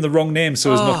give him the wrong name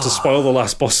so as not to spoil the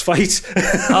last boss fight.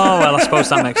 I suppose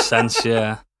that makes sense.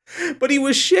 Yeah. But he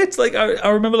was shit. Like I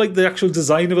remember, like the actual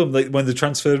design of him, like when they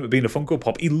transferred him to being a Funko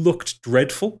Pop, he looked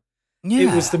dreadful.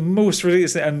 Yeah. It was the most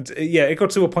ridiculous, and it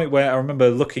got to a point where I remember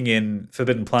looking in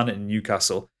Forbidden Planet in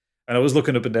Newcastle, and I was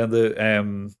looking up and down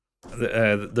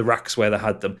the racks where they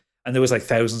had them, and there was like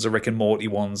thousands of Rick and Morty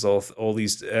ones, or all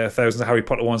these thousands of Harry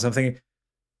Potter ones. I'm thinking,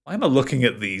 why am I looking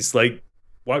at these? Like,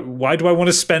 why do I want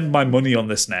to spend my money on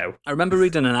this now? I remember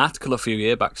reading an article a few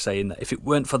years back saying that if it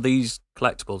weren't for these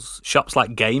collectibles, shops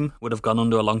like Game would have gone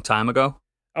under a long time ago.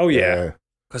 Oh yeah.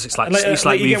 Because it's like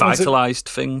revitalised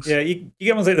things. Yeah, you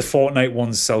get ones like the Fortnite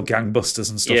ones sell gangbusters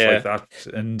and stuff like that.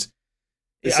 And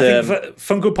I think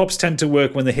Funko Pops tend to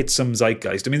work when they hit some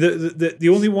zeitgeist. I mean, the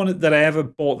only one that I ever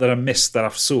bought that I missed that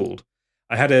I've sold,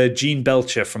 I had a Gene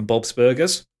Belcher from Bob's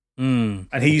Burgers. And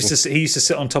he used to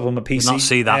sit on top of my PC. You'll not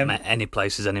see that any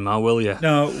places anymore, will you?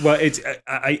 No, well, he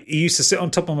used to sit on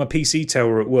top of my PC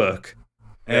tower at work.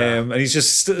 And he's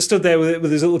just stood there with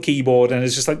his little keyboard, and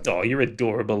it's just like, oh, you're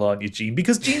adorable, aren't you, Gene?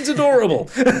 Because Gene's adorable.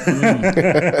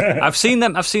 I've seen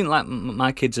them. I've seen, like,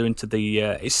 my kids are into the.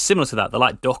 It's similar to that. They're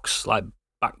like ducks, like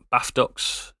bath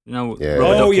ducks. You know,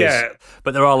 rubber duckies.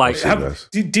 But they're all like.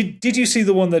 Did you see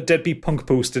the one that Deadbeat Punk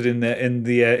posted in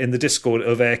the Discord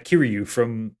of Kiryu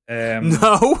from?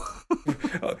 No.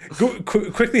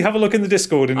 Quickly have a look in the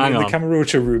Discord in the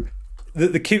Kamarocha room.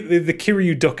 The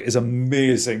Kiryu duck is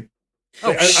amazing.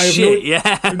 Oh, I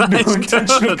have no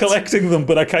intention of collecting them,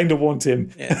 but I kind of want him.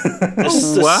 Yeah.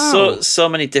 There's so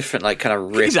many different, like, kind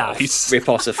of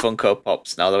rip-offs of Funko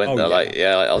Pops now.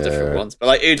 They're all different ones. But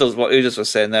like what Oodles was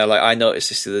saying there, like, I noticed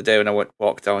this the other day when I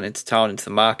walked down into town into the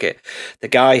market. The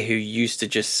guy who used to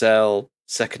just sell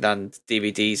secondhand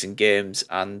DVDs and games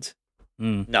and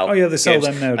they sell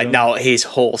them now. And now his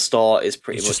whole store is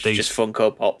pretty much just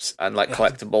Funko Pops and like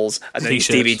collectibles, and then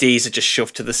DVDs are just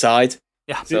shoved to the side.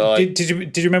 Yeah. So, did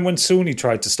you remember when Sony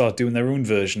tried to start doing their own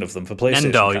version of them for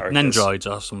PlayStation characters? Nendroids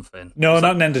or something. No,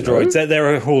 not Nendroids.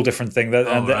 They're a whole different thing.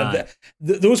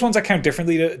 Those ones I count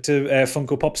differently to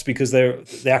Funko Pops because they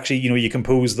actually, you can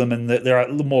pose them and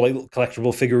they're more like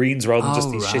collectible figurines rather than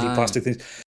just these shitty plastic things.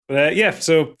 But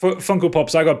so for Funko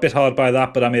Pops, I got bit hard by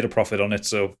that, but I made a profit on it.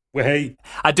 So hey,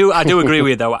 I do agree with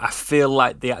you though. I feel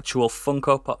like the actual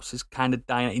Funko Pops is kind of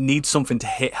dying. It needs something to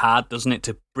hit hard, doesn't it,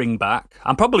 to bring back?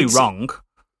 I'm probably wrong.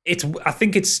 I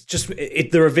think it's just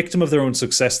they're a victim of their own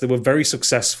success. They were very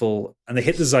successful, and they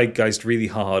hit the zeitgeist really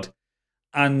hard,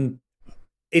 and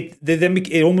it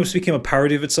almost became a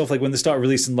parody of itself. Like when they started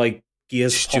releasing like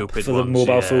Gears Pop for the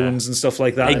mobile phones and stuff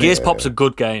like that. Hey, Gears Pop's a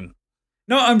good game.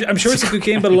 No, I'm sure it's a good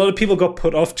game, but a lot of people got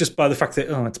put off just by the fact that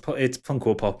it's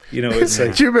Funko Pop. It's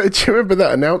like, do you remember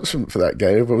that announcement for that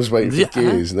game? Everyone was waiting for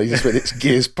Gears, and they just went, "It's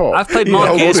Gears Pop." I've played more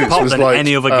Gears Pop than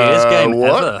any other Gears game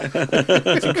ever.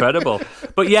 It's incredible.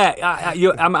 But yeah,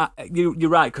 you're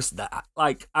right because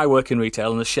like I work in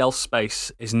retail, and the shelf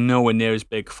space is nowhere near as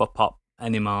big for Pop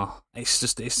anymore. It's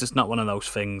just not one of those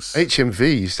things.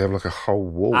 HMV used to have like a whole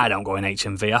wall. I don't go in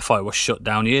HMV. I thought it was shut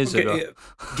down years ago.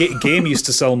 Game used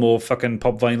to sell more fucking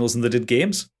Pop vinyls than they did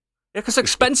games. Yeah, because it's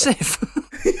expensive.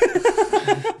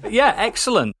 Yeah,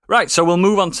 excellent. Right, so we'll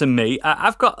move on to me.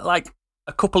 I've got like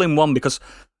a couple in one because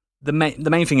the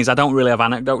main thing is I don't really have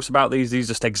anecdotes about these. These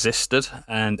just existed,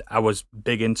 and I was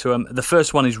big into them. The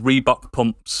first one is Reebok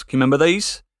pumps. Can you remember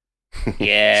these?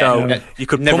 Yeah. So you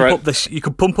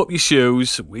could pump up your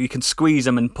shoes. You can squeeze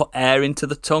them and put air into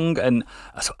the tongue, and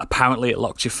apparently it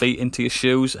locked your feet into your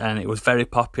shoes. And it was very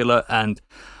popular, and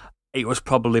it was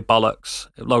probably bollocks,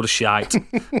 a load of shite.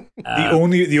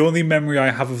 The only memory I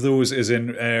have of those is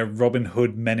in Robin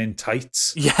Hood Men in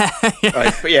Tights. Yeah, he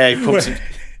pumps him.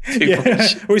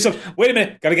 Where he's like, wait a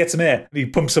minute, gotta get some air. And he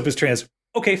pumps up his trainers.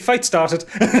 Okay, fight started.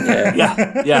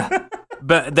 Yeah.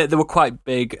 But they were quite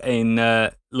big in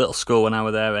little school when I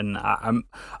was there, and I'm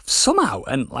somehow,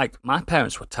 and like my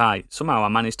parents were tight. Somehow I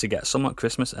managed to get some at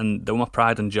Christmas, and they were my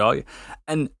pride and joy.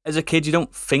 And as a kid, you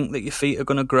don't think that your feet are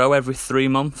going to grow every 3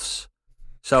 months.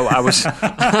 So I was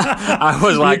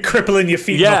like, you're crippling your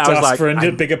feet not to ask for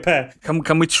a bigger pair.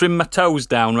 Can we trim my toes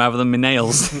down rather than my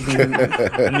nails?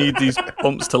 I need these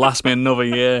pumps to last me another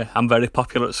year. I'm very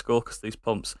popular at school because these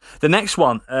pumps. The next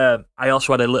one, I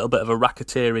also had a little bit of a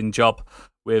racketeering job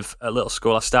with a little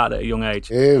school. I started at a young age.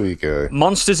 Here we go.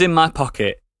 Monsters in my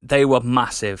pocket They were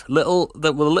massive. They were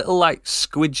little like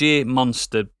squidgy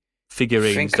monster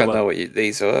figurines. I think I know what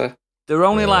these were. They were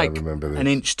only like an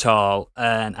inch tall,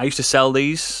 and I used to sell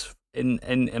these in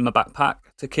my backpack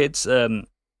to kids. So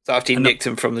after you nicked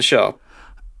them from the shop?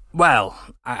 Well,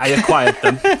 I acquired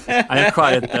them.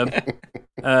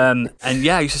 And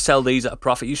yeah, I used to sell these at a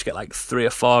profit. You used to get like 3 or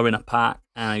 4 in a pack,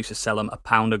 and I used to sell them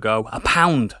 £1 a go.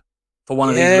 £1 for one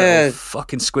of these little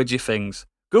fucking squidgy things.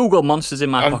 Google monsters in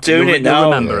my pocket. I'm doing it now.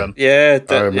 Remember them? Yeah,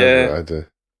 I remember. I do.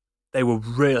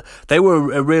 They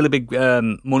were a really big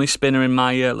money spinner in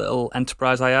my little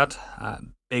enterprise I had.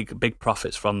 Big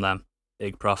profits from them.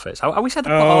 Big profits. I wish I'd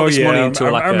put all this money into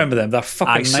I remember them. That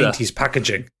fucking ISA. 90s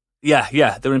packaging.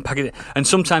 Yeah, they were in packaging, and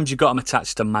sometimes you got them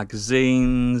attached to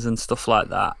magazines and stuff like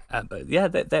that. But yeah,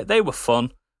 they were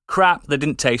fun. Crap, they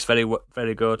didn't taste very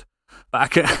good.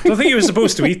 But I don't think you were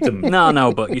supposed to eat them.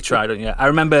 No, but you tried, don't you? I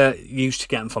remember you used to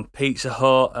get them from Pizza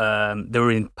Hut. They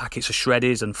were in packets of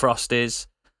Shreddies and Frosties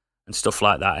and stuff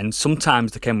like that. And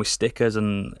sometimes they came with stickers,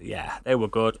 and yeah, they were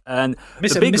good. And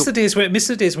miss the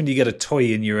days when you get a toy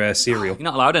in your cereal. You're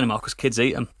not allowed anymore because kids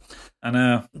eat them. I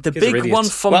know. The big one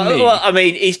for me. Well, I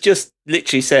mean, he's just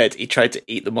literally said he tried to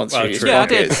eat the monster in his pocket. I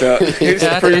did. So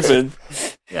it's proven.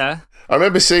 Yeah. I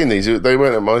remember seeing these. They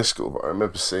weren't at my school, but I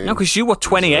remember seeing. No, because you were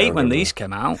 28 when these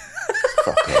came out.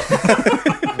 Fuck off.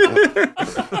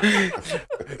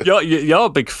 Your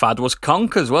big fad was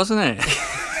Conkers, wasn't it?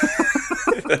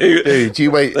 Dude,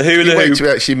 you wait to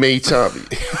actually meet up.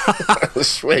 I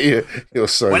swear you're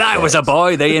so. When I was a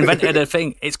boy, they invented a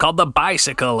thing. It's called the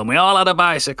bicycle, and we all had a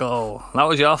bicycle. That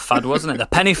was your fad, wasn't it? The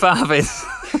penny farthings.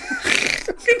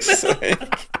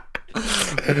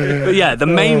 But yeah, the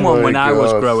main one when I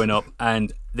was growing up,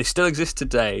 and they still exist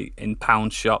today in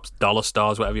pound shops, dollar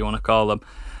stores, whatever you want to call them.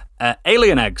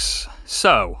 Alien eggs.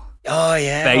 So. Oh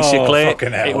yeah! Basically,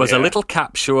 it was a little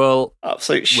capsule,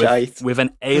 absolute shite, with an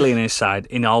alien inside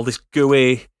in all this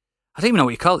gooey. I don't even know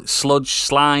what you call it. Sludge,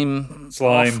 slime,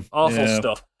 awful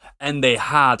stuff. And they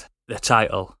had the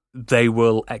title. They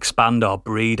will expand or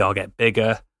breed or get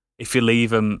bigger if you leave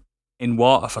them in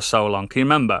water for so long. Can you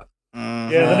remember? Yeah,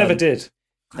 they never did.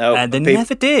 No,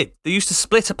 never did. They used to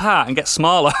split apart and get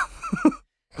smaller.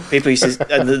 People used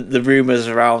to, and the rumours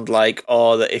around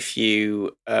that if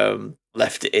you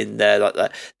left it in there like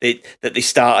that, they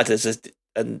started as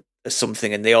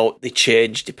something, and they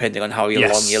changed depending on how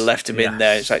long you left them in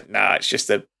there. It's like, nah, it's just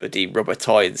a bloody rubber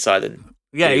toy inside. And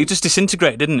it just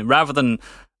disintegrated, didn't it? Rather than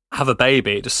have a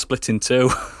baby, it just split in two.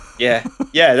 yeah,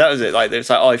 that was it. Like, it was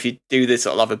like, if you do this,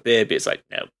 it'll have a baby. It's like,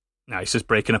 no, it's just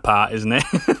breaking apart, isn't it?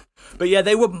 But yeah,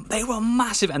 they were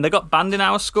massive, and they got banned in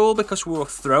our school because we were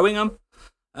throwing them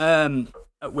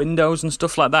at windows and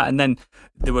stuff like that. And then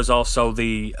there was also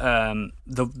the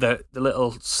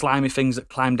little slimy things that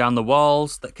climbed down the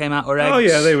walls that came out of eggs. Oh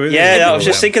yeah, they were. Yeah, I was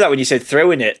just thinking that when you said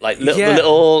throwing it, like the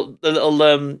little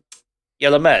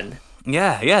yellow men.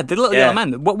 Yeah, the little yellow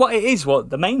men. What it is, what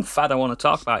the main fad I want to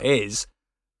talk about is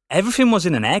everything was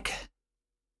in an egg.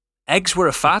 Eggs were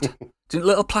a fad.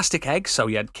 Little plastic eggs. So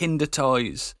you had Kinder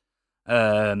toys.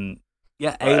 Alien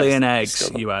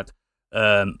eggs. You had.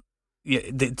 I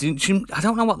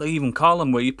don't know what they even call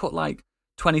them, where you put like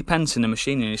 20 pence in a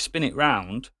machine and you spin it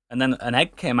round, and then an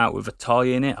egg came out with a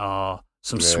toy in it or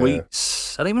some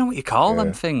sweets. I don't even know what you call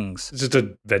them things. It's just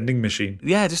a vending machine.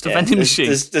 Yeah, just a vending machine.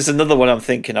 There's another one I'm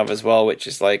thinking of as well, which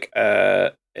is like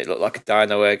it looked like a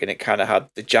dino egg, and it kind of had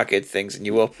the jagged things, and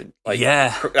you open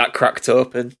that cracked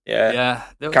open. I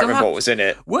can't remember what was in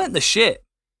it. Weren't the shit?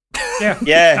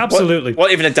 Yeah, absolutely.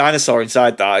 What even a dinosaur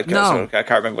inside that? I can't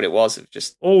remember what it was. It was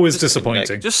just always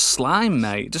disappointing. Just slime,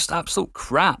 mate. Just absolute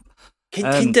crap.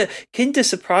 Kinder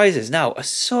surprises now are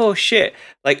so shit.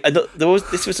 Like,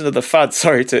 this was another fad.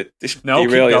 Sorry to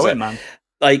derail you, going, man.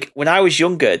 Like, when I was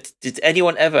younger, did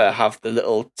anyone ever have the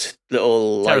little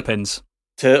terrapins,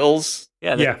 turtles?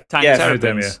 Yeah, tiny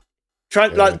terrapins.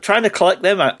 Trying to collect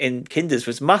them out in Kinders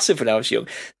was massive when I was young.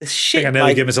 The shit, I think I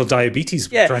nearly gave myself diabetes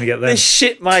trying to get them. The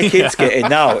shit my kids getting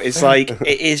now is like,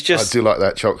 it is just. I do like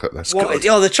that chocolate. That's good.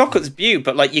 The chocolate's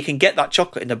beautiful, but like, you can get that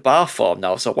chocolate in a bar form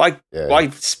now. So why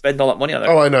spend all that money on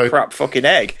a crap fucking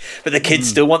egg? But the kids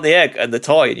still want the egg and the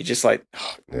toy, and you're just like.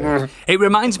 It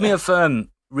reminds me of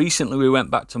recently we went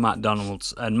back to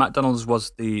McDonald's, and McDonald's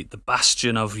was the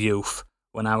bastion of youth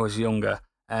when I was younger,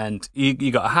 and you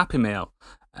got a Happy Meal.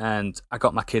 And I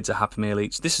got my kids a Happy Meal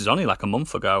each. This is only like a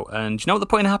month ago. And do you know what they're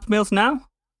putting in Happy Meals now?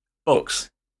 Books.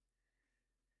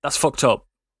 That's fucked up.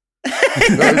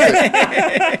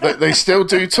 They still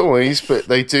do toys, but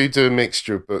they do a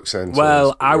mixture of books and toys.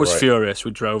 Well, I was furious.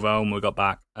 We drove home, we got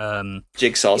back.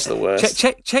 Jigsaw's the worst.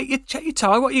 Check your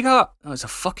toy. What you got? Oh, it's a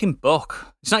fucking book.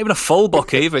 It's not even a full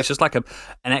book either. It's just like an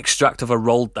extract of a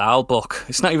Roald Dahl book.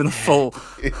 It's not even the full.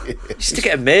 We used to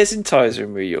get amazing toys when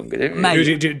we were younger, didn't we?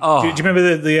 Mate, Do you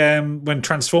remember the when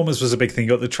Transformers was a big thing? You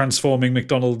got the transforming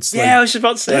McDonald's. Yeah, I was just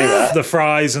about to say that. The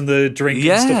fries and the drink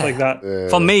and stuff like that.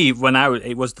 For me,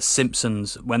 it was the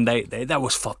Simpsons. When they that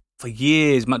was for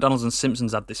years. McDonald's and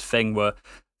Simpsons had this thing where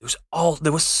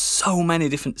there was so many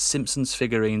different Simpsons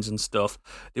figurines and stuff.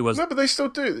 No, but they still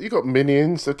do. You got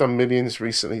Minions. They've done Minions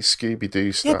recently.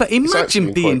 Scooby-Doo stuff. Yeah, but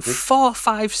imagine being 4,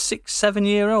 5, 6, 7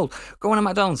 year old, going to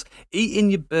McDonald's,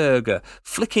 eating your burger,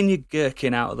 flicking your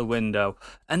gherkin out of the window,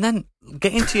 and then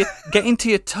get into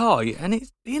your toy, and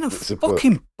it's being a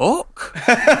fucking book.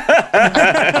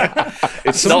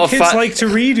 Some kids like to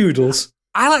read, Oodles.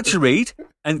 I like to read,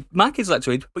 and my kids like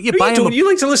to read, but you like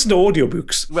to listen to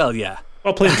audiobooks. Well, yeah.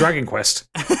 Or playing Dragon Quest.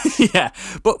 Yeah,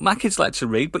 but my kids like to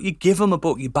read, but you give them a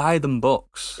book, you buy them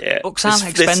books. Yeah. Books aren't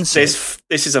expensive.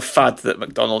 This is a fad that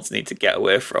McDonald's need to get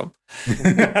away from.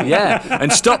 Yeah,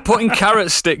 and stop putting carrot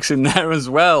sticks in there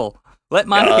as well. Let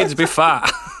my kids be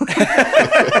fat.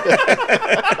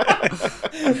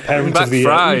 Parent back of the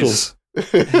fries.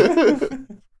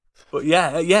 But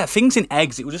yeah, things in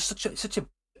eggs, it was just such a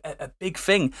big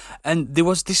thing. And there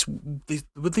was these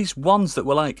ones that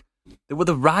were like, they were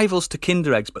the rivals to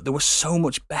Kinder Eggs, but they were so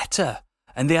much better.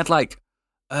 And they had like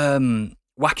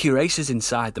wacky races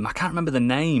inside them. I can't remember the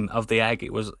name of the egg.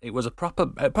 It was a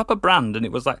proper brand, and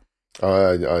it was like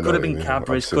I could have been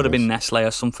Cadbury's, could have been Nestle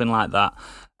or something like that.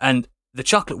 And the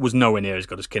chocolate was nowhere near as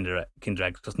good as Kinder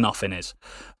Eggs because nothing is.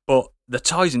 But the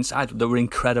toys inside, they were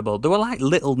incredible. They were like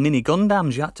little mini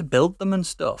Gundams. You had to build them and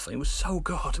stuff. It was so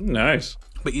good. Nice.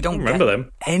 But you don't remember get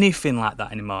them. anything like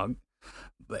that anymore.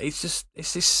 But it's just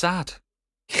sad.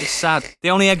 It's sad. The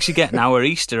only eggs you get now are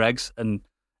Easter eggs and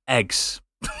eggs.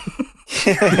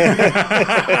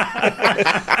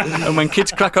 And when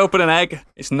kids crack open an egg,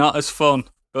 it's not as fun.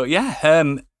 But yeah,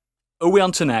 are we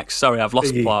on to next? Sorry, I've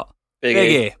lost the plot.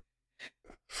 Biggie.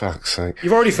 Fuck's sake.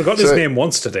 You've already forgotten his name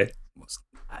once today.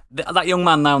 That young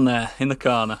man down there in the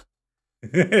corner.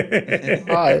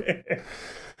 Hi.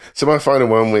 So my final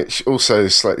one, which also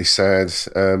is slightly sad,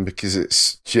 because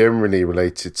it's generally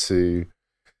related to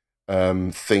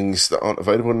things that aren't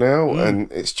available now,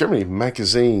 and it's generally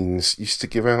magazines used to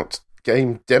give out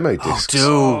game demo discs.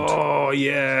 Oh, dude. Oh,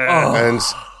 yeah. And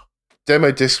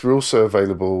demo discs were also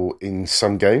available in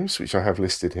some games, which I have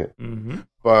listed here. Mm-hmm.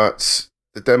 But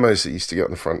the demos that used to get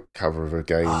on the front cover of a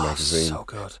game magazine. So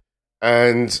good.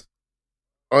 And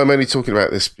I'm only talking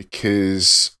about this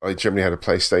because I generally had a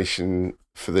PlayStation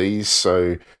for these,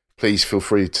 so please feel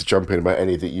free to jump in about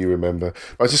any that you remember.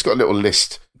 I just got a little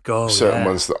list of certain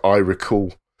ones that I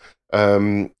recall.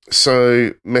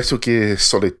 So Metal Gear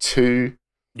Solid 2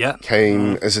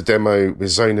 came as a demo with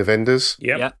Zone of Enders.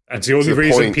 Yep. That's the only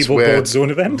reason people bought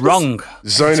Zone of Enders. Wrong.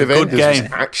 Zone of Enders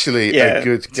was actually a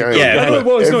good game. Yeah, no, it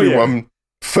was. Everyone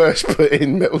first put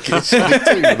in Metal Gear Solid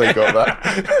 2 when they got that.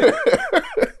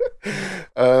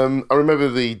 I remember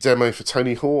the demo for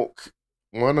Tony Hawk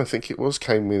 1, I think it was,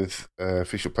 came with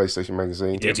official PlayStation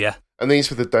magazine. You did, yeah. And these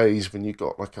were the days when you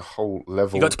got like a whole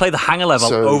level. You got to play the hangar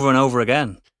level over and over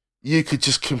again. You could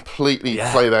just completely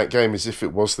play that game as if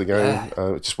it was the game,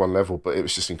 just one level, but it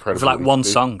was just incredible. It was like one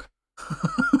song.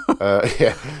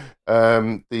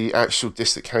 The actual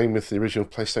disc that came with the original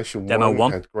PlayStation Demo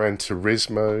 1 had Gran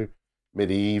Turismo,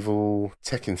 Medieval,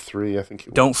 Tekken 3, I think it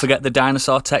was. Don't forget the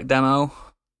Dinosaur Tech demo.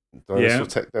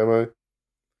 Tech demo.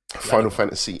 Final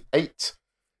Fantasy 8.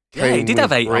 He did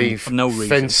have 8 for no reason.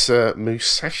 Fencer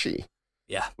Musashi.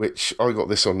 Yeah. Which I got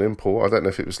this on import. I don't know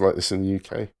if it was like this in the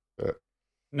UK. But,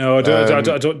 no, I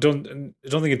don't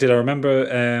think it did. I remember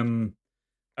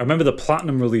the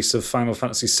platinum release of Final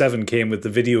Fantasy VII came with the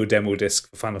video demo disc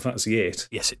for Final Fantasy VIII.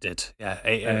 Yes, it did. Yeah,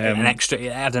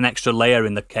 it had an extra layer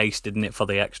in the case, didn't it, for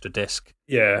the extra disc?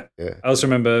 Yeah. I also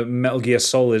remember Metal Gear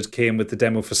Solid came with the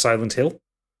demo for Silent Hill.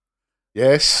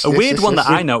 Yes. A weird one that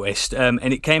I noticed, and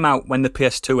it came out when the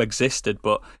PS2 existed,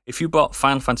 but if you bought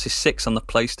Final Fantasy VI on the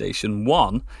PlayStation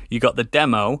 1, you got the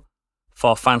demo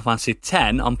for Final Fantasy X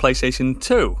on PlayStation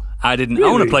 2. I didn't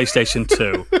own a PlayStation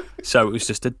 2, so it was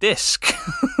just a disc.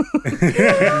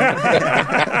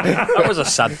 That was a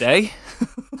sad day.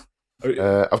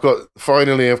 I've got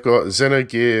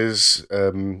Xenogears.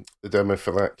 The demo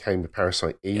for that came with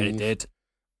Parasite Eve. Yeah, it did.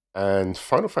 And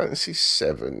Final Fantasy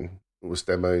VII was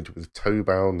demoed with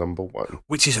Tobal number 1.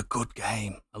 Which is a good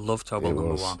game. I love Tobal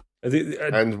number 1.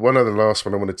 And one other last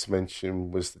one I wanted to mention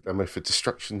was the demo for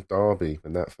Destruction Derby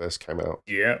when that first came out.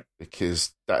 Yeah.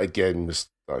 Because that again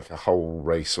was like a whole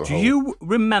race or Do you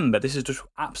remember? This has just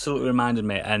absolutely reminded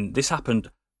me, and this happened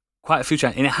quite a few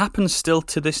times, and it happens still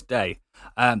to this day.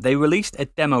 They released a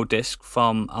demo disc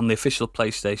on the official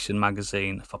PlayStation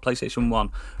magazine for PlayStation 1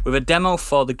 with a demo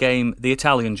for the game The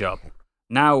Italian Job.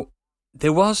 Now,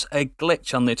 there was a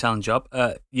glitch on The Italian Job.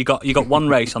 You got one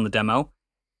race on the demo.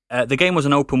 The game was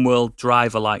an open world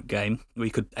driver-like game where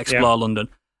you could explore London.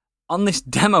 On this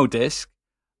demo disc,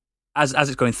 as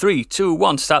it's going 3, 2,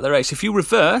 1, start the race. If you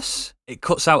reverse, it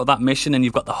cuts out of that mission, and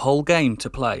you've got the whole game to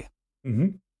play.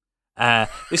 Mm-hmm.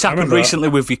 This happened recently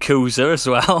with Yakuza as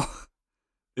well.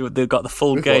 They've got the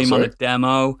full game on a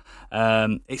demo.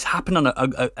 It's happened on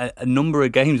a number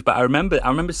of games. But I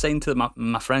remember saying to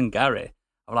my friend Gary,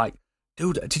 I'm like,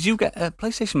 dude, did you get a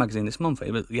PlayStation magazine this month?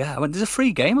 He went, yeah. I went, there's a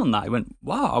free game on that. He went,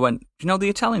 wow. I went, do you know The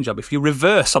Italian Job? If you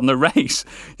reverse on the race,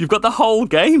 you've got the whole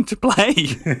game to play.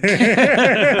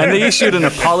 And they issued an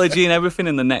apology and everything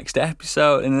in the next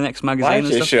episode, in the next magazine. Why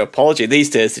did you issue an apology?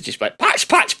 These days, they're just like, patch.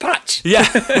 Yeah.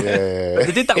 But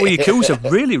they did that with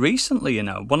Yakuza really recently, you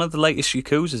know. One of the latest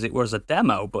Yakuzas, it was a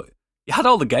demo, but you had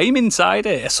all the game inside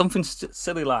it, or something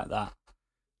silly like that.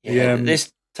 Yeah,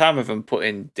 this time of them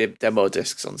putting demo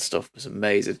discs on stuff was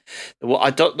amazing.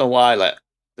 I don't know why, like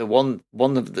the one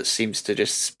of them that seems to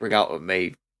just spring out at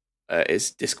me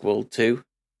is Discworld 2.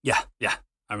 Yeah,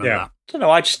 I remember that. I don't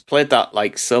know, I just played that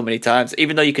like so many times,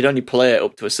 even though you could only play it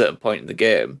up to a certain point in the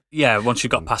game. Yeah, once you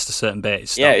got past a certain bit, it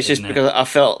stopped, it's just because I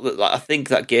felt that I think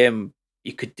that game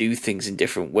you could do things in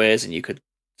different ways, and you could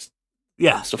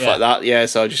stuff like that. Yeah,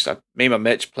 so me and my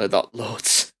mate played that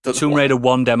loads. Tomb Raider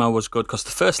 1 demo was good because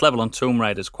the first level on Tomb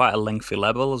Raider is quite a lengthy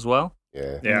level as well.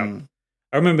 Yeah.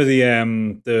 I remember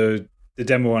the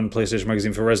demo on PlayStation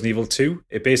Magazine for Resident Evil 2.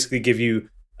 It basically give you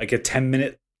like a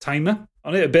 10-minute timer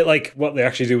on it, a bit like what they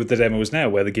actually do with the demos now,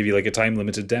 where they give you like a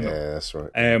time-limited demo. Yeah, that's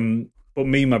right. But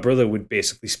me and my brother would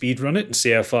basically speedrun it and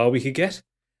see how far we could get.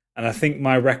 And I think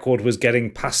my record was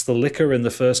getting past the liquor in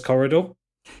the first corridor.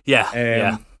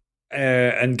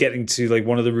 And getting to like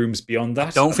one of the rooms beyond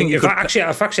that. I think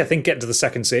getting to the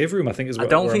second save room, I think is what I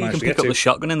don't think you can pick up the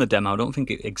shotgun in the demo. I don't think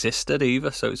it existed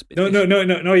either. So it's a bit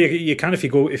no. You can if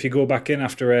you go back in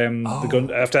after the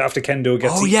gun after Kendo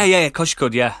gets. Oh yeah, of course you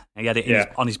could. Yeah, he had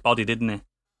it on his body, didn't he?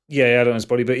 Yeah, he had it on his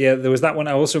body. But yeah, there was that one.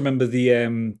 I also remember the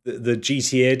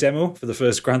GTA demo for the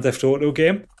first Grand Theft Auto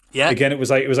game. Yeah. Again, it was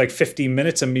like 15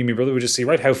 minutes, and me and my brother would just see,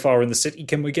 right, how far in the city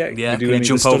can we get? Yeah, can we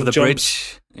jump over the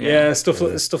bridge? Yeah, stuff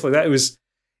like that. It was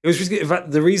in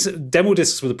fact, the reason demo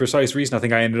discs were the precise reason I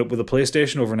think I ended up with a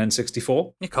PlayStation over an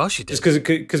N64. Of course you did. Just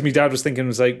because my dad was thinking,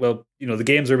 was like, well, you know, the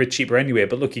games are a bit cheaper anyway,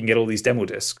 but look, you can get all these demo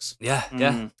discs.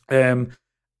 Yeah.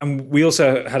 And we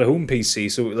also had a home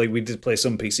PC, so like we did play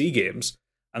some PC games.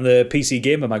 And the PC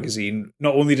Gamer magazine,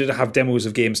 not only did it have demos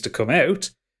of games to come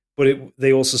out, but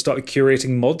they also started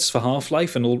curating mods for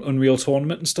Half-Life and Unreal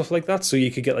Tournament and stuff like that, so you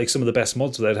could get like some of the best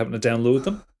mods without having to download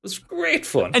them. It was great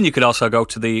fun. And you could also go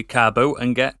to the car boot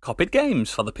and get copied games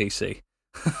for the PC.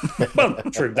 Well,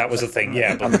 true, that was a thing,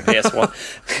 yeah. But and the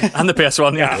PS1. And the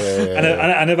PS1, yeah. And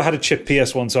I never had a chip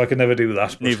PS1, so I could never do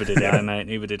that. But. Neither did I, mate.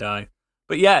 Neither did I.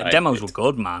 But yeah, demos were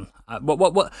good, man.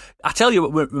 What? I tell you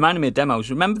what reminded me of demos.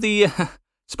 Remember the...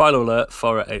 spoiler alert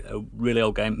for a really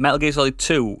old game. Metal Gear Solid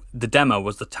 2, the demo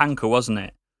was the tanker, wasn't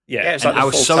it? Yeah. It's like I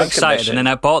was so excited, mission. and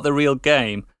then I bought the real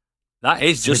game. That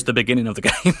is just the beginning of the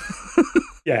game.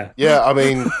 Yeah. Yeah, I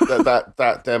mean,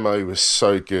 that demo was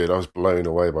so good. I was blown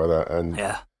away by that. And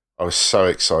I was so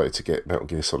excited to get Metal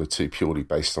Gear Solid 2 purely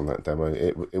based on that demo.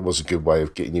 It was a good way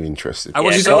of getting you interested. Of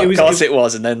course it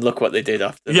was, and then look what they did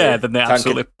after. Yeah, then they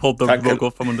absolutely pulled the rug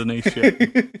up from underneath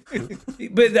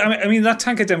you. But I mean, that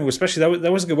tanker demo, especially,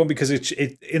 that was a good one because it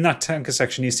in that tanker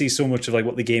section you see so much of like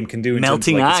what the game can do in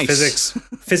melting terms of, like, ice, its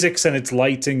physics, and its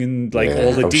lighting, and like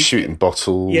all the shooting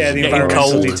bottles. Yeah, the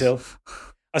environmental detail.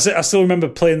 I still remember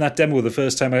playing that demo the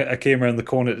first time I came around the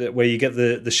corner where you get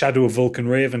the shadow of Vulcan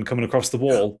Raven coming across the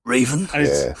wall. Raven?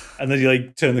 And then you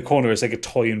like turn the corner, it's like a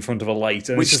toy in front of a light.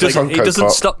 And which doesn't, it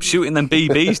doesn't stop shooting them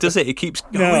BBs, does it? It keeps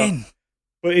going. No.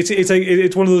 But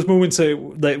it's one of those moments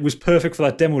that was perfect for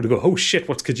that demo to go, oh shit,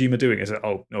 what's Kojima doing? I said,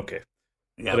 oh, okay.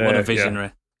 Yeah, what a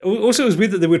visionary. Yeah. Also, it was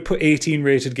weird that they would put 18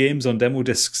 rated games on demo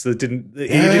discs that didn't. Like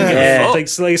I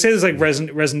say, there's like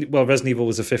Resident Evil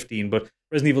was a 15, but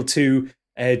Resident Evil 2,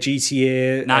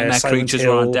 GTA, Nightmare Silent Creatures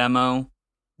Hill, were on demo.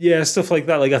 Yeah, stuff like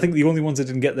that. Like I think the only ones that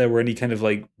didn't get there were any kind of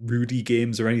like Rudy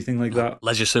games or anything like that.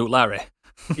 Leisure Suit Larry.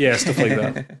 Yeah, stuff like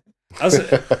that.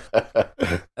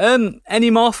 Any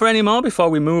more before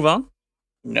we move on?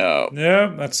 No,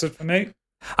 that's it for me.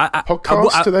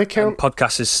 Podcasts, do they count?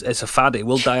 Podcast is a fad. It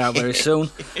will die out very soon.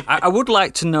 I would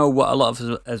like to know what a lot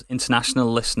of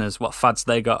international listeners, what fads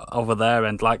they got over there,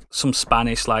 and like some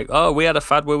Spanish, like, oh, we had a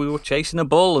fad where we were chasing a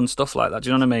bull and stuff like that. Do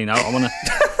you know what I mean?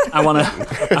 I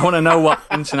want to know what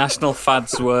international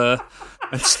fads were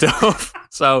and stuff.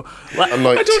 So, like, I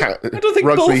don't think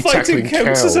bullfighting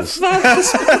counts as a fad.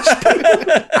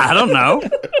 I don't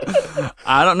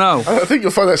know. I think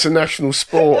you'll find that's a national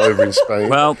sport over in Spain.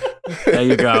 Well, there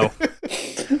you go.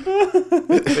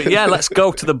 But yeah, let's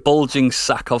go to the bulging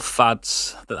sack of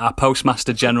fads that our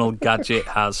Postmaster General Gadget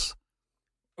has.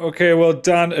 Okay, well,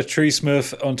 Dan, a tree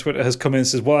smurf on Twitter, has come in and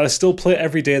says, while I still play it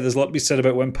every day, there's a lot to be said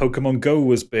about when Pokemon Go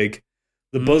was big.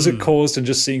 The buzz it caused and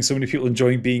just seeing so many people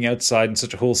enjoying being outside in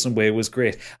such a wholesome way was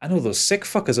great. I know those sick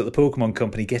fuckers at the Pokemon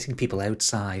Company getting people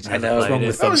outside. I know. What's wrong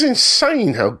with them? That was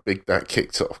insane how big that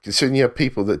kicked off, considering you had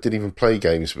people that didn't even play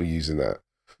games were using that.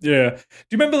 Yeah. Do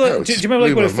you remember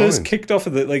like when it first kicked off?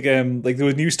 That like there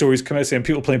were news stories coming out saying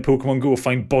people playing Pokemon Go will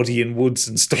find body in woods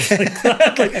and stuff like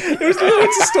that. Like there was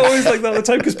loads of stories like that at the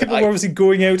time because people were obviously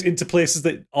going out into places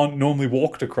that aren't normally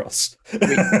walked across.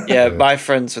 My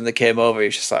friends when they came over, he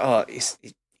was just like, oh, he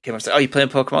came over and said, oh, you playing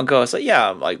Pokemon Go? I was like,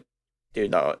 yeah, I'm like doing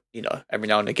that, every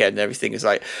now and again. And everything is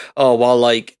like, oh,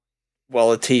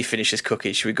 while the tea finishes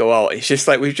cooking, should we go out? It's just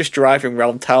like we were just driving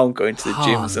around town, going to the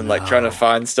gyms and like trying to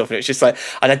find stuff. And it's just like,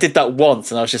 and I did that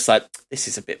once, and I was just like, this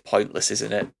is a bit pointless,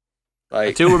 isn't it? Like,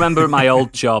 I do remember at my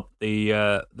old job,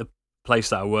 the place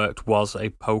that I worked was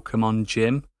a Pokemon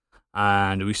gym,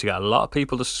 and we used to get a lot of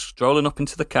people just strolling up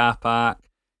into the car park,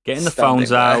 getting the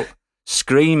phones out,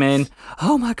 screaming,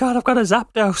 "Oh my god, I've got a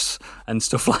Zapdos!" and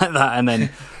stuff like that, and then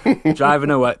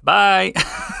driving away. Bye.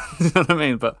 You know what I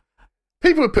mean? But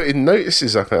people are putting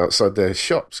notices up outside their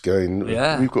shops going,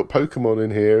 we've got Pokemon in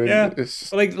here. And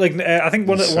it's I think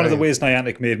one of the ways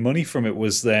Niantic made money from it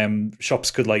was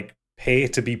shops could like pay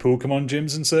to be Pokemon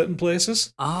gyms in certain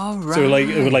places. Oh, right. So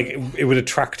it would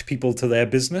attract people to their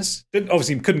business.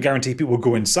 Obviously, couldn't guarantee people would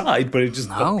go inside, but it just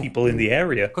got people in the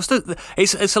area. Because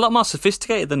it's a lot more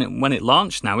sophisticated than when it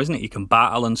launched now, isn't it? You can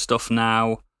battle and stuff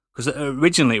now. Because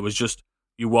originally it was just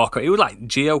you walk. It was like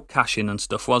geocaching and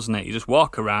stuff, wasn't it? You just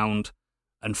walk around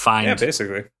and find this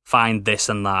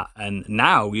and that. And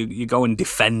now you go and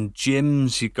defend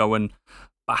gyms, you go and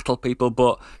battle people.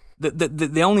 But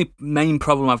the only main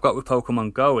problem I've got with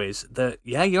Pokemon Go is that,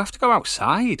 you have to go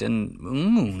outside and,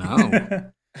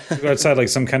 no. You go outside like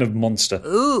some kind of monster.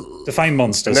 Ooh. To find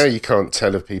monsters. And now you can't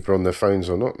tell if people are on their phones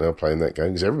or not now playing that game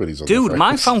because everybody's on their phones. Dude,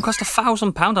 my phone cost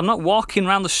 £1,000. I'm not walking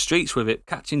around the streets with it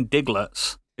catching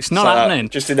Diglets. It's not happening.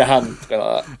 Just in the hand. Like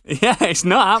that. Yeah, it's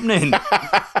not happening.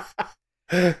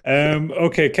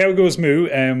 Okay, Cow Goes Moo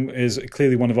is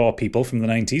clearly one of our people from the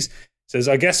 90s. Says,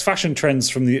 I guess fashion trends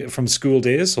from school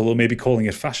days, although maybe calling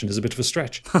it fashion is a bit of a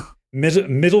stretch.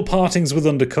 Middle partings with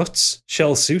undercuts,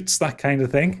 shell suits, that kind of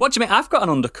thing. What do you mean? I've got an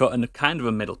undercut and a kind of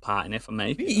a middle part in it for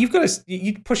me. You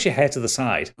push your hair to the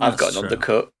side. I've got an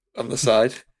undercut on the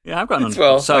side. Yeah, I've got an undercut.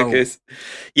 Well, so,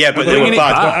 but they were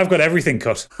bad. I've got everything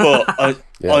cut. But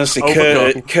honestly,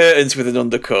 curtains with an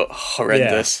undercut,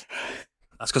 horrendous. Yeah.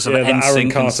 That's because of the Aaron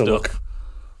Carter stuff. look.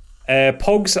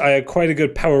 Pogs, I had quite a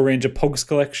good Power Ranger Pogs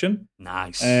collection.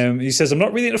 Nice. He says, I'm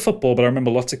not really into football, but I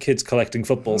remember lots of kids collecting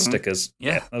football stickers.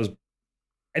 Yeah. That was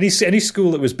any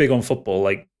school that was big on football,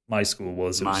 like my school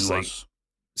was. Mine was. Like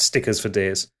stickers for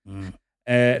days.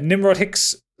 Nimrod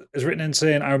Hicks has written in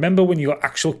saying, I remember when you got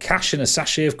actual cash in a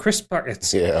sachet of crisp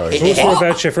packets. Yeah. Vote for a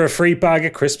voucher for a free bag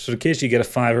of crisps for the case you get a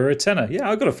 $5 or a $10. Yeah,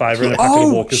 I got a $5 in a packet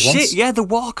of Walkers once. Yeah, the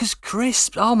Walkers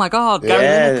crisps. Oh my god,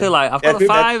 Gary Lineker, I've got a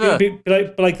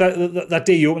 $5. Like that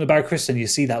day you open a bag of crisps and you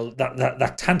see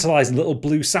that tantalising little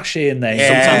blue sachet in there. Yeah.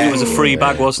 Sometimes it was a free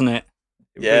bag, wasn't it?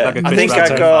 Yeah, I think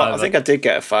I did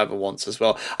get a $5 once as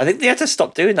well. I think they had to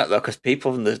stop doing that though because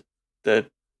people from the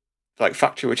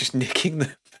factory were just nicking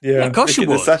them. Yeah, of course you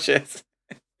would. Sachets.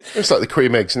 It's like the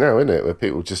cream eggs now, isn't it? Where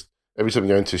people just every time you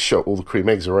go into a shop, all the cream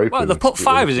eggs are open. Well, they put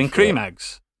 $5 in cream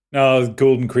eggs. No,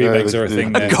 golden cream eggs are a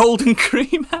thing. A golden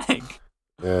cream egg.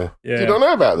 Yeah. Do you don't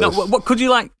know about this? No, what could you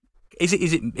like? Is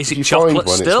it chocolate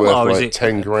still, or is it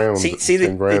 10 grand? See,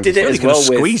 they did it as well with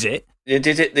squeeze it. They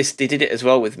did it as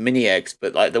well with mini eggs,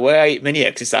 but like the way I eat mini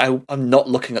eggs is that I'm not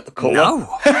looking at the colour. No,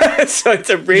 so it's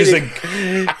a really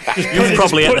you've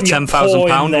probably had a £10,000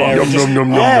 one.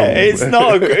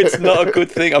 It's not a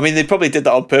good thing. I mean, they probably did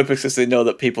that on purpose because they know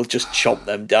that people just chomp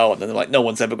them down, and they're like, no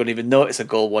one's ever going to even notice a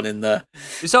gold one in there.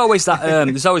 There's always that.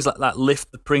 There's always that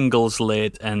lift the Pringles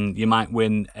lid, and you might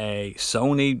win a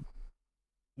Sony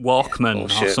Walkman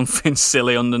or something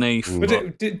silly underneath.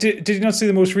 But did you not see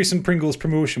the most recent Pringles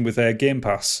promotion with Game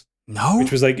Pass? No.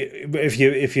 Which was like if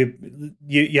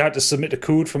you had to submit a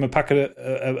code from a packet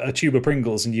of a tube of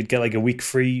Pringles, and you'd get like a week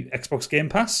free Xbox Game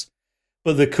Pass.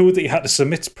 But the code that you had to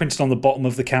submit's printed on the bottom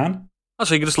of the can. Oh,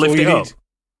 so you can just lift it up?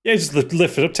 Yeah, just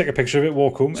lift it up, take a picture of it,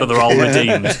 walk home. So they're all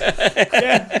redeemed?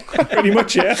 Yeah, pretty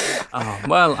much, yeah. Oh,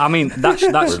 well, I mean, that's you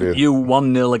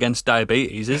 1-0 against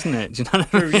diabetes, isn't it? Do you know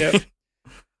what I mean?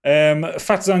 Yeah.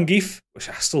 Fat Zangief, which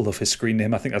I still love his screen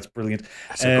name. I think that's brilliant.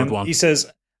 That's a good one. He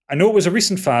says, I know it was a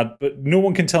recent fad, but no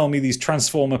one can tell me these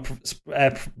Transformer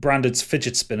branded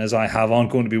fidget spinners I have aren't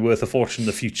going to be worth a fortune in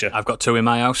the future. I've got 2 in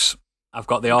my house. I've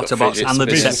got the Autobots and the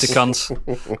Decepticons.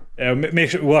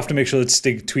 We'll have to make sure that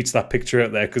Stig tweets that picture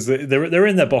out there, because they're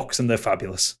in their box and they're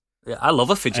fabulous. Yeah, I love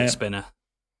a fidget spinner.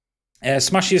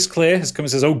 Smashiest Clay has come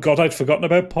and says, oh God, I'd forgotten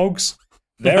about Pogs.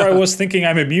 There I was thinking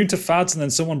I'm immune to fads, and then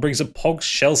someone brings up Pogs,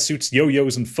 shell suits,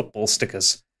 yo-yos, and football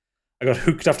stickers. I got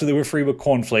hooked after they were free with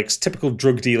cornflakes. Typical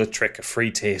drug dealer trick, a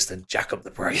free taste and jack up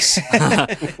the price. Can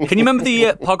you remember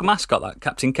the Pog mascot, that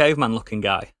Captain Caveman looking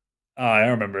guy? Oh, I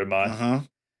remember him, man.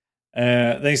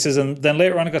 Then he says, and then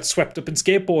later on I got swept up in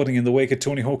skateboarding in the wake of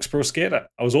Tony Hawk's Pro Skater.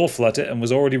 I was awful at it and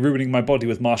was already ruining my body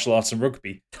with martial arts and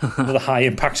rugby. Another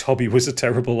high-impact hobby was a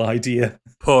terrible idea.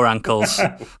 Poor ankles.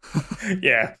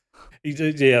 Yeah.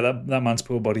 That man's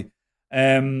poor body.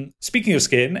 Speaking of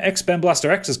skating, Ben Blaster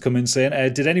X has come in saying,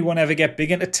 did anyone ever get big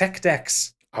into tech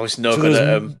decks? I was not good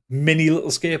at mini little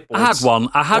skateboards. I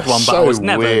had one, but I was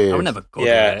never good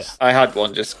at it. I had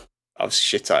one, I was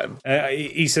shit at him.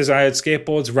 He says, I had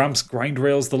skateboards, ramps, grind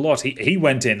rails, the lot. He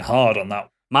went in hard on that.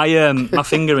 My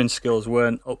fingering skills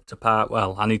weren't up to par.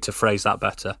 Well, I need to phrase that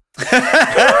better.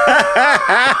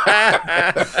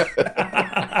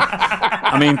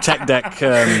 I mean, tech deck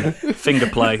finger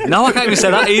play. No, I can't even say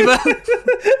that either.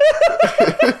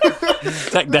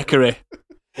 Tech deckery.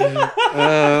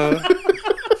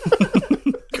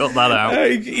 Cut that out.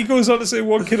 He goes on to say,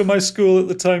 one kid in my school at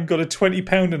the time got a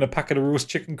 £20 in a packet of roast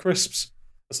chicken crisps.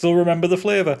 I still remember the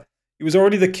flavour. He was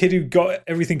already the kid who got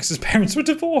everything because his parents were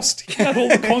divorced. He had all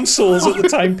the consoles at the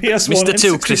time, PS1 Mr.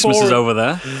 Two Christmases over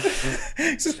there.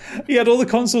 He had all the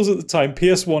consoles at the time,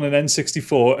 PS1 and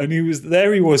N64, and he was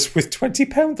with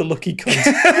 £20, the lucky cunt.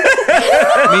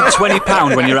 I mean,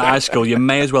 £20 when you're at high school, you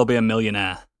may as well be a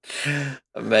millionaire.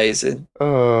 Amazing.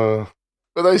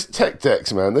 But those tech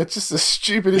decks, man, they're just the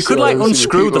stupidest. You could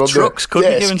unscrew the trucks,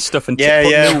 couldn't you, and stuff, and put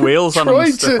new wheels on them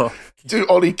and stuff. Do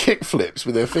ollie kick flips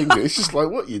with their fingers. It's just like,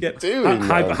 what are you doing?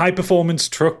 High performance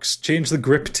trucks, change the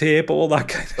grip tape, all that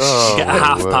kind of shit. You get a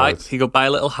half pipe. You go buy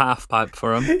a little half pipe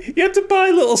for them. You had to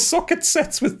buy little socket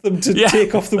sets with them to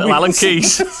take off the wheels. Allen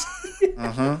keys.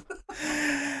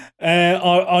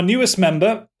 Our newest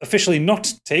member, officially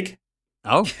not Tig.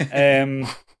 Oh.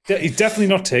 He's definitely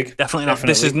not Tig. Definitely not.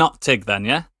 This is not Tig then,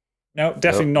 yeah? No,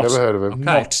 definitely not. Never heard of him.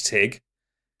 Not Tig.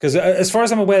 Because as far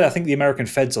as I'm aware, I think the American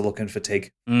feds are looking for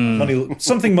Tig.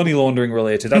 Something money laundering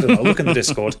related. I don't know. Look in the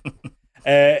Discord.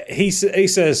 He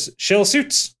says, shell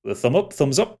suits, with a thumb up,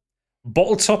 thumbs up.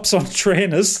 Bottle tops on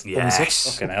trainers, yes. Thumbs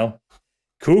up, fucking hell.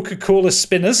 Coca-Cola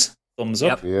spinners, thumbs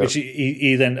up. Yep. Which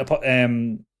he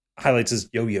then highlights as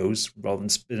yo-yos rather than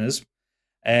spinners.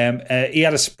 He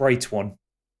had a Sprite one.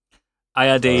 I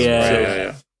had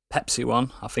a Pepsi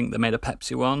one. I think they made a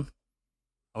Pepsi one.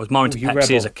 I was more into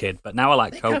Pepsi as a kid, but now I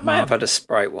like Coke. I might have had a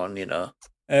Sprite one, you know.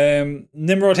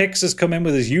 Nimrod Hicks has come in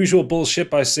with his usual bullshit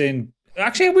by saying,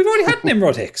 actually, we've already had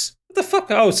Nimrod Hicks. What the fuck?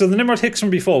 Oh, so the Nimrod Hicks from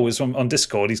before was on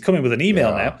Discord. He's coming with an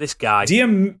email now. This guy. Dear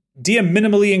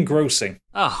minimally engrossing.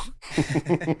 Oh.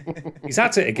 He's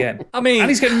at it again. I mean... And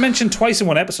he's getting mentioned twice in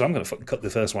one episode. I'm going to fucking cut the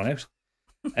first one out.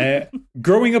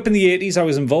 Growing up in the 80s, I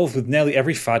was involved with nearly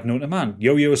every fad known to man.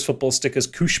 Yo-yos, football stickers,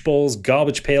 koosh balls,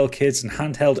 garbage pail kids, and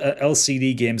handheld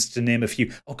LCD games, to name a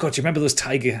few. Oh god, do you remember those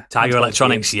Tiger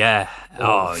Electronics? Games? Yeah.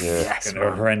 Oh yes,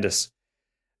 horrendous.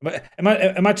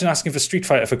 Imagine asking for Street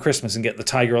Fighter for Christmas and get the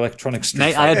Tiger Electronics Street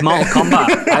Mate, Fighter. I had Mortal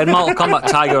Kombat. I had Mortal Kombat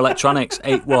Tiger Electronics.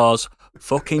 It was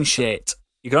fucking shit.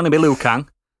 You could only be Liu Kang.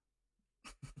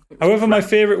 However, my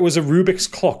favourite was a Rubik's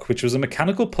Clock, which was a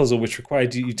mechanical puzzle which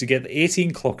required you to get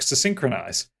 18 clocks to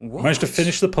synchronise. I managed to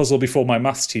finish the puzzle before my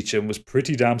maths teacher and was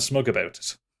pretty damn smug about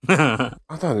it. I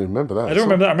don't even remember that. I don't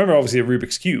remember that. I remember obviously a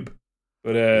Rubik's Cube.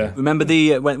 But remember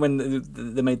when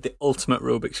they made the ultimate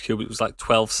Rubik's Cube? It was like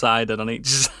 12-sided on each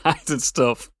side and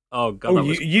stuff. Oh god!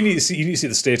 You need to see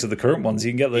the state of the current ones.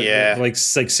 You can get like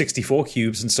 64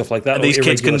 cubes and stuff like that. And these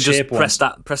kids can just press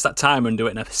that timer and do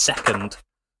it in a second.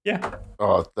 Yeah.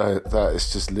 Oh, that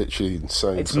is just literally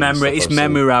insane. It's memory. It's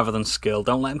memory rather than skill.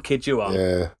 Don't let them kid you on.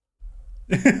 Yeah.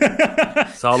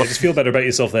 Just feel better about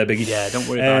yourself there, Biggie. Yeah, don't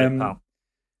worry about it, pal.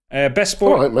 Best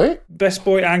boy, all right, mate. Best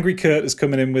boy, Angry Kurt is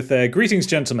coming in with greetings,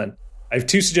 gentlemen. I have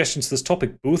 2 suggestions to this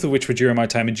topic, both of which were during my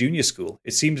time in junior school.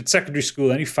 It seemed at secondary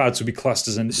school any fads would be classed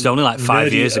as It's only like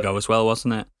 5 years ago as well,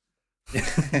 wasn't it?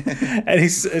 At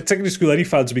secondary school, any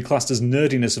fads would be classed as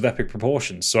nerdiness of epic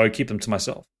proportions, so I keep them to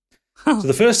myself. So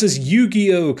the first is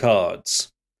Yu-Gi-Oh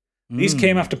cards. These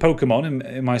came after Pokemon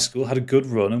in my school had a good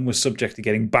run and was subject to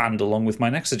getting banned along with my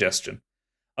next suggestion.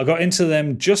 I got into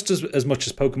them just as much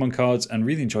as Pokemon cards and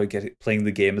really enjoyed playing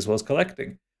the game as well as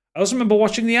collecting. I also remember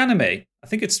watching the anime. I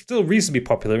think it's still reasonably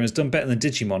popular and has done better than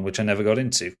Digimon, which I never got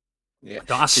into. Yeah,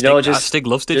 Stig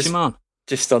loves Digimon.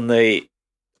 Just on the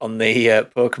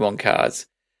Pokemon cards,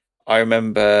 I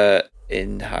remember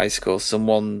in high school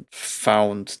someone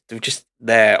found they were just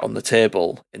there on the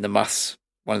table in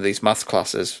one of these maths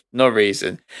classes, no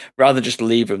reason. Rather than just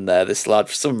leave them there, this lad,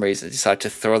 for some reason, decided to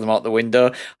throw them out the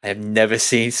window. I have never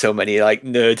seen so many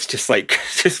nerds just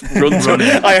run.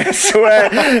 I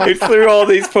swear, he threw all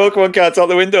these Pokemon cards out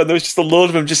the window, and there was just a load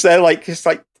of them just there,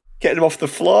 getting them off the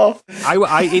floor.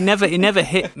 He never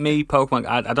hit me, Pokemon.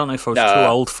 I don't know if I was too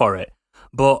old for it.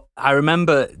 But I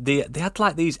remember they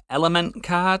had these element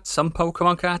cards, some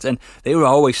Pokemon cards, and they were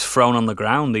always thrown on the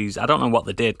ground. I don't know what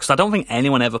they did, because I don't think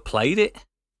anyone ever played it.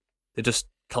 They just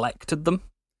collected them.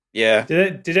 Yeah.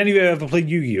 Did anyone ever play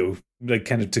Yu-Gi-Oh?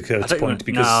 Kind of to Kurt's point,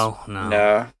 because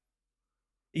no.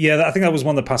 Yeah, I think that was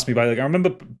one that passed me by. I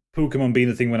remember Pokemon being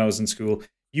a thing when I was in school.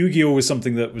 Yu-Gi-Oh was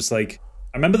something that was I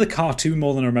remember the cartoon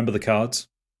more than I remember the cards.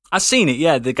 I've seen it,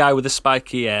 yeah. The guy with the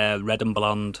spiky hair, red and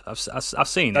blonde. I've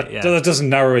seen it, yeah. That doesn't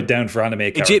narrow it down for anime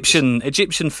characters. Egyptian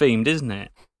themed, isn't it?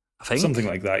 I think. Something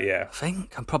like that, yeah. I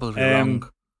think. I'm probably wrong.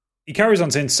 He carries on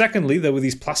saying, secondly, there were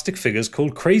these plastic figures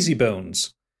called Crazy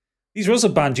Bones. These were also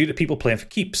banned due to people playing for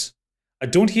keeps. I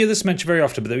don't hear this mentioned very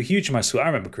often, but they were huge in my school. I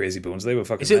remember Crazy Bones. They were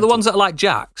fucking Is it mental. the ones that are like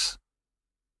jacks?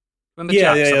 Remember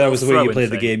yeah, Jacks? Yeah, that was the way you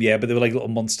played thing? the game, yeah, but they were like little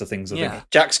monster things, I think.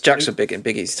 Jacks were big in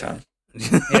Biggie's time.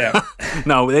 Yeah.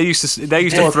 No, they used to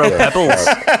throw pebbles.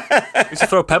 They used to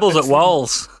throw pebbles at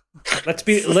walls. Let's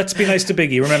be nice to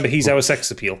Biggie. Remember, he's our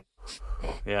sex appeal.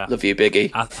 Yeah. Love you,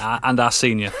 Biggie. And our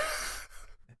senior.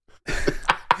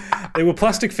 They were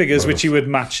plastic figures which you would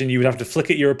match, and you would have to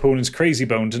flick at your opponent's crazy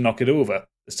bone to knock it over.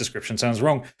 This description sounds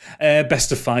wrong.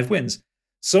 Best of 5 wins.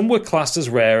 Some were classed as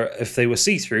rare if they were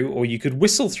see-through, or you could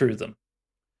whistle through them.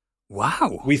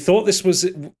 Wow. We thought this was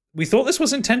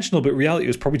intentional, but reality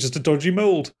was probably just a dodgy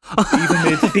mold. We even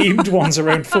made themed ones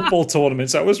around football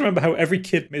tournaments. I always remember how every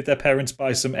kid made their parents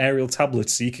buy some aerial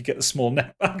tablets so you could get the small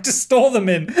net bag to store them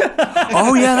in.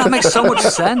 Oh yeah, that makes so much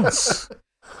sense.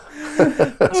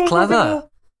 That's clever.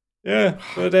 Yeah,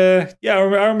 but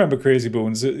I remember Crazy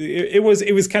Bones. It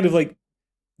was kind of like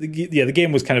the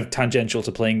game was kind of tangential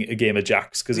to playing a game of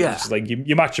jacks, because it was just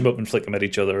you match them up and flick them at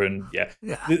each other, and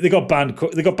they got banned.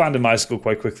 They got banned in my school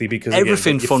quite quickly because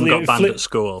everything fun got banned at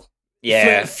school.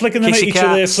 Yeah, flicking them at each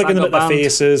other, flicking them at their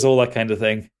faces, all that kind of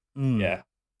thing. Yeah,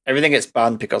 everything gets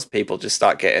banned because people just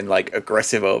start getting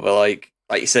aggressive over like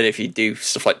you said, if you do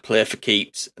stuff like play for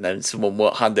keeps and then someone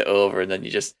won't hand it over, and then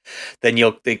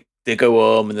they go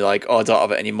home and they're like, oh, I don't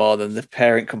have it anymore. Then the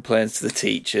parent complains to the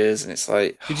teachers, and it's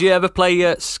like... Did you ever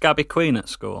play Scabby Queen at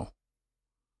school?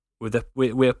 With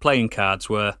playing cards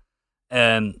where...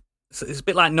 it's a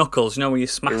bit like Knuckles, where you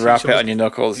smash... You wrap it on your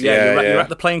knuckles, you wrap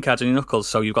the playing cards on your knuckles,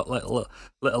 so you've got little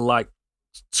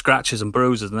scratches and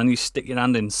bruises, and then you stick your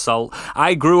hand in salt.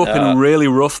 I grew up in a really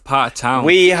rough part of town.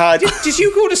 We had... Did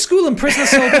you go to school in Prisoner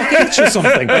Cell Block H or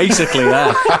something? Basically,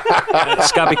 yeah.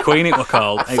 Scabby Queen, it was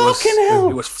called. Fucking hell!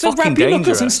 It was so fucking wrap your knuckles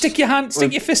dangerous. and stick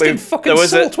your fist in fucking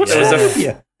salt. What's wrong with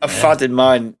you? A fad in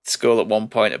my school at one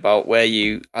point about where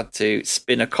you had to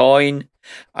spin a coin,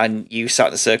 and you sat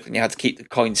in a circle and you had to keep the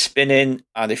coin spinning,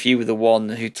 and if you were the one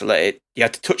who to let it, you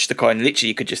had to touch the coin. Literally,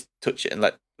 you could just touch it and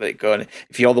let it go. And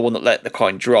if you're the one that let the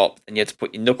coin drop, then you had to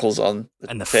put your knuckles on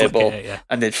the table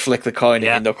and then flick the coin at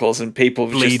your knuckles, and people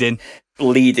were bleeding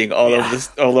all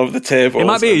over the table. It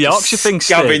might be a Yorkshire thing,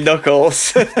 scabbing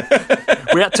knuckles.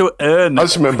 We had to earn. I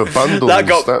just remember bundles.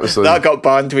 That got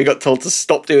banned. We got told to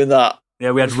stop doing that. Yeah,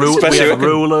 we had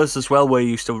rulers as well, where you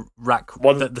used to rack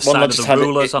the side of the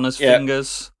rulers on his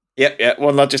fingers. Yeah.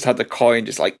 One lad just had the coin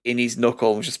just in his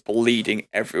knuckle, just bleeding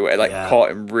everywhere. Caught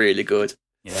him really good.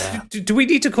 Yeah. Do we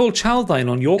need to call Childline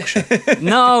on Yorkshire?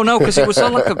 No, because it was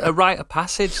all like a rite of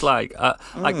passage. Like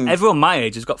everyone my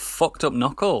age has got fucked up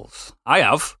knuckles. I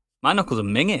have. My knuckles are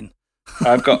minging.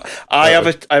 I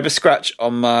have a scratch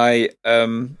on my.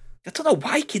 I don't know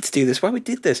why kids do this. Why we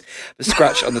did this? The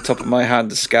scratch on the top of my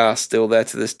hand, the scar still there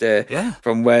to this day. Yeah.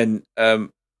 From when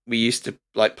we used to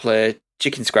play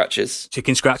chicken scratchers.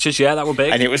 Chicken scratchers, yeah, that would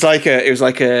be. And it was like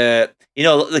a you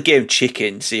know, the game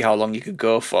Chicken, see how long you could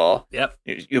go for. Yep.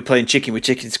 You're playing chicken with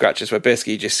chicken scratchers, where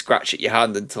basically you just scratch at your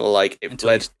hand until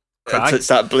it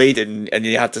started bleeding, and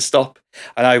you had to stop.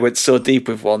 And I went so deep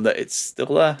with one that it's still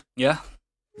there. Yeah.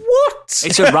 What?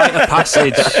 It's a rite of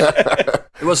passage.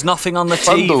 There was nothing on the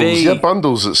Bundles, TV. yeah,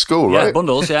 bundles at school, right? Yeah,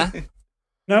 bundles, yeah.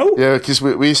 No? Yeah, because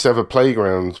we used to have a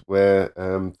playground where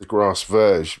the grass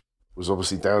verge was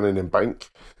obviously down in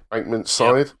embankment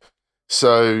side. Yep.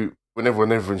 So whenever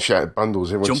everyone shouted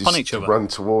bundles, everyone Jump on just each other. run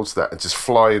towards that and just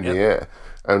fly in the air.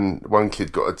 And one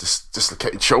kid got a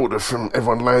dislocated shoulder from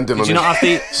everyone landing on Did you him.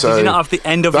 did you not have the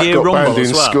end of that year got rumble banned in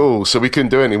as well? school, so we couldn't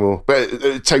do it anymore. But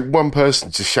it'd take one person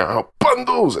to shout out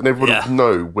bundles, and everyone would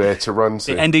know where to run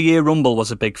to. The end of year rumble was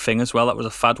a big thing as well. That was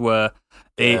a fad where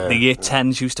the year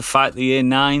 10s used to fight the year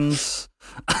 9s.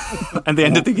 And the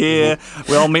end of the year,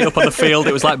 we all meet up on the field.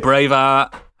 It was like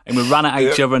Braveheart. And we ran at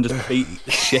each other and just beat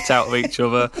the shit out of each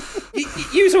other.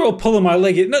 You are all pulling my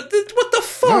leg. What the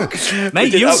fuck?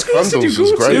 Mate,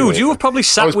 Dude, you were probably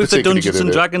sat with the particularly Dungeons good and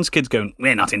at it. Dragons kids going,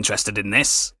 we're not interested in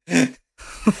this.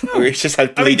 We just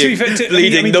had I mean, to be bleeding, fair,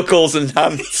 bleeding knuckles and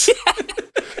hands.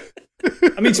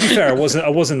 I mean, to be fair, I was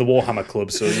in the Warhammer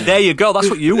Club, so There you go, that's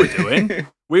what you were doing.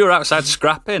 We were outside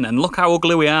scrapping, and look how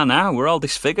ugly we are now. We're all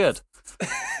disfigured.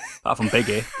 Apart from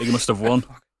Biggie. Biggie must have won.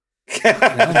 glad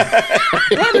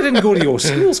I didn't go to your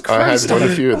schools. Christ, I had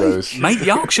a few of those. Mate,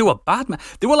 Yorkshire were bad, man.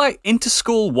 They were like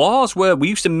inter-school wars where we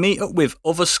used to meet up with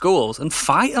other schools and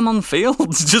fight them on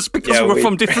fields just because we were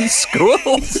from different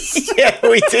schools. Yeah,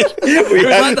 we did.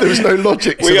 There was no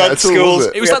logic to We that had at all, schools. was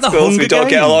it? It was we like had the schools Hunger we don't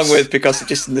get along Games. with because they're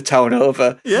just in the town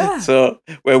over. Yeah. So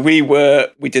where we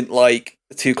were, we didn't like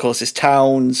the two closest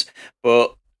towns,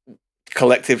 but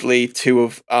collectively, two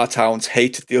of our towns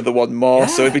hated the other one more.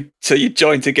 Yeah. So you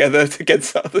joined together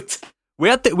against the other. We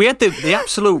had the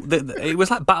absolute. It was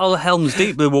like Battle of Helm's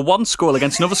Deep. There were one school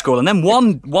against another school, and then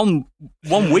one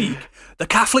week, the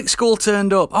Catholic school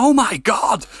turned up. Oh my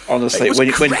god! Honestly, It was when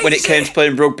it came to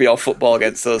playing rugby or football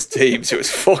against those teams, it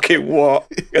was fucking war.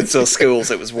 Against those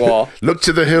schools, it was war. Look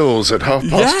to the hills at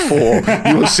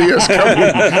 4:30. You will see us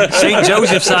coming. St.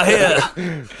 Joseph's are here.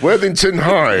 Worthington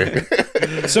High.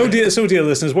 So dear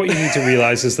listeners, what you need to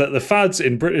realise is that the fads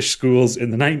in British schools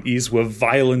in the 90s were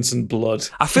violence and blood.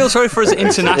 I feel sorry for his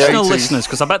international 80s. listeners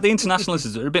because I bet the international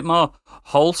listeners are a bit more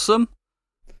wholesome.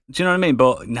 Do you know what I mean?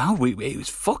 But no, it was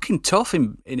fucking tough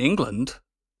in England.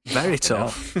 Very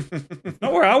tough.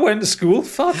 Not where I went to school.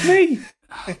 Fuck me.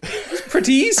 It's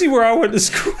pretty easy where I went to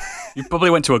school. You probably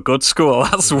went to a good school.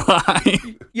 That's why.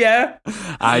 Yeah.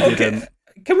 I didn't.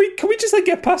 Can we just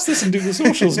get past this and do the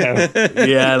socials now?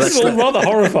 Yeah, This is all rather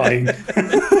horrifying.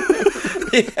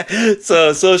 Yeah.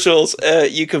 So socials,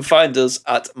 you can find us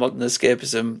at Modern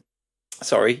Escapism.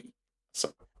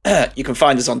 You can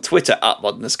find us on Twitter at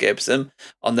Modern Escapism.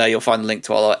 On there, you'll find a link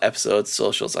to all our episodes,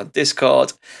 socials, and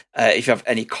Discord. If you have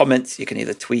any comments, you can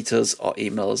either tweet us or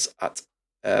email us at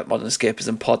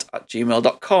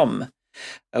modernescapismpod@gmail.com.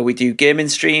 We do gaming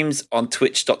streams on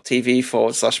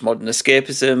twitch.tv/Modern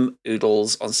Escapism.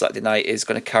 Oodles on Saturday night is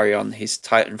going to carry on his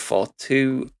Titanfall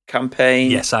 2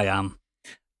 campaign. Yes, I am.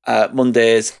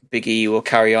 Mondays, Big E will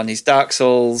carry on his Dark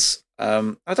Souls. I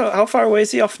don't know, how far away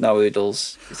is he off now,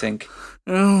 Oodles, do you think?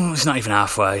 Oh, it's not even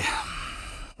halfway.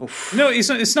 Oof. No,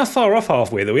 it's not far off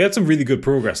halfway though. We had some really good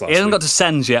progress last He hasn't week. got to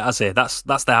Sens yet, has he? That's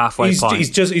the halfway point. He's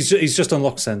just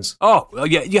unlocked Sens. Oh, well,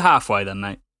 yeah, you're halfway then,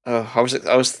 mate. I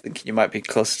was thinking you might be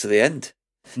closer to the end.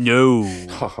 No.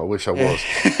 Oh, I wish I was.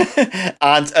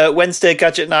 And Wednesday,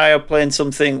 Gadget and I are playing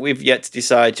something we've yet to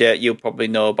decide yet. You'll probably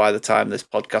know by the time this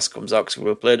podcast comes out because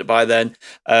we'll have played it by then.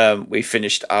 We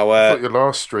finished I our thought your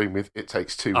last stream with It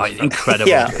Takes Two Oh, was incredible.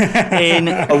 Yeah.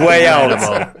 Incredible. A Way Out.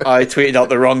 I tweeted out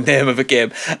the wrong name of a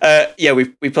game.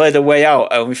 We played A Way Out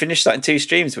and we finished that in 2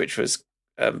 streams, which was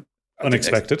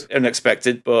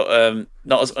unexpected, but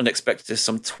not as unexpected as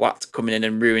some twat coming in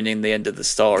and ruining the end of the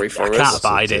story for I us. can't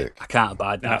abide it. I can't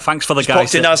abide that. Thanks for the Just guys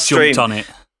popped in that our jumped stream. on it.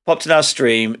 Popped in our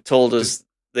stream, told us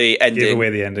the ending. Gave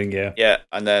away the ending, yeah. Yeah,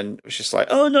 and then it was just like,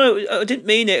 oh no, I didn't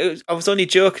mean it. I was only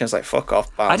joking. I was like, fuck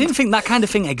off, bam. I didn't think that kind of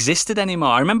thing existed anymore.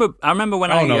 I remember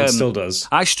when it still does.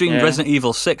 I streamed Yeah. Resident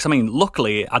Evil 6. I mean,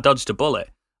 luckily, I dodged a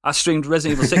bullet. I streamed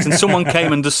Resident Evil 6 and someone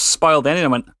came and just spoiled the ending. I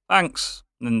went, thanks,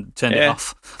 and then turned it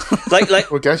off. like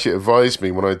Well, Gadget advised me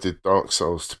when I did Dark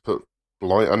Souls to put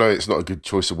blind. I know it's not a good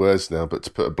choice of words now, but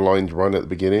to put a blind run at the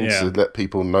beginning to let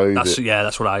people know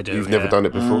that's what I do. you've never done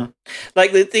it before.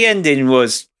 like the ending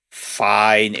was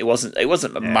fine. It wasn't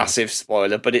a massive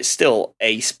spoiler, but it's still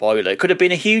a spoiler. It could have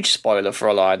been a huge spoiler for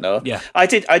all I know. Yeah, I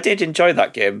did enjoy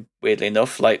that game. Weirdly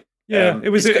enough, like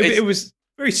it was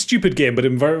very stupid game, but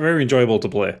very, very enjoyable to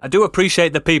play. I do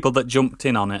appreciate the people that jumped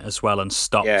in on it as well and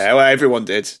stopped. Yeah, well, everyone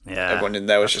did. Yeah, everyone in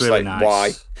there was just really like, nice.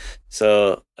 why?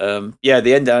 So, the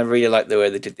ending, I really like the way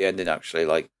they did the ending, actually,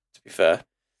 like, to be fair.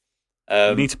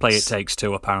 We need to play It Takes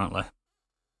Two, apparently.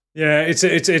 Yeah,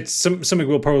 it's something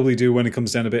we'll probably do when it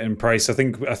comes down a bit in price. I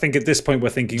think at this point we're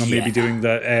thinking on maybe doing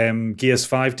the Gears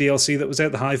 5 DLC that was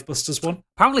out, the Hive Busters one.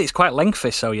 Apparently it's quite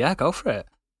lengthy, so yeah, go for it.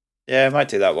 Yeah, I might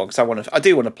do that one, because I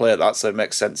do want to play that, so it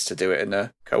makes sense to do it in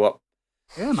a co-op.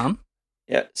 Yeah, man.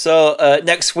 Yeah, so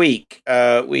next week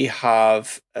we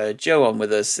have Jo on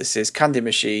with us. This is Candy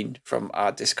Machine from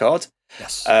our Discord.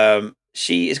 Yes.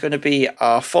 She is going to be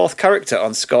our fourth character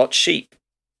on Scorched Sheep.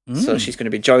 So she's going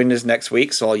to be joining us next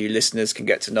week, so all you listeners can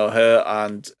get to know her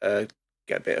and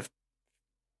get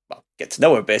to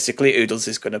know her, basically. Oodles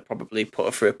is going to probably put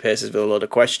her through her paces with a load of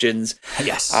questions.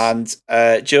 Yes. And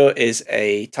Jo is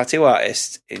a tattoo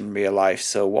artist in real life,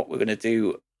 so what we're going to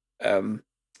do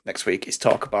next week is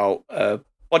talk about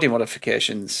body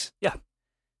modifications. Yeah.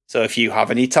 So if you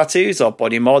have any tattoos or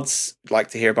body mods, I'd like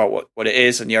to hear about what it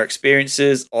is and your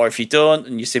experiences, or if you don't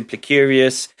and you're simply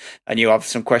curious and you have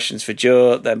some questions for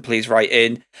Jo, then please write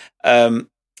in.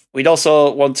 We'd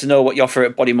also want to know what your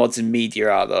favorite body mods in media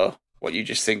are, though. What you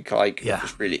just think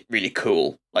is really, really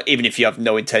cool. Like, even if you have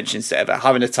no intentions to ever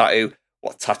having a tattoo,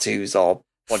 what tattoos or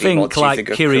body mods do you think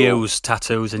are Kiryu's cool?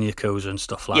 tattoos and Yakuza and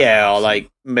stuff like that. Yeah, or like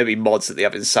maybe mods that they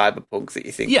have in Cyberpunk that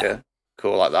you think are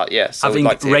cool like that. Yeah, so having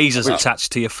like razors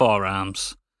attached to your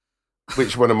forearms.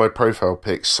 Which one of my profile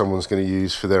pics someone's going to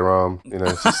use for their arm? You know,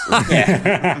 it's just,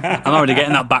 I'm already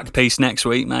getting that back piece next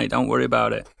week, mate. Don't worry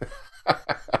about it.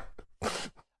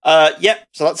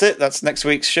 So that's it. That's next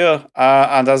week's show.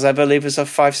 And as ever, leave us a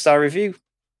 5-star review.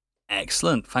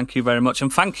 Excellent. Thank you very much.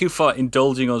 And thank you for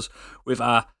indulging us with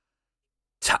our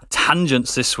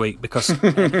tangents this week, because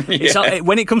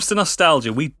when it comes to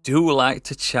nostalgia, we do like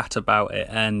to chat about it.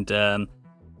 And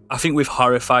I think we've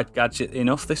horrified Gadget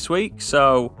enough this week.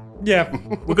 So yeah,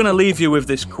 we're going to leave you with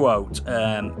this quote.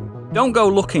 Don't go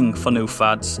looking for new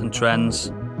fads and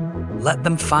trends. Let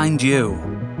them find you.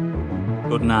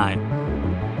 Good night.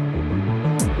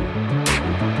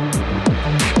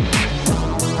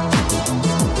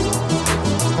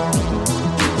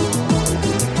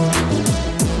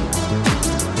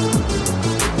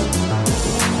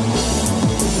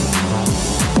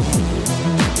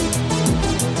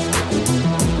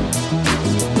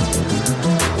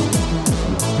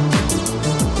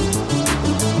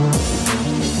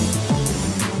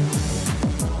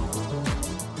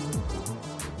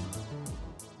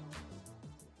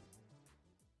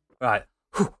 Right.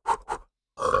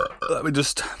 Let me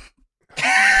just...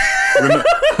 I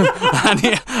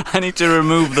need to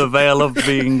remove the veil of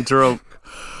being drunk.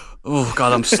 Oh,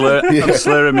 God, I'm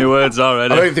slurring my words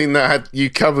already. I don't think that had you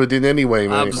covered in any way,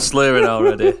 mate. I'm slurring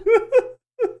already.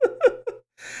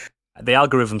 The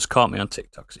algorithms caught me on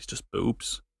TikTok because it's just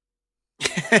boobs.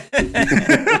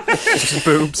 It's just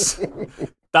boobs.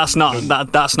 That's not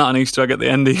an Easter egg at the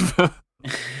end either.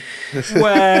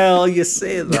 Well, you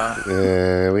say that.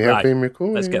 Yeah, we have been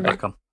recording. Let's get back on.